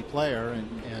a complete player,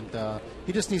 and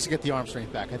he just needs to get the arm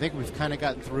strength back. I think we've kind of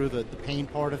gotten through the pain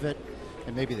part of it.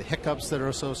 and maybe the hiccups that are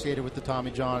associated with the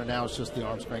Tommy John, and now it's just the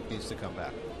arm strength needs to come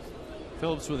back.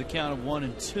 Phillips with a count of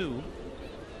 1-2.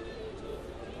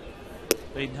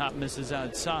 Baden Hop misses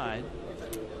outside.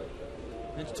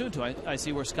 It's 2-2. I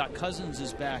see where Scott Cousins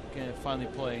is back finally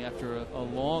playing after a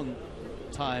long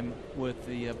time with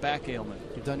the back ailment.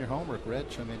 You've done your homework,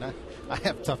 Rich. I mean, I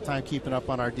have a tough time keeping up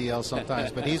on our DL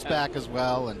sometimes, but he's back as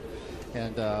well,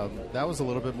 and that was a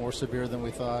little bit more severe than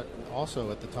we thought.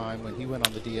 Also, at the time when he went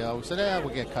on the DL, we said,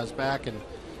 we'll get Cuz back, and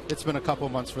it's been a couple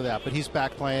of months for that. But he's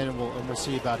back playing, and we'll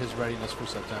see about his readiness for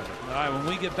September. All right, when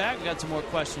we get back, we got some more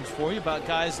questions for you about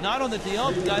guys not on the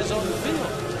DL, but guys on the field.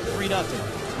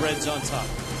 3-0. Reds on top.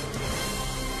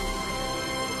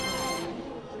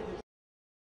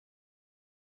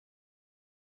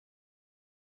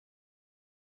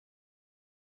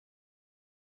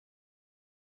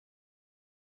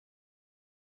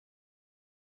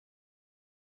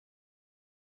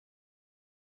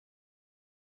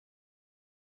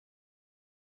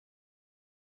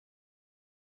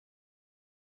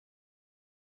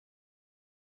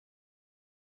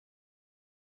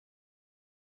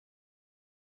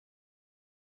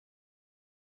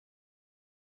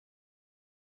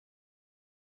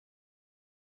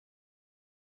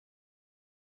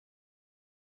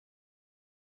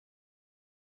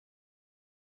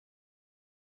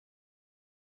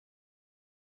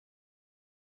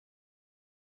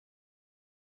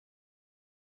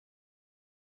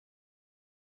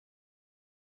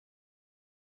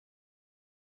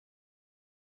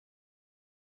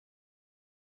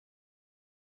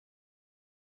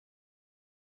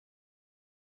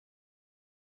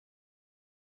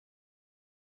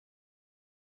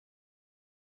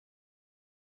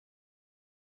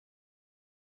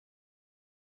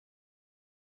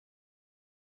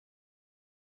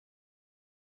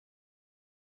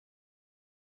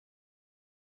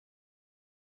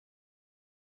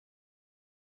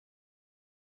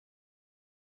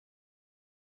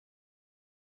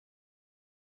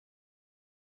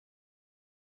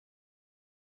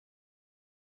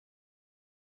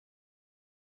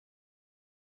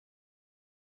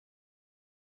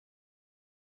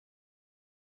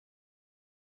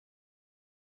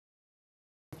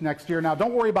 Next year. Now,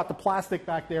 don't worry about the plastic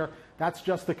back there. That's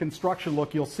just the construction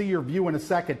look. You'll see your view in a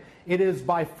second. It is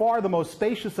by far the most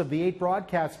spacious of the 8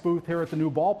 broadcast booth here at the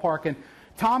new ballpark. And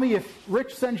Tommy, if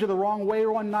Rich sends you the wrong way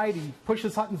one night, he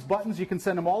pushes Hutton's buttons, you can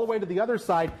send him all the way to the other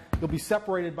side. You'll be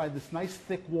separated by this nice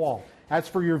thick wall. As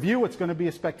for your view, it's going to be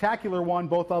a spectacular one,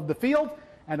 both of the field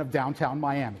and of downtown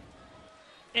Miami.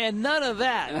 And none of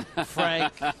that,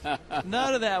 Frank.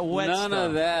 None of that wet stuff. None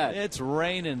of that. It's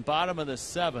raining. Bottom of the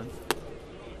 7th.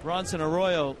 Bronson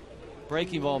Arroyo,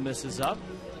 breaking ball misses up.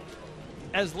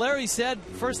 As Larry said,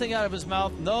 first thing out of his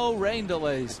mouth, no rain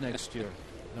delays next year.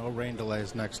 No rain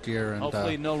delays next year. And,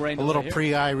 hopefully no rain delay. A little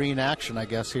pre-Irene action, I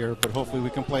guess, here, but hopefully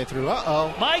we can play through.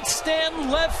 Uh-oh. Mike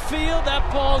Stanton, left field.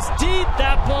 That ball's deep.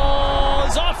 That ball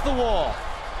is off the wall.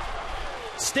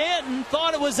 Stanton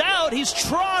thought it was out. He's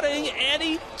trotting, and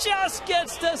he just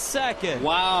gets to second.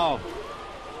 Wow.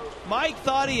 Mike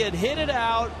thought he had hit it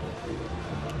out.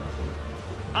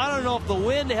 I don't know if the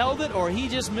wind held it or he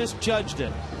just misjudged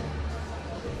it.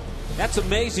 That's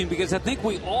amazing because I think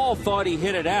we all thought he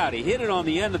hit it out. He hit it on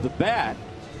the end of the bat,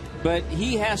 but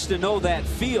he has to know that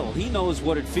feel. He knows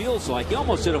what it feels like. He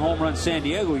almost hit a home run in San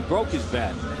Diego. He broke his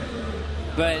bat.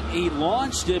 But he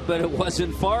launched it, but it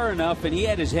wasn't far enough, and he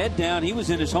had his head down. He was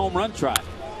in his home run trot.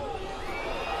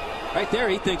 Right there,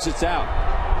 he thinks it's out.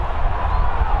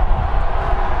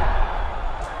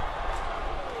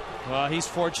 Well, he's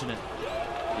fortunate.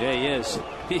 Yeah, he is.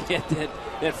 He had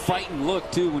that fighting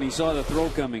look, too, when he saw the throw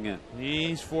coming in.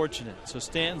 He's fortunate. So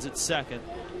Stanton's at second.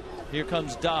 Here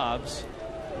comes Dobbs.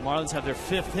 The Marlins have their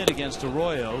 5th hit against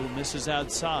Arroyo, who misses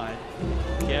outside.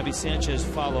 Gabby Sanchez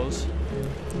follows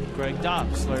Greg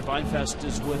Dobbs. Larry Beinfest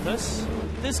is with us.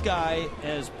 This guy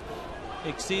has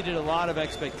exceeded a lot of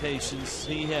expectations.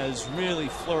 He has really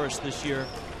flourished this year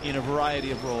in a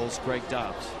variety of roles, Greg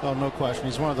Dobbs. Oh, no question.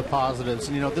 He's one of the positives.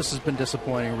 And, you know, this has been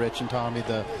disappointing, Rich and Tommy,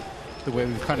 the way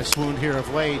we've kind of swooned here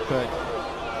of late. But,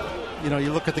 you know,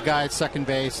 you look at the guy at second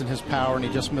base and his power, and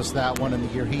he just missed that one in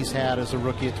the year he's had as a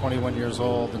rookie at 21 years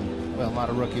old. And, well, not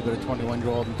a rookie, but a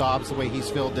 21-year-old. And Dobbs, the way he's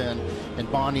filled in.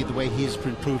 And Bonnie, the way he's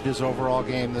improved his overall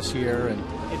game this year. And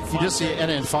you just see,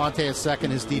 and Infante at second,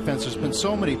 his defense. There's been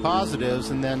so many positives.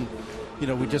 And then, you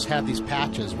know, we just had these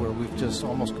patches where we've just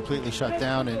almost completely shut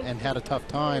down and had a tough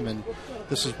time, and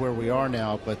this is where we are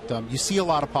now. But you see a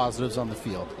lot of positives on the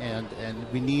field, and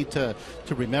we need to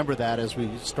remember that as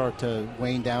we start to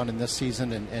wane down in this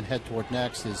season and head toward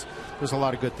next. There's a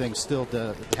lot of good things still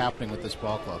happening with this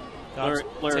ball club. Larry,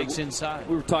 takes inside.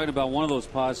 We were talking about one of those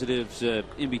positives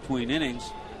in between innings,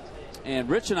 and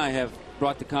Rich and I have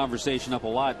brought the conversation up a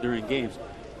lot during games.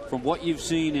 From what you've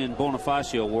seen in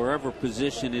Bonifacio, wherever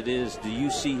position it is, do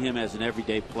you see him as an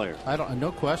everyday player?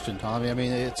 No question, Tommy. I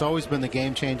mean, it's always been the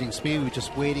game-changing speed. We're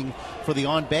just waiting for the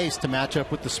on base to match up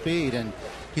with the speed, and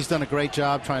he's done a great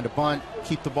job trying to bunt,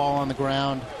 keep the ball on the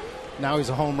ground. Now he's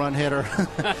a home run hitter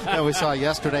that we saw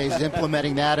yesterday. He's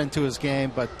implementing that into his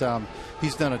game, but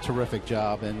he's done a terrific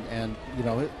job. And you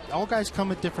know, all guys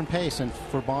come at different pace. And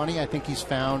for Bonnie, I think he's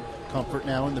found comfort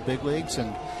now in the big leagues,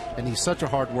 and he's such a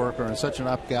hard worker and such an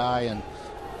up guy. And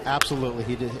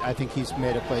absolutely, I think he's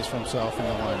made a place for himself in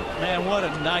the lineup. Man, what a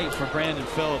night for Brandon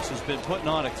Phillips, who's been putting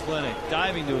on a clinic,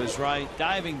 diving to his right,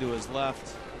 diving to his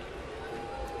left.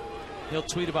 He'll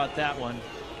tweet about that one.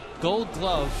 Gold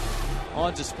glove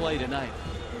on display tonight.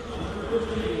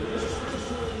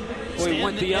 Well, he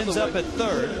went the ends other up way. at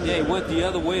third. Yeah, he went the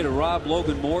other way to rob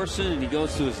Logan Morrison, and he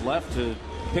goes to his left to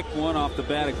pick one off the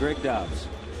bat of Greg Dobbs.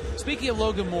 Speaking of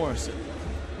Logan Morrison,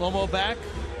 Lomo back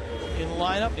in the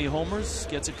lineup. He homers,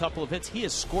 gets a couple of hits. He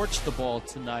has scorched the ball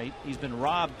tonight. He's been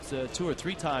robbed 2 or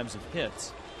 3 times of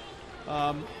hits.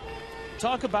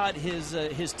 Talk about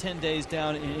his 10 days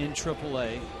down in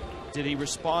AAA. Did he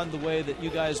respond the way that you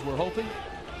guys were hoping?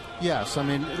 Yes, I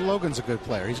mean, Logan's a good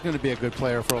player. He's going to be a good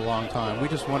player for a long time. We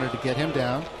just wanted to get him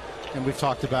down, and we've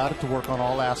talked about it, to work on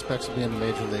all aspects of being a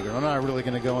major leaguer. I'm not really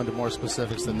going to go into more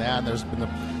specifics than that. There's been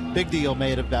a big deal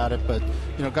made about it, but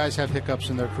you know, guys have hiccups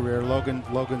in their career.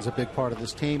 Logan's a big part of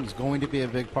this team. He's going to be a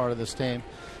big part of this team,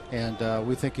 and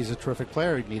we think he's a terrific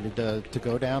player. He needed to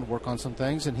go down, work on some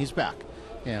things, and he's back.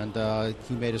 And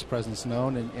he made his presence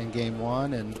known in Game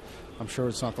 1, and I'm sure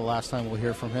it's not the last time we'll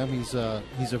hear from him. He's a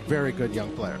very good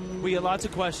young player. We get lots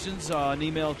of questions on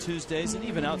email Tuesdays and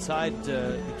even outside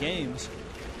the games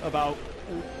about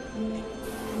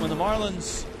when the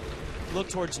Marlins look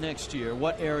towards next year,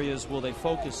 what areas will they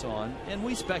focus on? And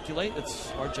we speculate.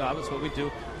 It's our job. It's what we do.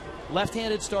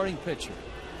 Left-handed starting pitcher.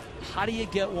 How do you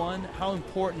get one? How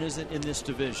important is it in this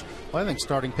division? Well, I think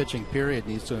starting pitching, period,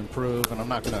 needs to improve, and I'm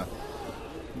not going to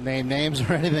name names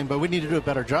or anything, but we need to do a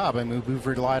better job. I mean, we've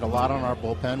relied a lot on our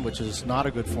bullpen, which is not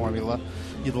a good formula.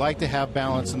 You'd like to have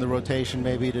balance in the rotation,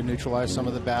 maybe to neutralize some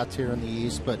of the bats here in the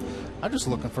East, but I'm just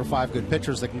looking for 5 good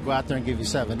pitchers that can go out there and give you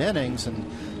 7 innings, and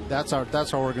that's our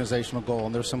organizational goal.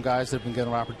 And there's some guys that have been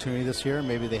getting an opportunity this year.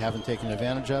 Maybe they haven't taken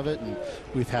advantage of it, and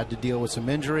we've had to deal with some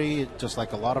injury, just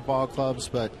like a lot of ball clubs,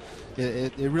 but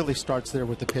it really starts there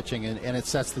with the pitching, and it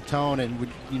sets the tone.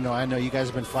 And I know you guys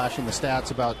have been flashing the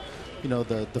stats about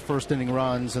the first inning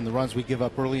runs and the runs we give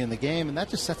up early in the game, and that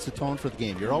just sets the tone for the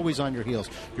game. You're always on your heels.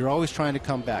 You're always trying to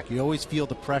come back. You always feel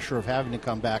the pressure of having to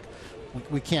come back.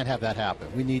 We can't have that happen.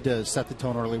 We need to set the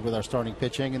tone early with our starting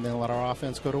pitching and then let our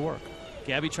offense go to work.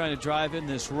 Gabby trying to drive in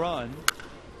this run,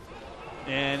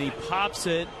 and he pops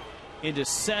it into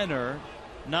center,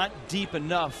 not deep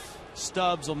enough.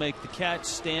 Stubbs will make the catch.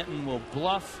 Stanton will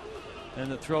bluff,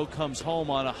 and the throw comes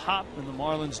home on a hop, and the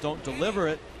Marlins don't deliver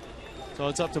it. So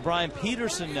it's up to Brian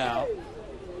Peterson now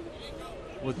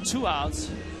with 2 outs.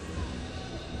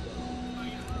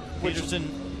 Peterson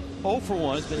 0 for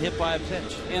 1 has been hit by a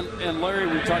pitch. And Larry,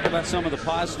 we talked about some of the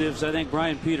positives. I think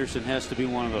Brian Peterson has to be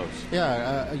one of those.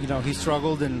 Yeah, he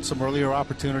struggled in some earlier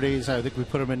opportunities. I think we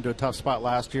put him into a tough spot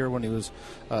last year when he was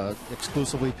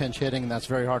exclusively pinch hitting, and that's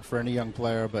very hard for any young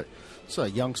player. But he's a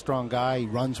young, strong guy. He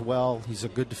runs well. He's a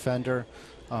good defender.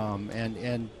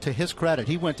 And to his credit,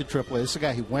 he went to AAA. This is a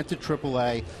guy who went to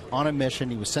AAA on a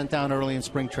mission. He was sent down early in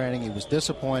spring training. He was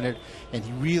disappointed, and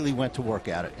he really went to work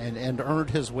at it and earned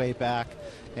his way back.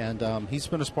 And he's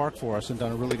been a spark for us and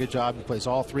done a really good job. He plays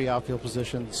all 3 outfield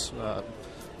positions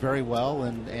very well,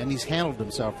 and he's handled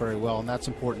himself very well, and that's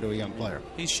important to a young player.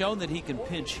 He's shown that he can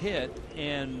pinch hit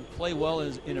and play well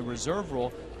in a reserve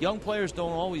role. Young players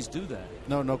don't always do that.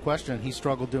 No question. He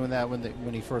struggled doing that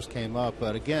when he first came up.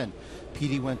 But again,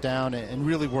 Petey went down and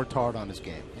really worked hard on his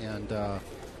game and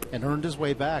earned his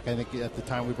way back. I think at the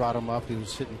time we brought him up, he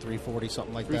was hitting 340,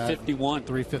 something like 351. that.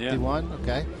 351. Yeah.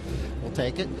 Okay, we'll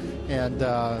take it.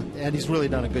 And he's really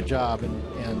done a good job.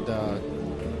 And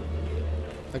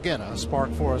again, a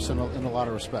spark for us in a lot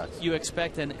of respects. You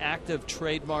expect an active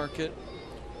trade market,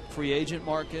 free agent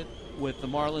market with the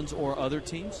Marlins or other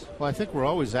teams? Well, I think we're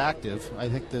always active. I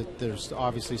think that there's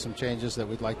obviously some changes that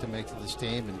we'd like to make to this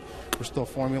team, and we're still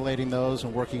formulating those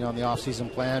and working on the off-season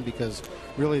plan, because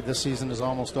really this season is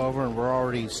almost over and we're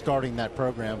already starting that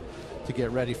program to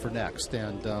get ready for next.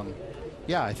 And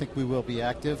yeah, I think we will be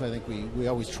active. I think we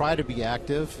always try to be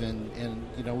active, and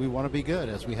we want to be good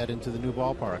as we head into the new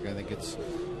ballpark. I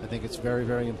think it's very,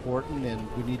 very important, and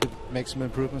we need to make some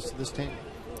improvements to this team.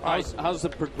 How's the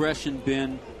progression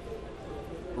been?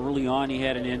 Early on, he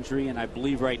had an injury, and I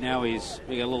believe right now he got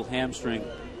a little hamstring.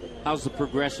 How's the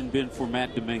progression been for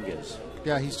Matt Dominguez?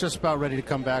 Yeah, he's just about ready to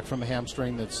come back from a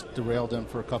hamstring that's derailed him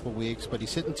for a couple weeks, but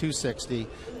he's hitting 260.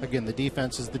 Again, the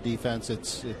defense is the defense.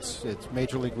 It's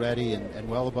major league ready and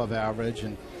well above average.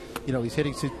 And, you know, he's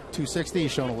hitting 260.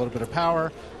 He's showing a little bit of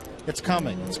power. It's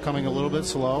coming. It's coming a little bit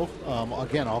slow.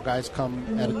 Again, all guys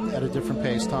come at a different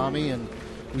pace, Tommy, and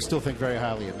we still think very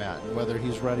highly of Matt. Whether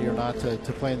he's ready or not to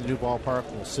play in the new ballpark,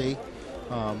 we'll see.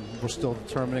 We're still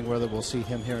determining whether we'll see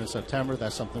him here in September.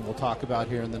 That's something we'll talk about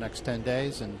here in the next 10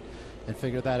 days and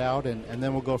figure that out, and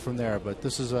then we'll go from there. But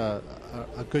this is a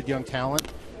good young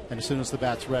talent, and as soon as the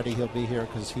bat's ready, he'll be here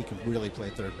because he can really play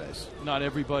third base. Not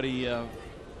everybody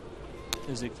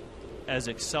is as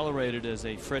accelerated as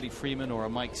a Freddie Freeman or a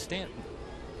Mike Stanton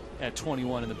at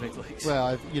 21 in the big leagues.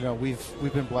 Well,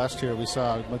 we've been blessed here. We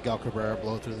saw Miguel Cabrera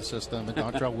blow through the system, and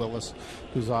Dontrelle Willis,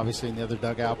 who's obviously in the other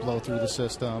dugout, blow through the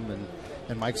system,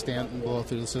 and Mike Stanton blow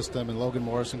through the system, and Logan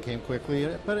Morrison came quickly.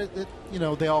 But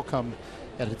they all come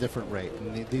at a different rate,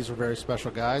 and these are very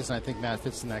special guys, and I think Matt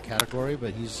fits in that category.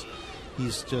 But he's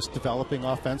just developing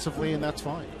offensively, and that's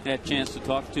fine. Had a chance to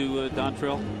talk to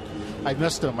Dontrelle? I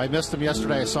missed him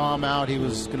yesterday. I saw him out. He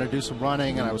was going to do some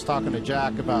running, and I was talking to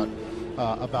Jack about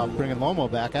bringing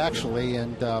Lomo back, actually,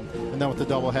 and then with the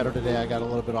doubleheader today, I got a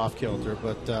little bit off kilter,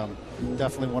 but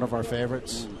definitely one of our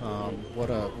favorites.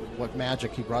 What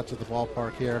magic he brought to the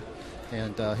ballpark here,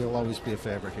 and he'll always be a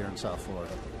favorite here in South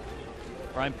Florida.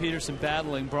 Brian Peterson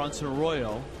battling Bronson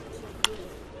Arroyo,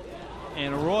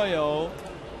 and Arroyo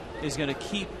is going to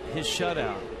keep his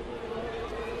shutout.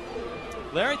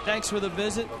 Larry, thanks for the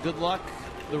visit. Good luck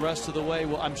the rest of the way.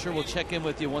 I'm sure we'll check in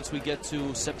with you once we get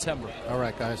to September. All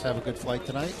right, guys. Have a good flight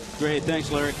tonight. Great. Thanks,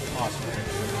 Larry. Awesome.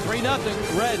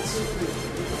 3-0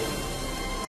 Reds.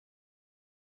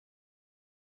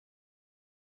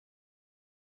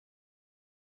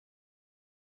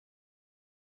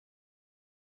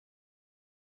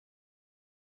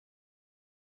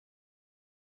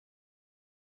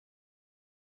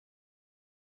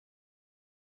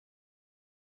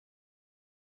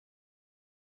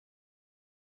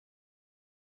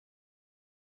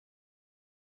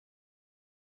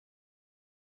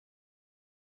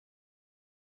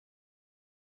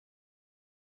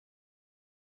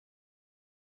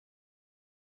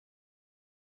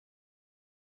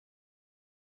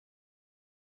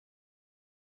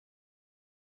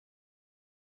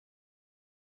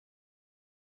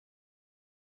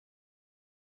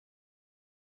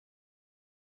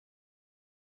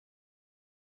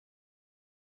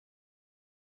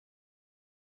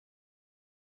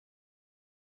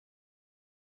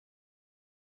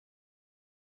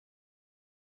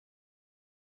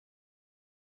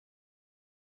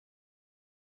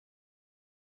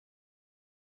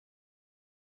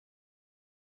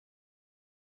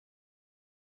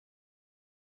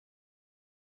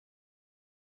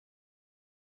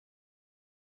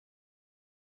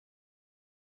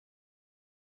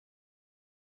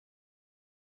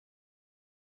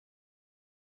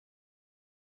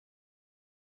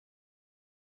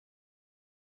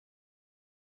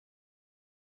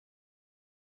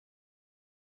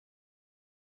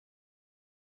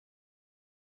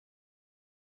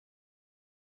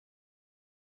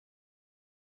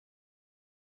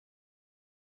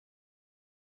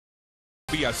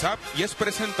 vía SAP y es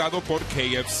presentado por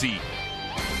KFC.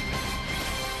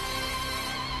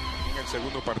 En el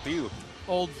segundo partido.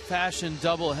 Old-fashioned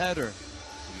doubleheader.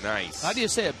 Nice. How do you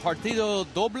say it? Partido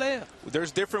doble?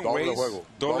 There's different doble ways. Juego.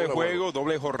 Doble juego,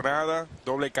 doble jornada,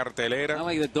 doble cartelera. I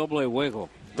like the doble juego.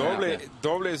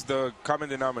 Doble is the common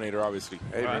denominator, obviously.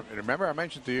 Hey, remember I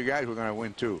mentioned to you guys we're going to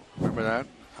win two. Remember that?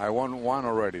 I won one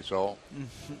already, so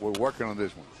we're working on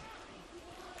this one.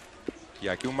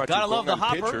 Yeah, gotta love the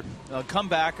hopper,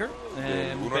 comebacker,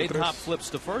 and Badenhop flips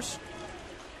to first.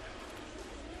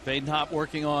 Badenhop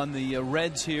working on the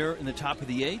Reds here in the top of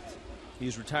the 8th.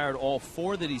 He's retired all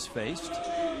 4 that he's faced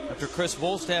after Chris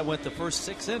Volstad went the first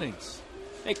 6 innings.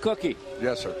 Hey, Cookie.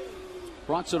 Yes, sir.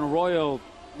 Bronson Arroyo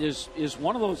is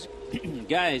one of those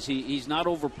guys. He's not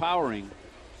overpowering,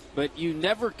 but you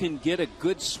never can get a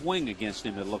good swing against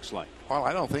him, it looks like. Well,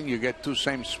 I don't think you get two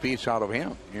same speeds out of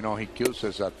him. You know, he kills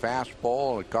us that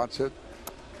fastball, he cuts it.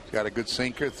 He's got a good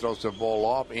sinker, throws the ball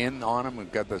off, in on him, and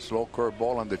got the slow curve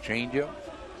ball and the changeup.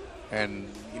 And,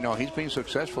 you know, he's been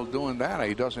successful doing that.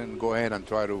 He doesn't go ahead and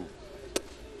try to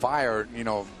fire, you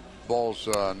know, balls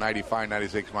 95,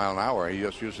 96 mile an hour. He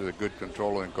just uses a good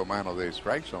control and command of the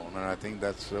strike zone. And I think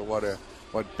that's what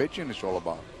pitching is all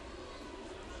about.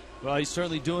 Well, he's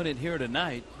certainly doing it here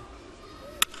tonight.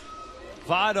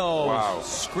 Votto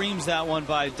screams that one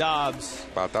by Dobbs.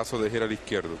 Batazo de gira al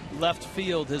izquierdo. Left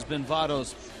field has been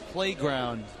Votto's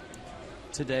playground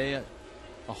today.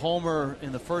 A homer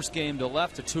in the first game to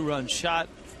left, a 2-run shot,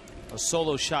 a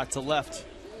solo shot to left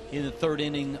in the third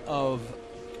inning of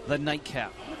the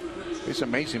nightcap. It's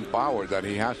amazing power that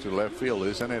he has to left field,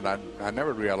 isn't it? I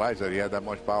never realized that he had that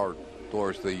much power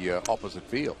towards the opposite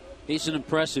field. He's an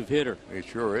impressive hitter. He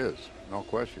sure is, no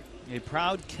question. A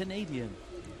proud Canadian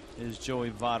is Joey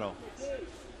Votto.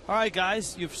 All right,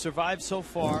 guys, you've survived so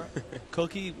far.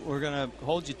 Cookie, we're going to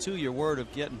hold you to your word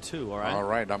of getting 2, all right? All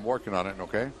right, I'm working on it,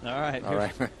 okay? All right. All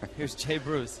right. Here's Jay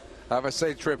Bruce. Have a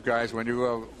safe trip, guys, when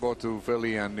you go to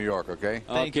Philly and New York, okay?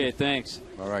 Okay, thanks.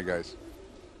 All right, guys.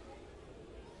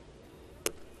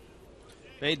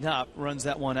 Badenhop runs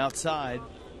that one outside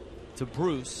to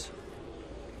Bruce.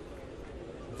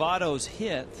 Votto's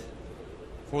hit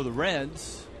for the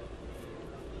Reds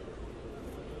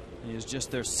is just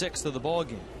their 6th of the ball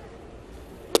game.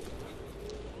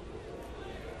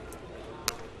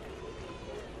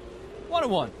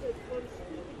 1-1.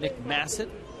 Nick Massett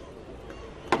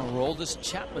and Aroldis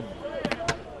Chapman.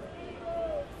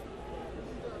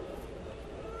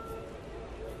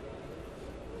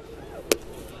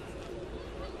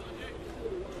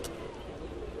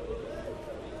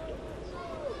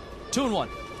 Two and 1.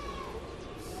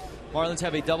 Marlins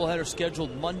have a doubleheader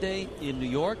scheduled Monday in New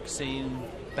York. Same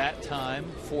bat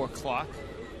time, 4 o'clock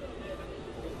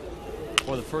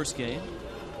for the first game.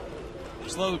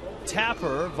 Slow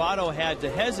tapper. Votto had to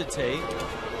hesitate.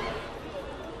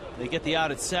 They get the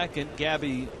out at second.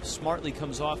 Gabby smartly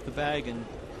comes off the bag and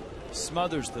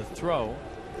smothers the throw.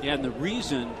 Yeah, and the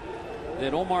reason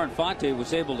that Omar Infante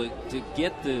was able to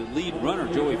get the lead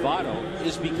runner, Joey Votto,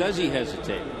 is because he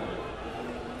hesitated.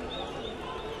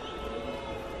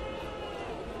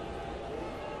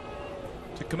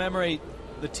 To commemorate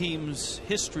the team's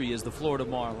history as the Florida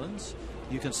Marlins,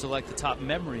 you can select the top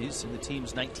memories in the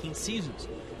team's 19 seasons.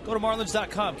 Go to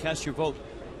Marlins.com, cast your vote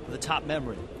for the top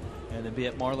memory, and then be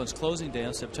at Marlins closing day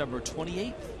on September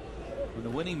 28th, when the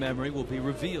winning memory will be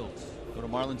revealed. Go to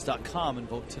Marlins.com and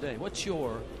vote today. What's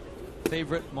your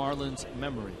favorite Marlins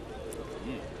memory?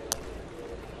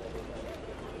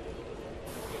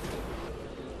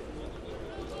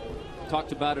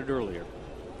 Talked about it earlier.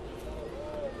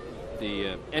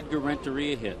 The Edgar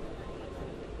Renteria hit.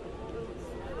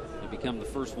 They become the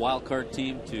first wild card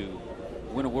team to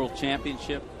win a world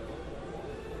championship.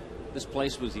 This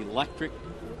place was electric.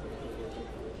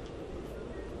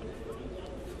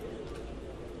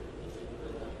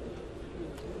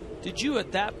 Did you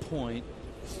at that point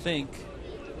think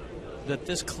that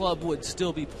this club would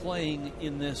still be playing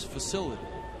in this facility?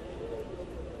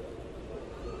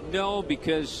 No,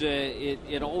 because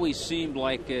it always seemed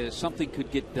like something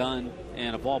could get done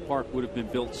and a ballpark would have been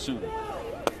built sooner.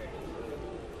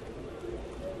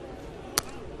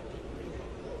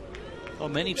 Well,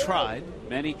 many tried.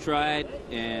 Many tried,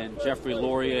 and Jeffrey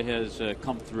Loria has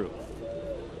come through.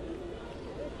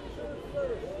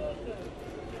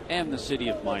 And the city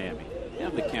of Miami,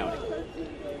 and the county.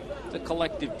 It's a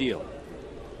collective deal.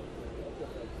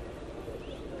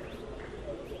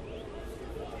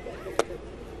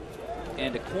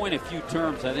 And to coin a few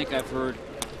terms, I think I've heard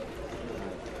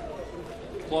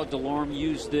Claude Delorme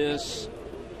use this.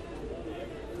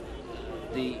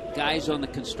 The guys on the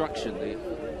construction,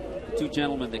 the two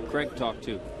gentlemen that Craig talked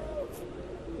to,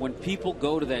 when people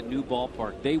go to that new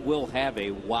ballpark, they will have a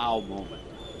wow moment.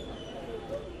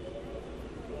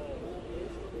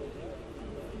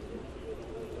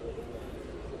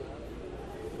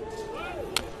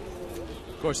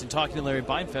 Of course, in talking to Larry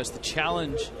Beinfest, the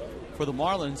challenge for the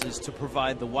Marlins is to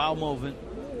provide the wow moment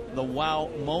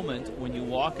when you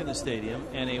walk in the stadium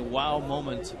and a wow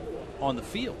moment on the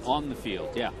field. On the field,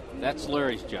 yeah. That's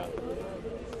Larry's job.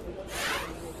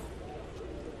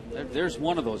 There's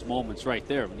one of those moments right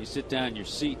there. When you sit down in your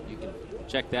seat, you can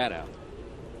check that out.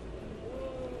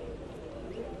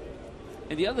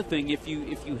 And the other thing, if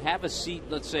you have a seat,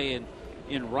 let's say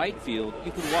in right field,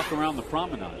 you can walk around the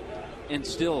promenade and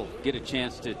still get a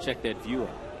chance to check that view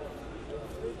out.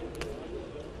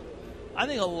 I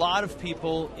think a lot of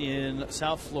people in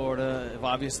South Florida have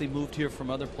obviously moved here from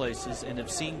other places and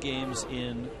have seen games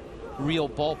in real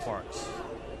ballparks,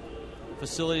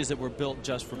 facilities that were built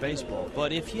just for baseball.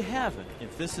 But if you haven't,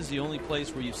 if this is the only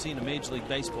place where you've seen a Major League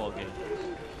Baseball game,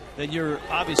 then you're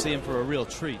obviously in for a real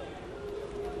treat.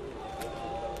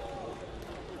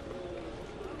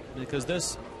 Because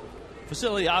this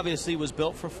facility obviously was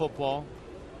built for football.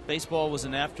 Baseball was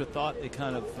an afterthought. They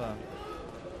kind of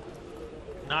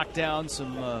knocked down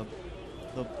some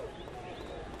the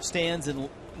stands and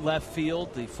left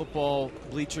field, the football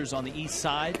bleachers on the east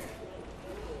side.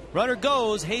 Runner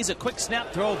goes. Hayes, a quick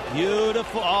snap throw.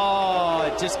 Beautiful. Oh,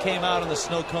 it just came out on the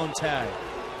snow cone tag.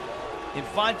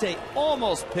 Infante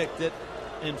almost picked it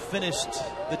and finished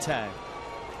the tag.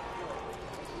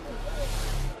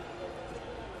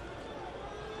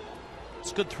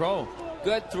 It's a good throw.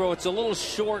 Good throw. It's a little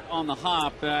short on the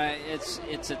hop. It's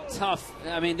a tough.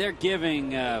 I mean, they're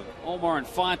giving Omar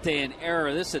Infante an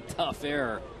error. This is a tough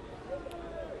error.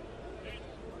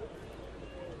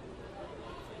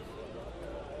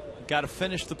 Got to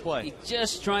finish the play. He's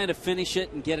just trying to finish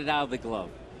it and get it out of the glove.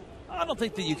 I don't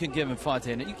think that you can give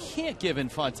Infante an error. You can't give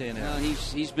Infante an error. No,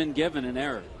 he's been given an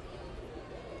error.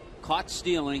 Caught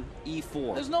stealing,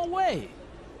 E4. There's no way.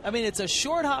 I mean, it's a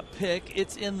short hop pick.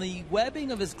 It's in the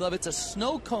webbing of his glove. It's a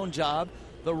snow cone job.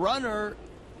 The runner,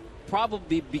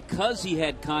 probably because he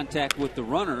had contact with the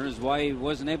runner, is why he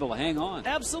wasn't able to hang on.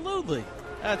 Absolutely.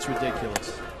 That's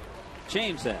ridiculous.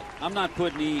 Change that. I'm not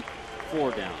putting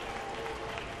E4 down.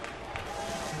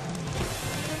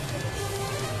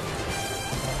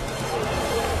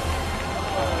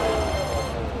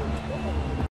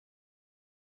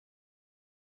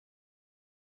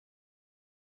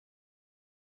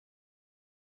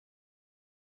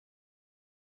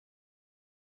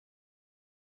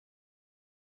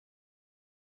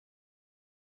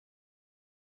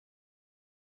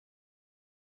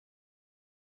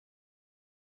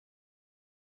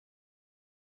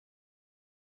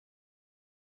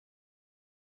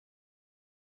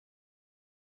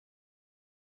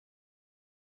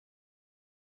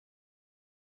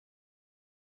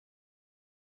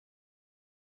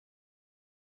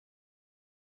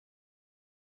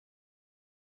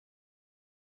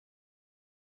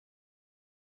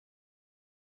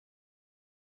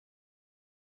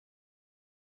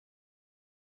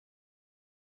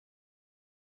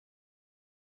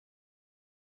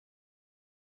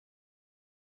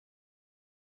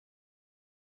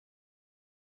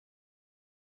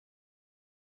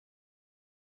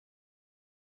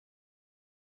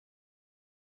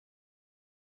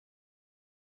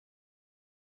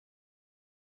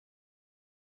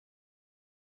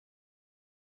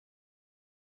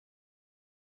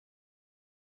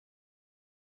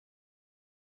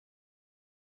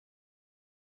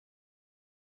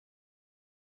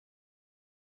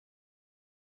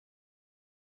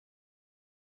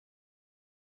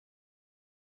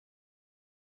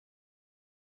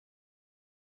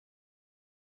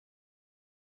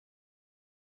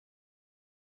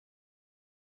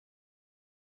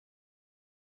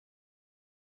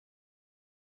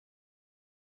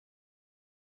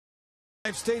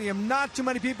 Stadium. Not too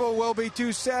many people will be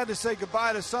too sad to say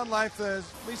goodbye to Sun Life, at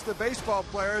least the baseball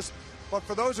players. But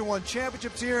for those who won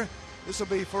championships here, this will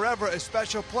be forever a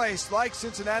special place, like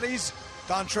Cincinnati's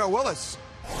Dontrell Willis.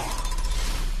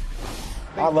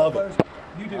 I love it.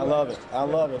 I love it. I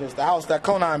love it. It's the house that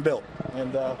Conine built,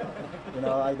 and you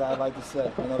know, I like to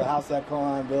say, you know, the house that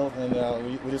Conine built,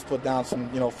 and we just put down some,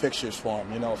 you know, fixtures for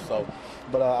him, you know. So,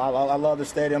 but I love the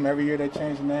stadium. Every year they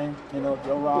change the name. You know,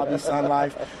 Joe Robbie, Sun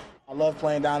Life. I love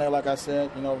playing down there, like I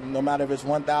said. You know, no matter if it's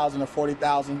 1,000 or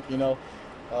 40,000. You know,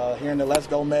 hearing the "Let's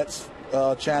Go Mets"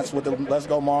 chants with the "Let's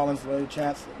Go Marlins"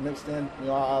 chants mixed in. You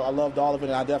know, I loved all of it,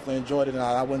 and I definitely enjoyed it, and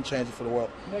I wouldn't change it for the world.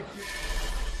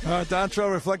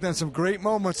 Dontrell reflecting on some great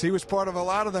moments. He was part of a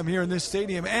lot of them here in this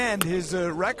stadium, and his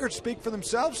records speak for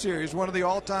themselves here. He's one of the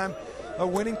all-time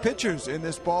winning pitchers in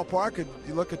this ballpark. And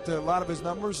you look at a lot of his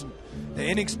numbers and the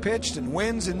innings pitched and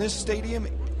wins in this stadium.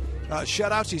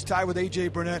 Shutouts, he's tied with A.J.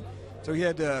 Burnett. So he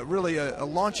had really a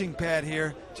launching pad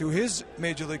here to his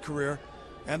major league career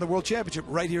and the World Championship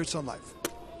right here at Sun Life.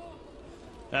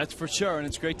 That's for sure, and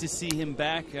it's great to see him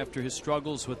back after his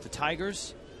struggles with the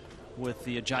Tigers, with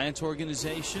the Giants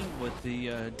organization, with the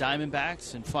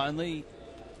Diamondbacks, and finally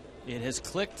it has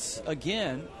clicked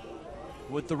again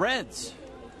with the Reds.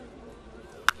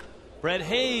 Brett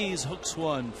Hayes hooks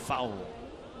one foul.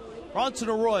 Bronson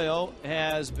Arroyo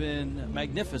has been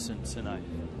magnificent tonight.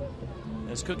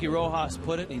 As Cookie Rojas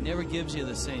put it, he never gives you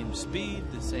the same speed,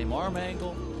 the same arm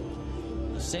angle,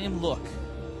 the same look.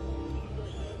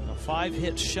 A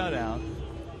 5-hit shutout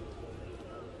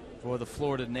for the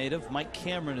Florida native. Mike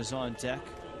Cameron is on deck.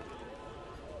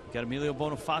 Got Emilio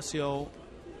Bonifacio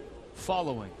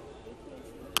following.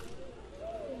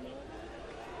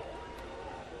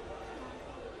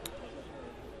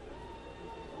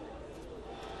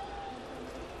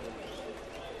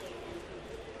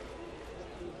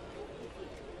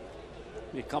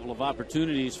 A couple of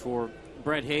opportunities for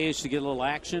Brett Hayes to get a little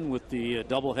action with the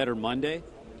doubleheader Monday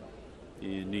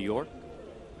in New York.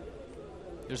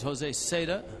 There's Jose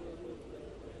Seda.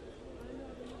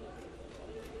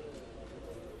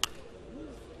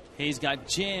 Hayes got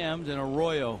jammed, and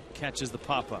Arroyo catches the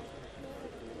pop-up.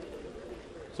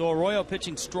 So Arroyo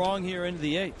pitching strong here into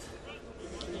the 8th.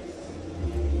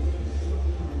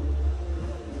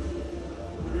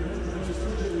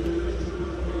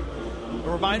 A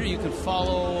reminder, you can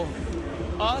follow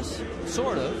us,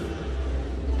 sort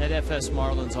of, at FS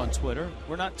Marlins on Twitter.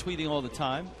 We're not tweeting all the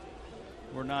time.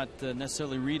 We're not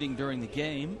necessarily reading during the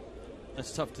game.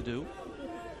 That's tough to do.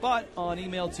 But on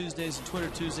Email Tuesdays and Twitter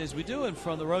Tuesdays, we do. And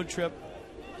from the road trip,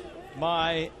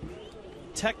 my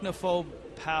technophobe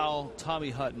pal, Tommy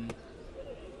Hutton,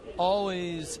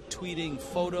 always tweeting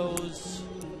photos,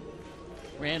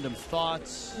 random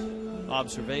thoughts,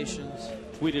 observations.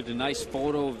 Tweeted a nice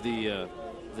photo of the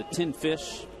tin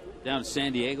fish down in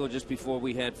San Diego just before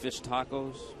we had fish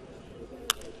tacos.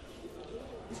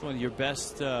 It's one of your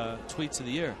best tweets of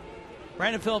the year.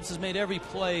 Brandon Phillips has made every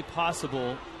play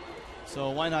possible, so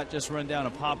why not just run down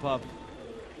a pop-up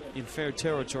in fair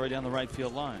territory down the right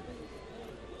field line?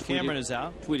 Cameron is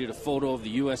out. Tweeted a photo of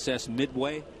the USS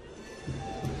Midway.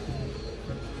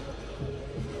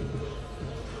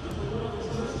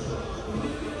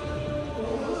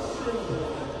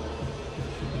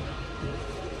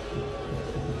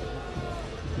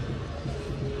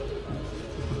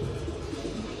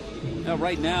 Now,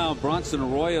 right now, Bronson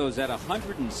Arroyo is at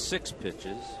 106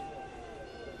 pitches,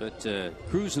 but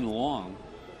cruising along.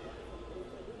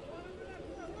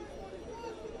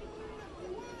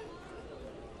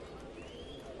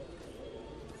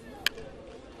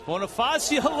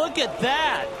 Bonifacio, look at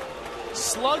that.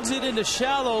 Slugs it into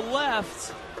shallow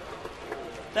left.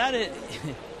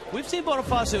 We've seen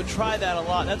Bonifacio try that a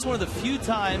lot. That's one of the few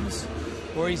times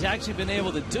where he's actually been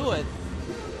able to do it.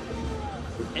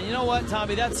 And you know what,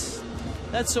 Tommy? That's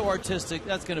so artistic.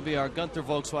 That's going to be our Gunther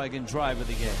Volkswagen drive of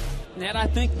the game. And I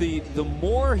think the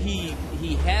more he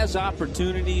has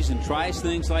opportunities and tries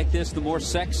things like this, the more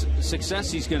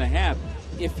success he's going to have.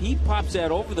 If he pops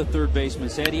that over the third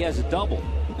baseman's head, he has a double.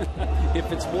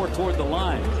 If it's more toward the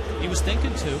line. He was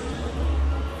thinking to.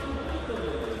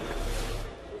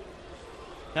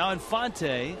 Now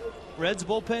Infante, Reds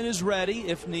bullpen is ready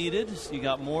if needed. You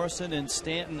got Morrison and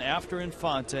Stanton after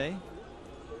Infante.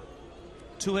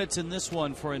 2 hits in this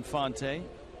one for Infante.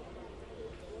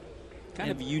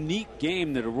 Kind of a unique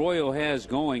game that Arroyo has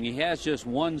going. He has just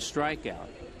 1 strikeout,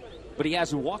 but he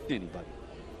hasn't walked anybody.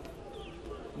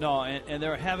 No, and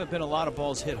there haven't been a lot of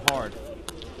balls hit hard.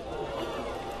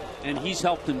 And he's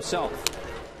helped himself.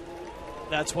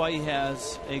 That's why he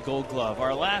has a Gold Glove.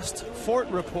 Our last Fort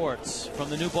reports from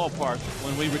the new ballpark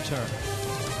when we return.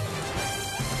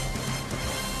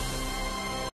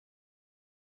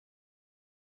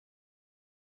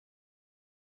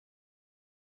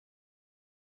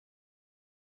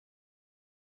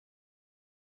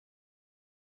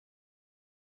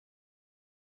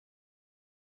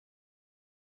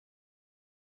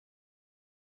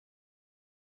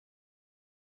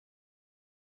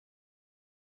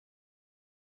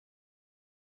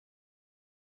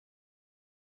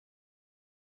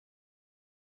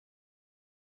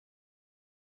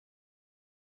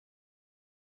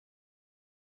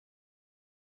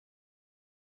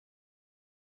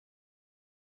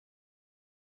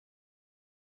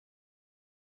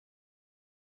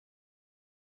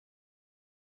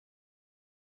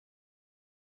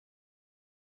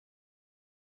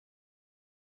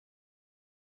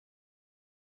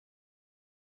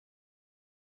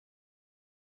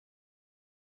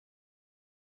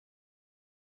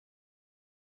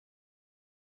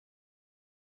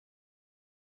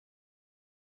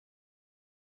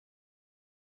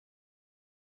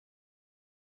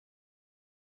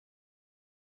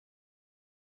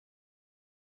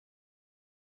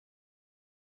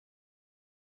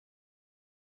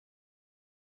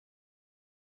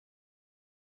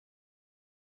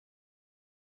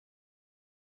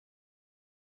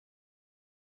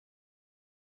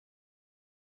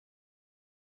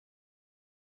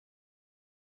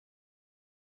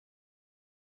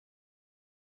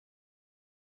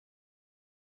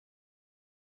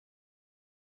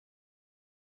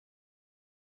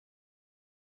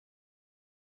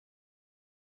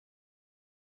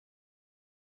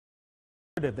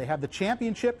 They have the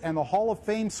championship and the Hall of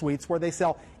Fame suites where they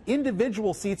sell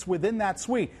individual seats within that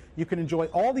suite. You can enjoy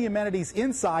all the amenities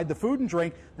inside, the food and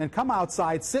drink, then come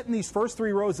outside, sit in these first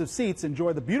 3 rows of seats,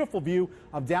 enjoy the beautiful view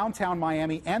of downtown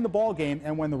Miami and the ball game.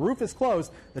 And when the roof is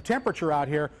closed, the temperature out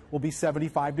here will be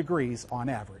 75 degrees on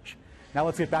average. Now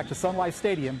let's get back to Sun Life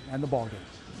Stadium and the ball game.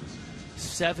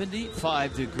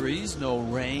 75 degrees, no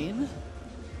rain.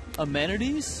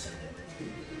 Amenities.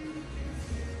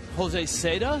 Jose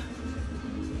Seda.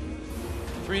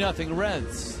 3-0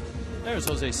 Reds. There's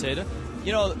Jose Seda.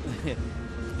 You know,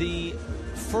 the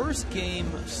first game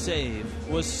save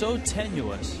was so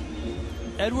tenuous.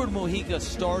 Edward Mojica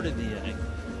started the inning.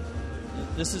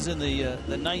 This is in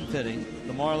the ninth inning.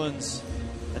 The Marlins,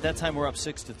 at that time, were up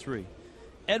 6-3.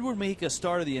 Edward Mojica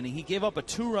started the inning. He gave up a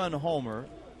 2-run homer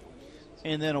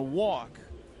and then a walk.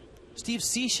 Steve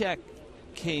Cishek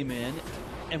came in,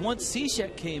 and once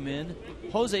Cishek came in,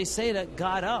 Jose Seda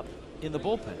got up in the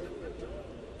bullpen.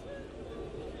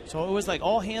 So it was like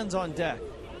all hands on deck.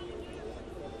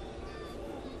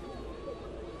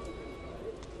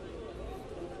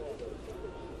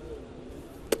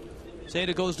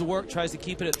 Seda goes to work, tries to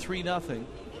keep it at 3-0.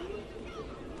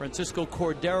 Francisco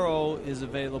Cordero is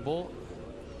available.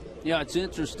 Yeah, it's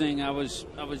interesting. I was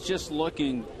just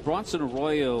looking. Bronson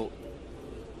Arroyo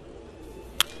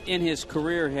in his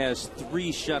career has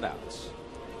 3 shutouts.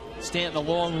 Stanton, a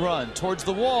long run towards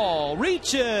the wall,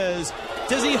 reaches.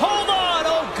 Does he hold on?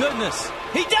 Oh, goodness.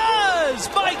 He does!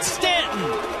 Mike Stanton.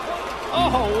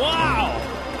 Oh, wow.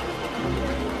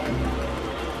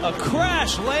 A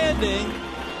crash landing.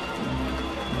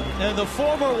 And the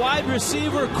former wide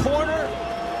receiver corner,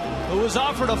 who was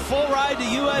offered a full ride to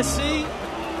USC,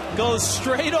 goes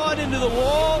straight on into the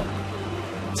wall,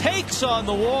 takes on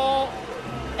the wall,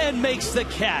 and makes the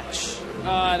catch.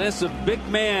 That's a big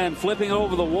man flipping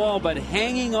over the wall, but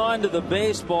hanging on to the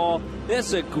baseball. This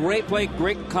is a great play,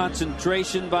 great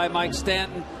concentration by Mike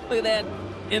Stanton. Look at that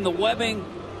in the webbing,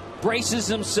 braces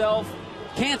himself,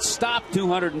 can't stop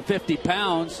 250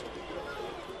 pounds.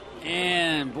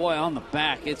 And boy, on the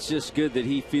back, it's just good that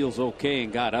he feels okay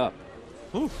and got up.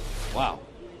 Oof. Wow.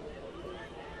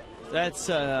 That's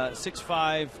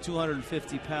 6'5",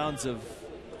 250 pounds of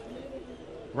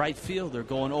right fielder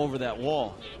going over that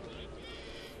wall.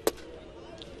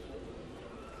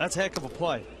 That's a heck of a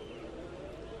play.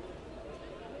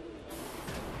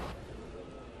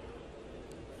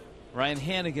 Ryan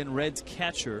Hannigan, Reds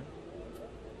catcher.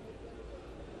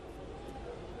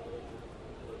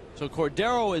 So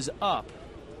Cordero is up.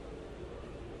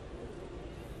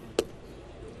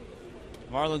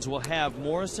 Marlins will have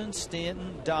Morrison,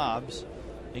 Stanton, Dobbs,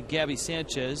 and Gabby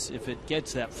Sanchez if it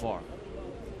gets that far.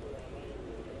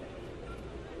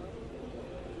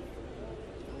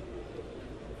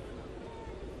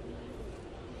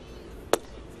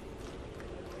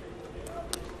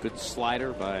 Good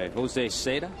slider by Jose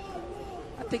Seda.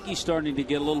 I think he's starting to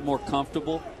get a little more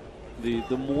comfortable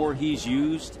the more he's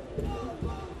used.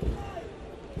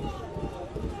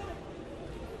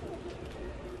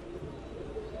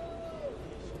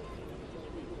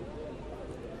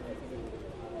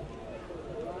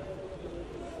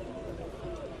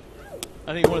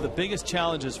 I think one of the biggest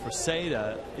challenges for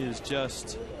Seda is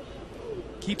just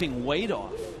keeping weight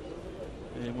off.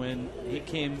 And when he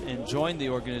came and joined the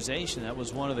organization, that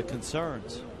was one of the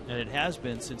concerns. And it has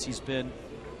been since he's been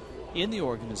in the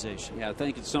organization. Yeah, I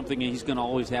think it's something he's going to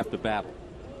always have to battle.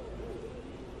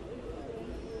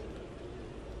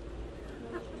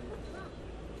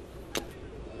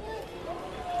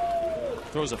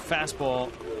 Throws a fastball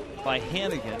by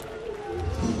Hannigan.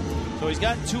 So he's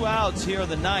got 2 outs here in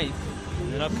the ninth.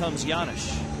 And up comes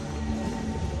Giannis.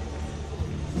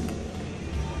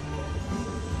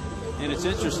 And it's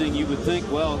interesting, you would think,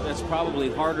 well, that's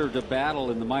probably harder to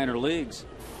battle in the minor leagues.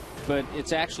 But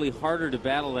it's actually harder to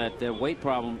battle that weight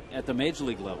problem at the major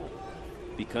league level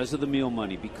because of the meal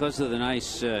money, because of the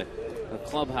nice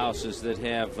clubhouses that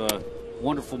have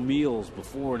wonderful meals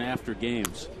before and after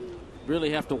games.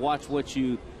 Really have to watch what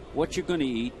you're going to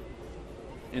eat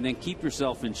and then keep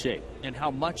yourself in shape. And how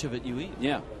much of it you eat.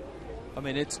 Yeah. I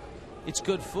mean, it's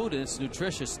good food and it's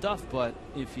nutritious stuff, but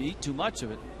if you eat too much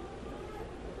of it.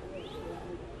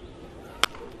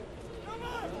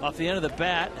 Off the end of the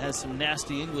bat, has some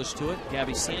nasty English to it.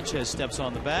 Gabby Sanchez steps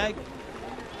on the bag.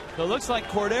 So it looks like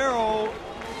Cordero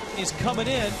is coming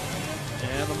in,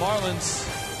 and the Marlins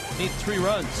need 3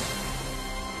 runs.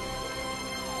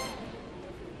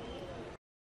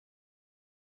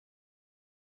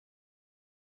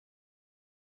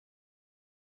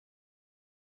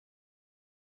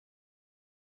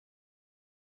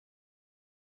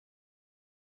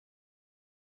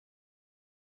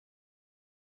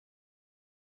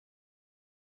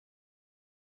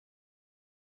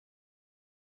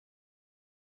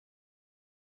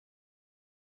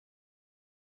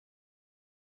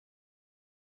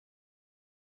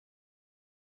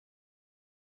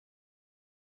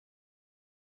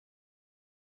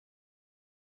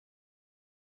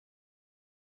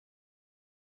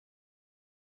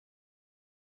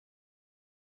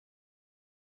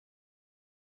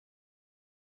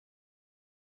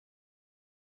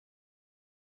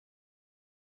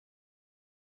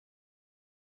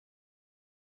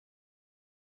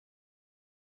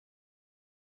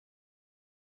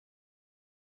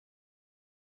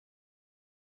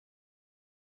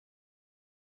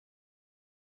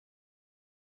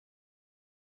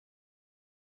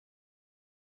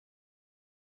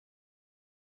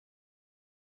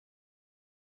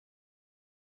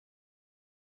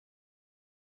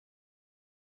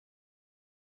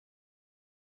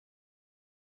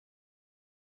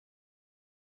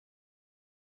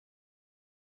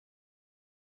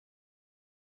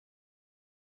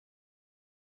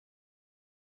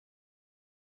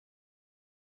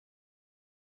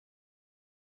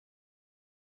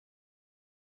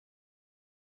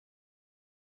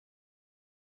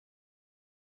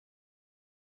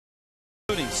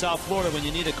 South Florida, when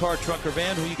you need a car, truck, or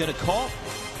van, who are you going to call?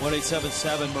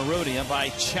 1-877-MAROONY. I'm by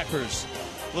Checkers.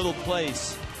 Little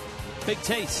place. Big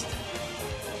taste.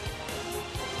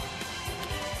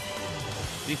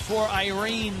 Before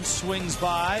Irene swings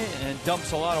by and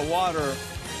dumps a lot of water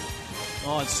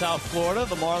on South Florida,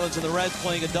 the Marlins and the Reds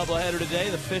playing a doubleheader today.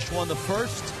 The Fish won the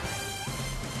first.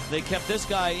 They kept this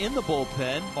guy in the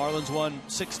bullpen. Marlins won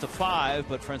 6-5,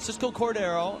 but Francisco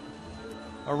Cordero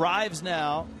arrives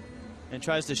now and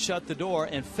tries to shut the door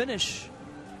and finish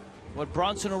what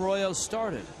Bronson Arroyo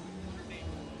started.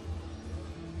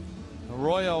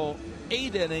 Arroyo,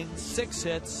 8 innings, 6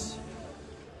 hits,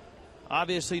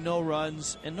 obviously no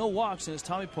runs and no walks, and as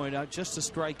Tommy pointed out, just a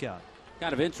strikeout.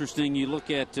 Kind of interesting. You look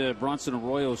at Bronson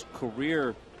Arroyo's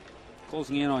career,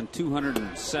 closing in on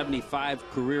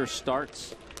 275 career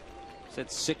starts. He's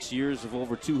had 6 years of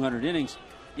over 200 innings.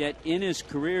 Yet in his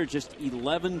career, just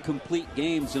 11 complete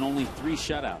games and only 3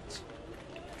 shutouts.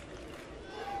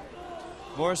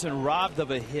 Morrison robbed of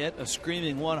a hit, a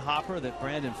screaming one hopper that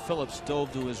Brandon Phillips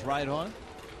dove to his right on.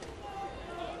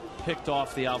 Picked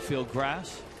off the outfield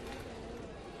grass.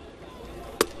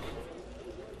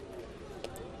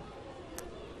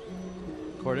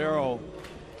 Cordero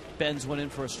bends one in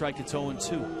for a strike. It's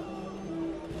 0-2.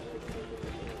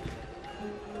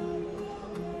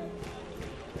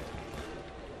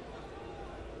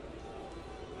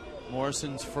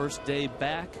 Morrison's first day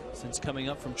back since coming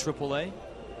up from AAA.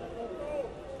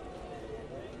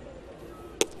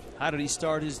 How did he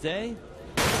start his day?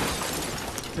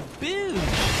 Kaboom!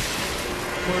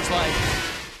 Coors Light,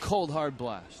 cold hard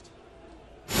blast.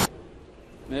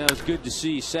 Yeah, it was good to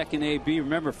see second AB.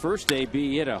 Remember, first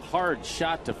AB hit a hard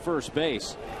shot to first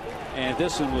base, and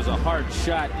this one was a hard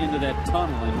shot into that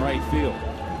tunnel in right field.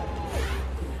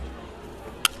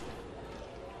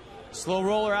 Slow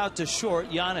roller out to short.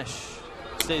 Giannis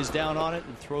stays down on it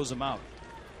and throws him out.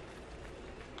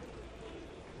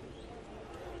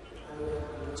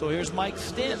 So here's Mike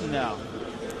Stanton now.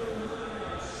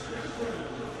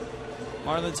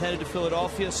 Marlins headed to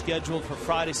Philadelphia, scheduled for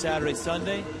Friday, Saturday,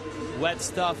 Sunday. Wet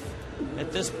stuff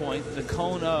at this point. The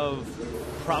cone of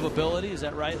probability, is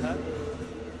that right, Hut?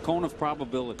 Cone of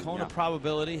probability. Cone of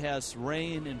probability has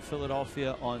rain in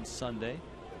Philadelphia on Sunday,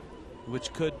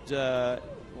 which could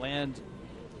land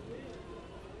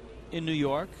in New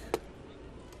York.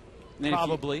 And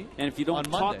probably. And if you don't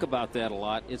talk Monday. about that a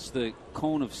lot, it's the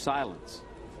cone of silence.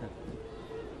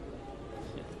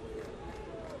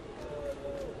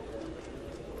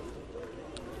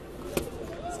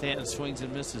 Stanton swings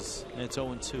and misses, and it's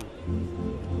 0-2.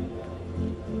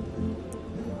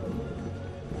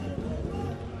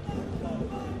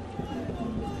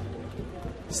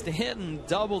 Stanton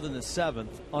doubled in the 7th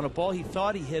on a ball he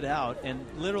thought he hit out and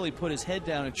literally put his head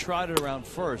down and trotted around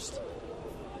first,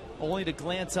 only to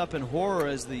glance up in horror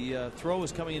as the throw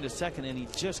was coming into second, and he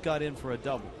just got in for a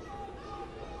double.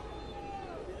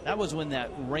 That was when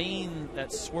that rain,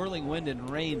 that swirling wind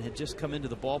and rain had just come into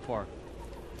the ballpark.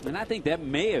 And I think that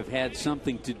may have had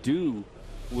something to do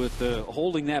with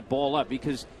holding that ball up,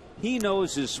 because he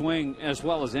knows his swing as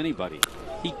well as anybody.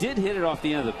 He did hit it off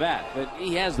the end of the bat, but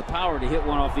he has the power to hit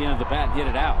one off the end of the bat and hit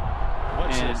it out.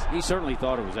 And he certainly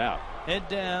thought it was out. Head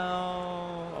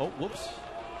down. Oh, whoops.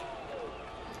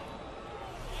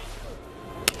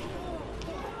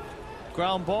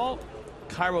 Ground ball.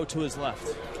 Cairo to his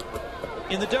left.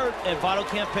 In the dirt, and Votto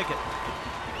can't pick it.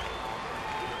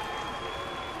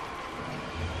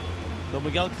 So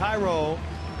Miguel Cairo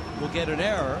will get an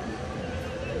error.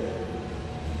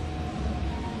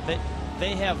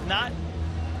 They have not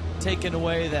taken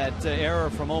away that error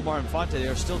from Omar Infante. They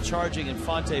are still charging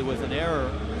Infante with an error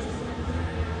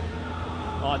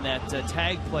on that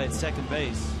tag play at second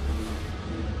base.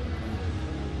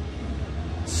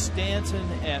 Stanton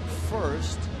at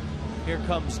first. Here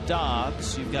comes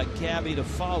Dobbs. You've got Gabby to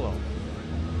follow.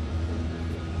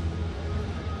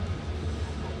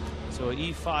 So an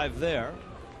E5 there.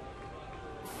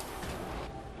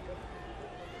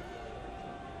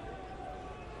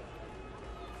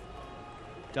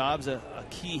 Dobbs a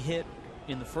key hit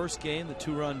in the first game, the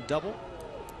 2-run double.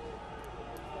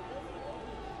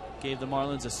 Gave the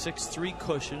Marlins a 6-3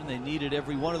 cushion. They needed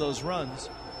every one of those runs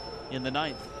in the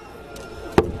 9th.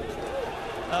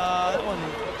 That one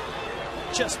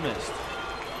just missed.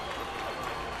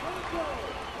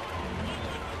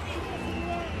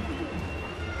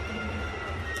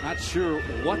 Not sure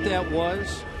what that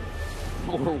was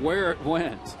or where it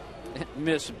went. It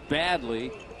missed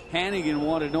badly. Hannigan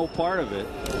wanted no part of it.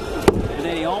 And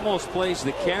then he almost plays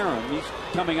the carom. He's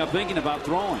coming up thinking about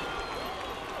throwing.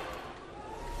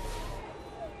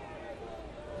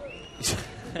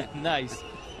 Nice.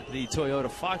 the Toyota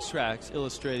Fox tracks,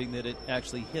 illustrating that it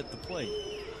actually hit the plate.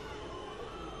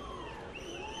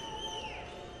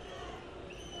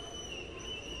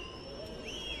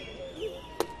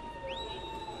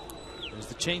 There's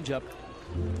the changeup.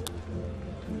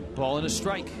 Ball and a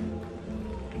strike.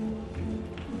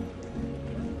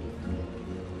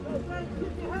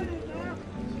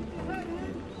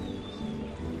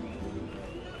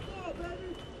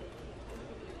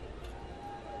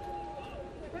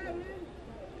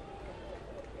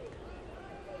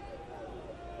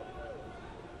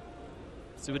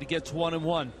 See what he gets.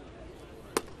 1-1.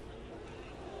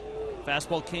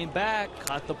 Fastball came back,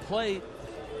 caught the plate.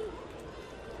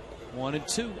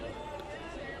 1-2.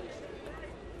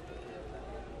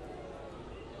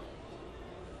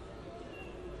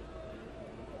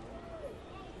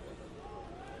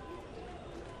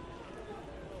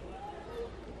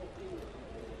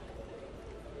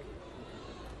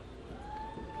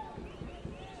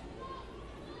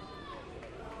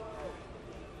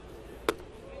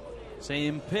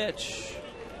 Same pitch.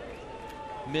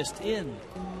 Missed in.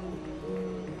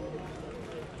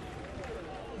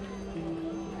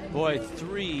 Boy,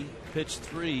 pitch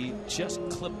 3 just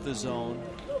clipped the zone.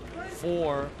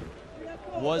 4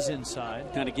 was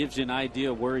inside. Kind of gives you an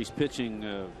idea where he's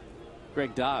pitching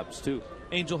Greg Dobbs, too.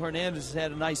 Angel Hernandez has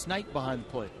had a nice night behind the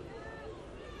plate.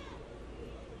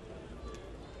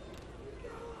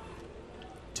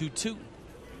 2-2.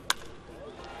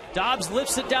 Dobbs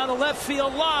lifts it down the left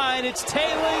field line. It's tailing,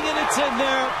 and it's in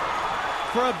there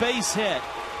for a base hit.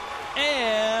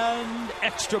 And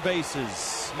extra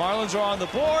bases. Marlins are on the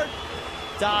board.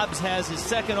 Dobbs has his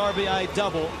second RBI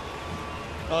double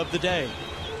of the day.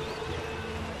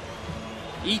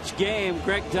 Each game,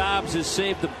 Greg Dobbs has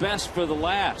saved the best for the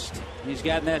last. He's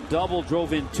gotten that double,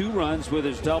 drove in 2 runs with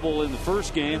his double in the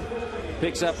first game.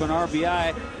 Picks up an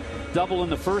RBI. Double in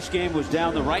the first game was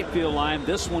down the right field line.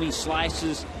 This one he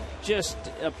slices just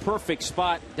a perfect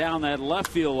spot down that left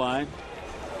field line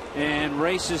and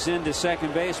races into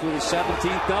second base with his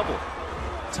 17th double.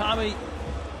 Tommy,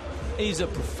 he's a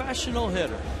professional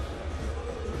hitter.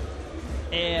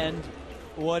 And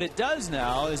what it does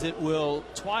now is it will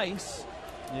twice,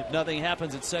 if nothing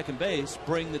happens at second base,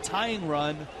 bring the tying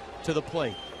run to the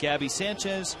plate. Gabby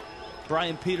Sanchez,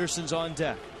 Brian Peterson's on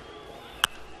deck.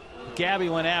 Gabby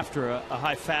went after a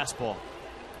high fastball.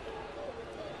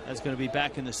 That's going to be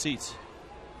back in the seats.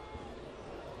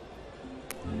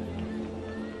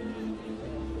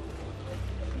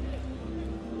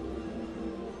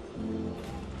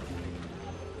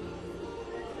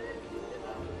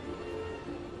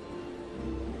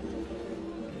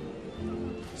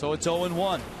 So it's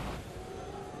 0-1.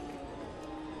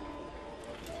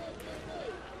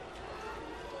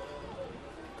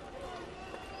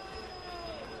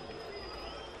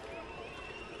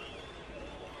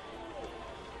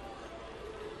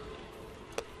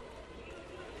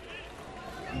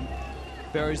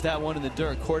 Buries that one in the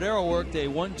dirt. Cordero worked a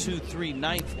 1-2-3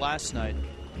 ninth last night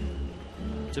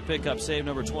to pick up save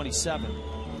number 27.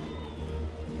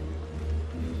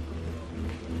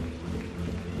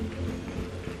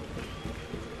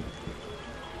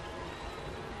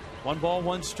 One ball,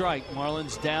 one strike.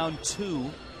 Marlins down 2,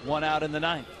 1 out in the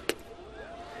ninth.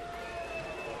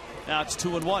 Now it's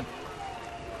 2-1.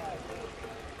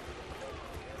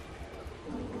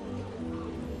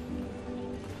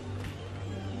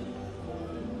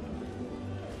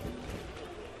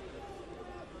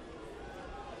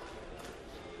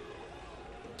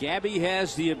 Gabby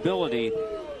has the ability,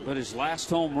 but his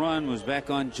last home run was back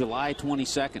on July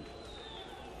 22nd.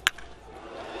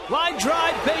 Line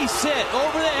drive, base hit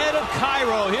over the head of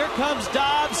Cairo. Here comes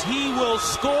Dobbs. He will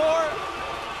score.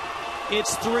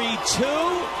 It's 3-2.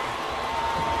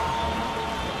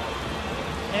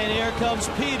 And here comes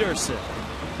Peterson.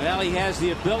 Well, he has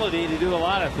the ability to do a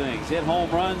lot of things. Hit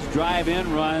home runs, drive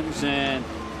in runs, and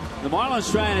the Marlins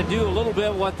trying to do a little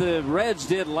bit what the Reds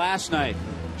did last night.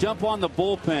 Jump on the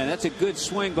bullpen. That's a good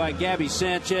swing by Gabby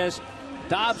Sanchez.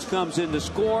 Dobbs comes in to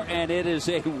score, and it is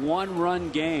a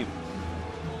 1-run game.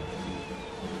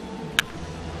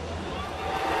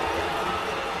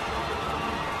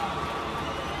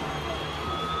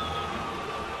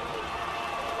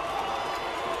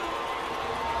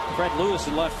 Fred Lewis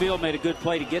in left field made a good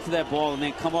play to get to that ball and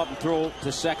then come up and throw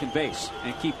to second base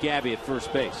and keep Gabby at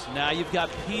first base. Now you've got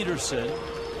Peterson.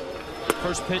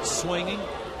 First pitch swinging.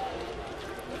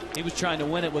 He was trying to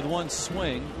win it with one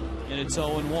swing, and it's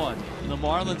 0-1. And the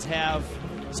Marlins have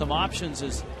some options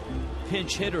as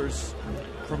pinch hitters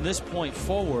from this point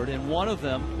forward, and one of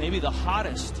them, maybe the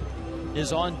hottest,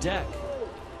 is on deck,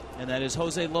 and that is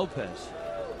Jose Lopez.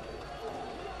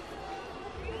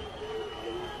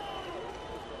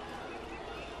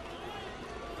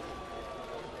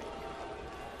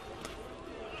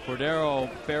 Cordero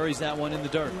buries that one in the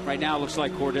dirt. Right now, it looks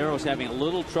like Cordero's having a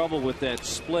little trouble with that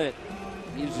split.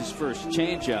 He used his first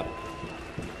changeup.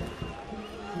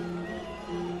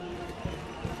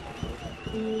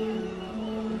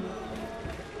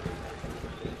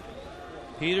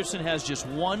 Peterson has just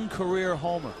one career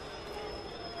homer.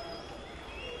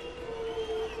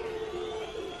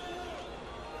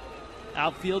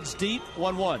 Outfield's deep,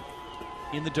 1-1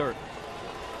 in the dirt.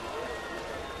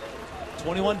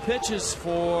 21 pitches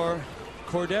for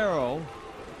Cordero.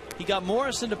 He got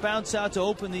Morrison to bounce out to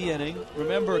open the inning.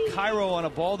 Remember, Cairo on a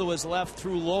ball to his left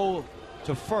threw low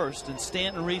to first, and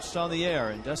Stanton reached on the air.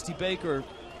 And Dusty Baker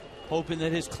hoping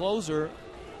that his closer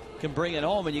can bring it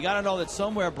home. And you got to know that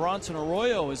somewhere Bronson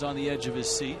Arroyo is on the edge of his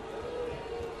seat,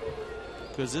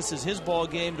 because this is his ball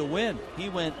game to win. He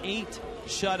went 8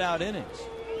 shutout innings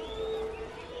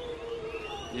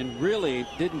and really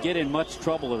didn't get in much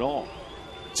trouble at all.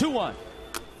 2-1.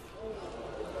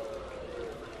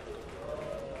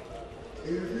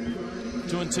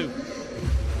 Two and two.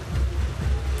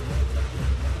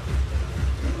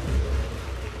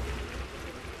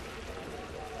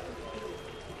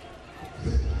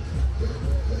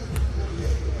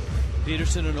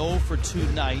 Peterson an 0 for 2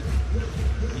 night.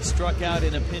 He struck out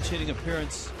in a pinch hitting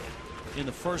appearance in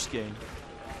the first game.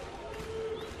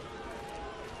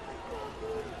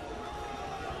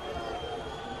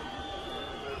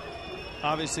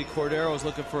 Obviously, Cordero is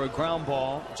looking for a ground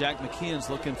ball. Jack McKeon's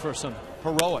looking for some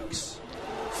heroics.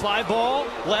 Fly ball,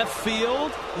 left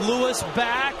field. Lewis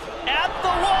back at the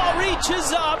wall,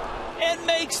 reaches up and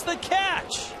makes the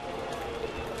catch.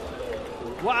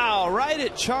 Wow, right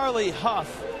at Charlie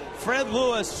Huff. Fred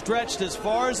Lewis stretched as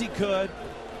far as he could,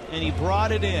 and he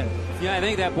brought it in. Yeah, I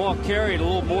think that ball carried a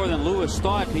little more than Lewis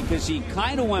thought, because he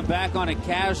kind of went back on it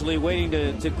casually,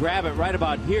 waiting to grab it right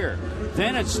about here.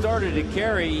 Then it started to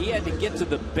carry. He had to get to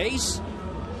the base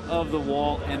of the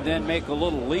wall and then make a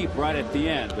little leap right at the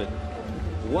end. But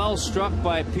well struck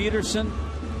by Peterson,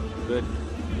 but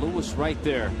Lewis right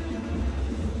there.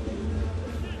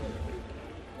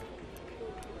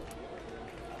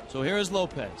 So here is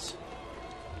Lopez.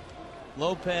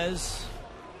 Lopez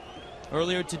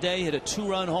earlier today hit a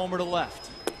 2-run homer to left.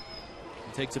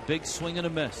 He takes a big swing and a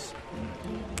miss.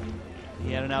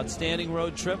 He had an outstanding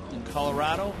road trip in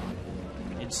Colorado,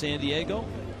 in San Diego.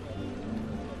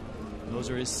 Those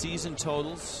are his season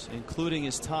totals, including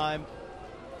his time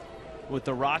with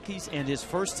the Rockies and his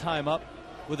first time up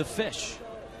with the Fish.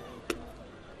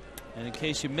 And in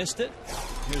case you missed it,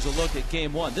 here's a look at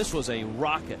game 1. This was a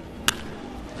rocket.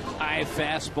 High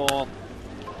fastball,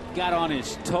 got on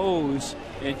his toes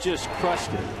and just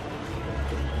crushed it.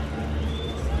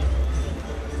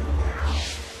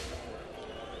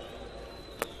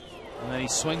 And then he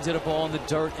swings at a ball in the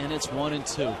dirt, and it's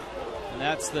 1-2. And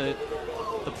that's the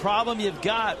problem you've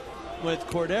got with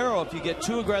Cordero. If you get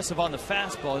too aggressive on the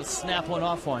fastball, it'll snap one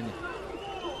off on you.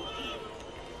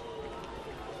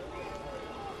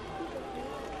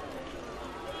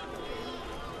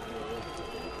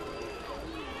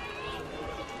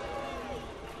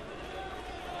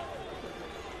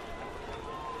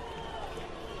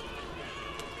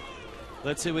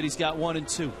 Let's see what he's got.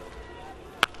 1-2.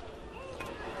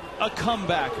 A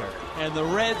comebacker, and the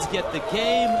Reds get the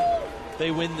game.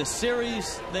 They win the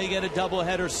series. They get a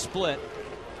doubleheader split.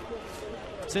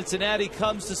 Cincinnati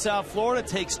comes to South Florida,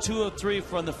 takes 2 of 3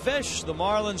 from the Fish. The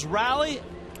Marlins rally,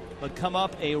 but come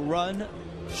up a run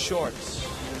short.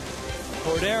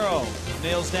 Cordero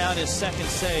nails down his second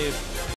save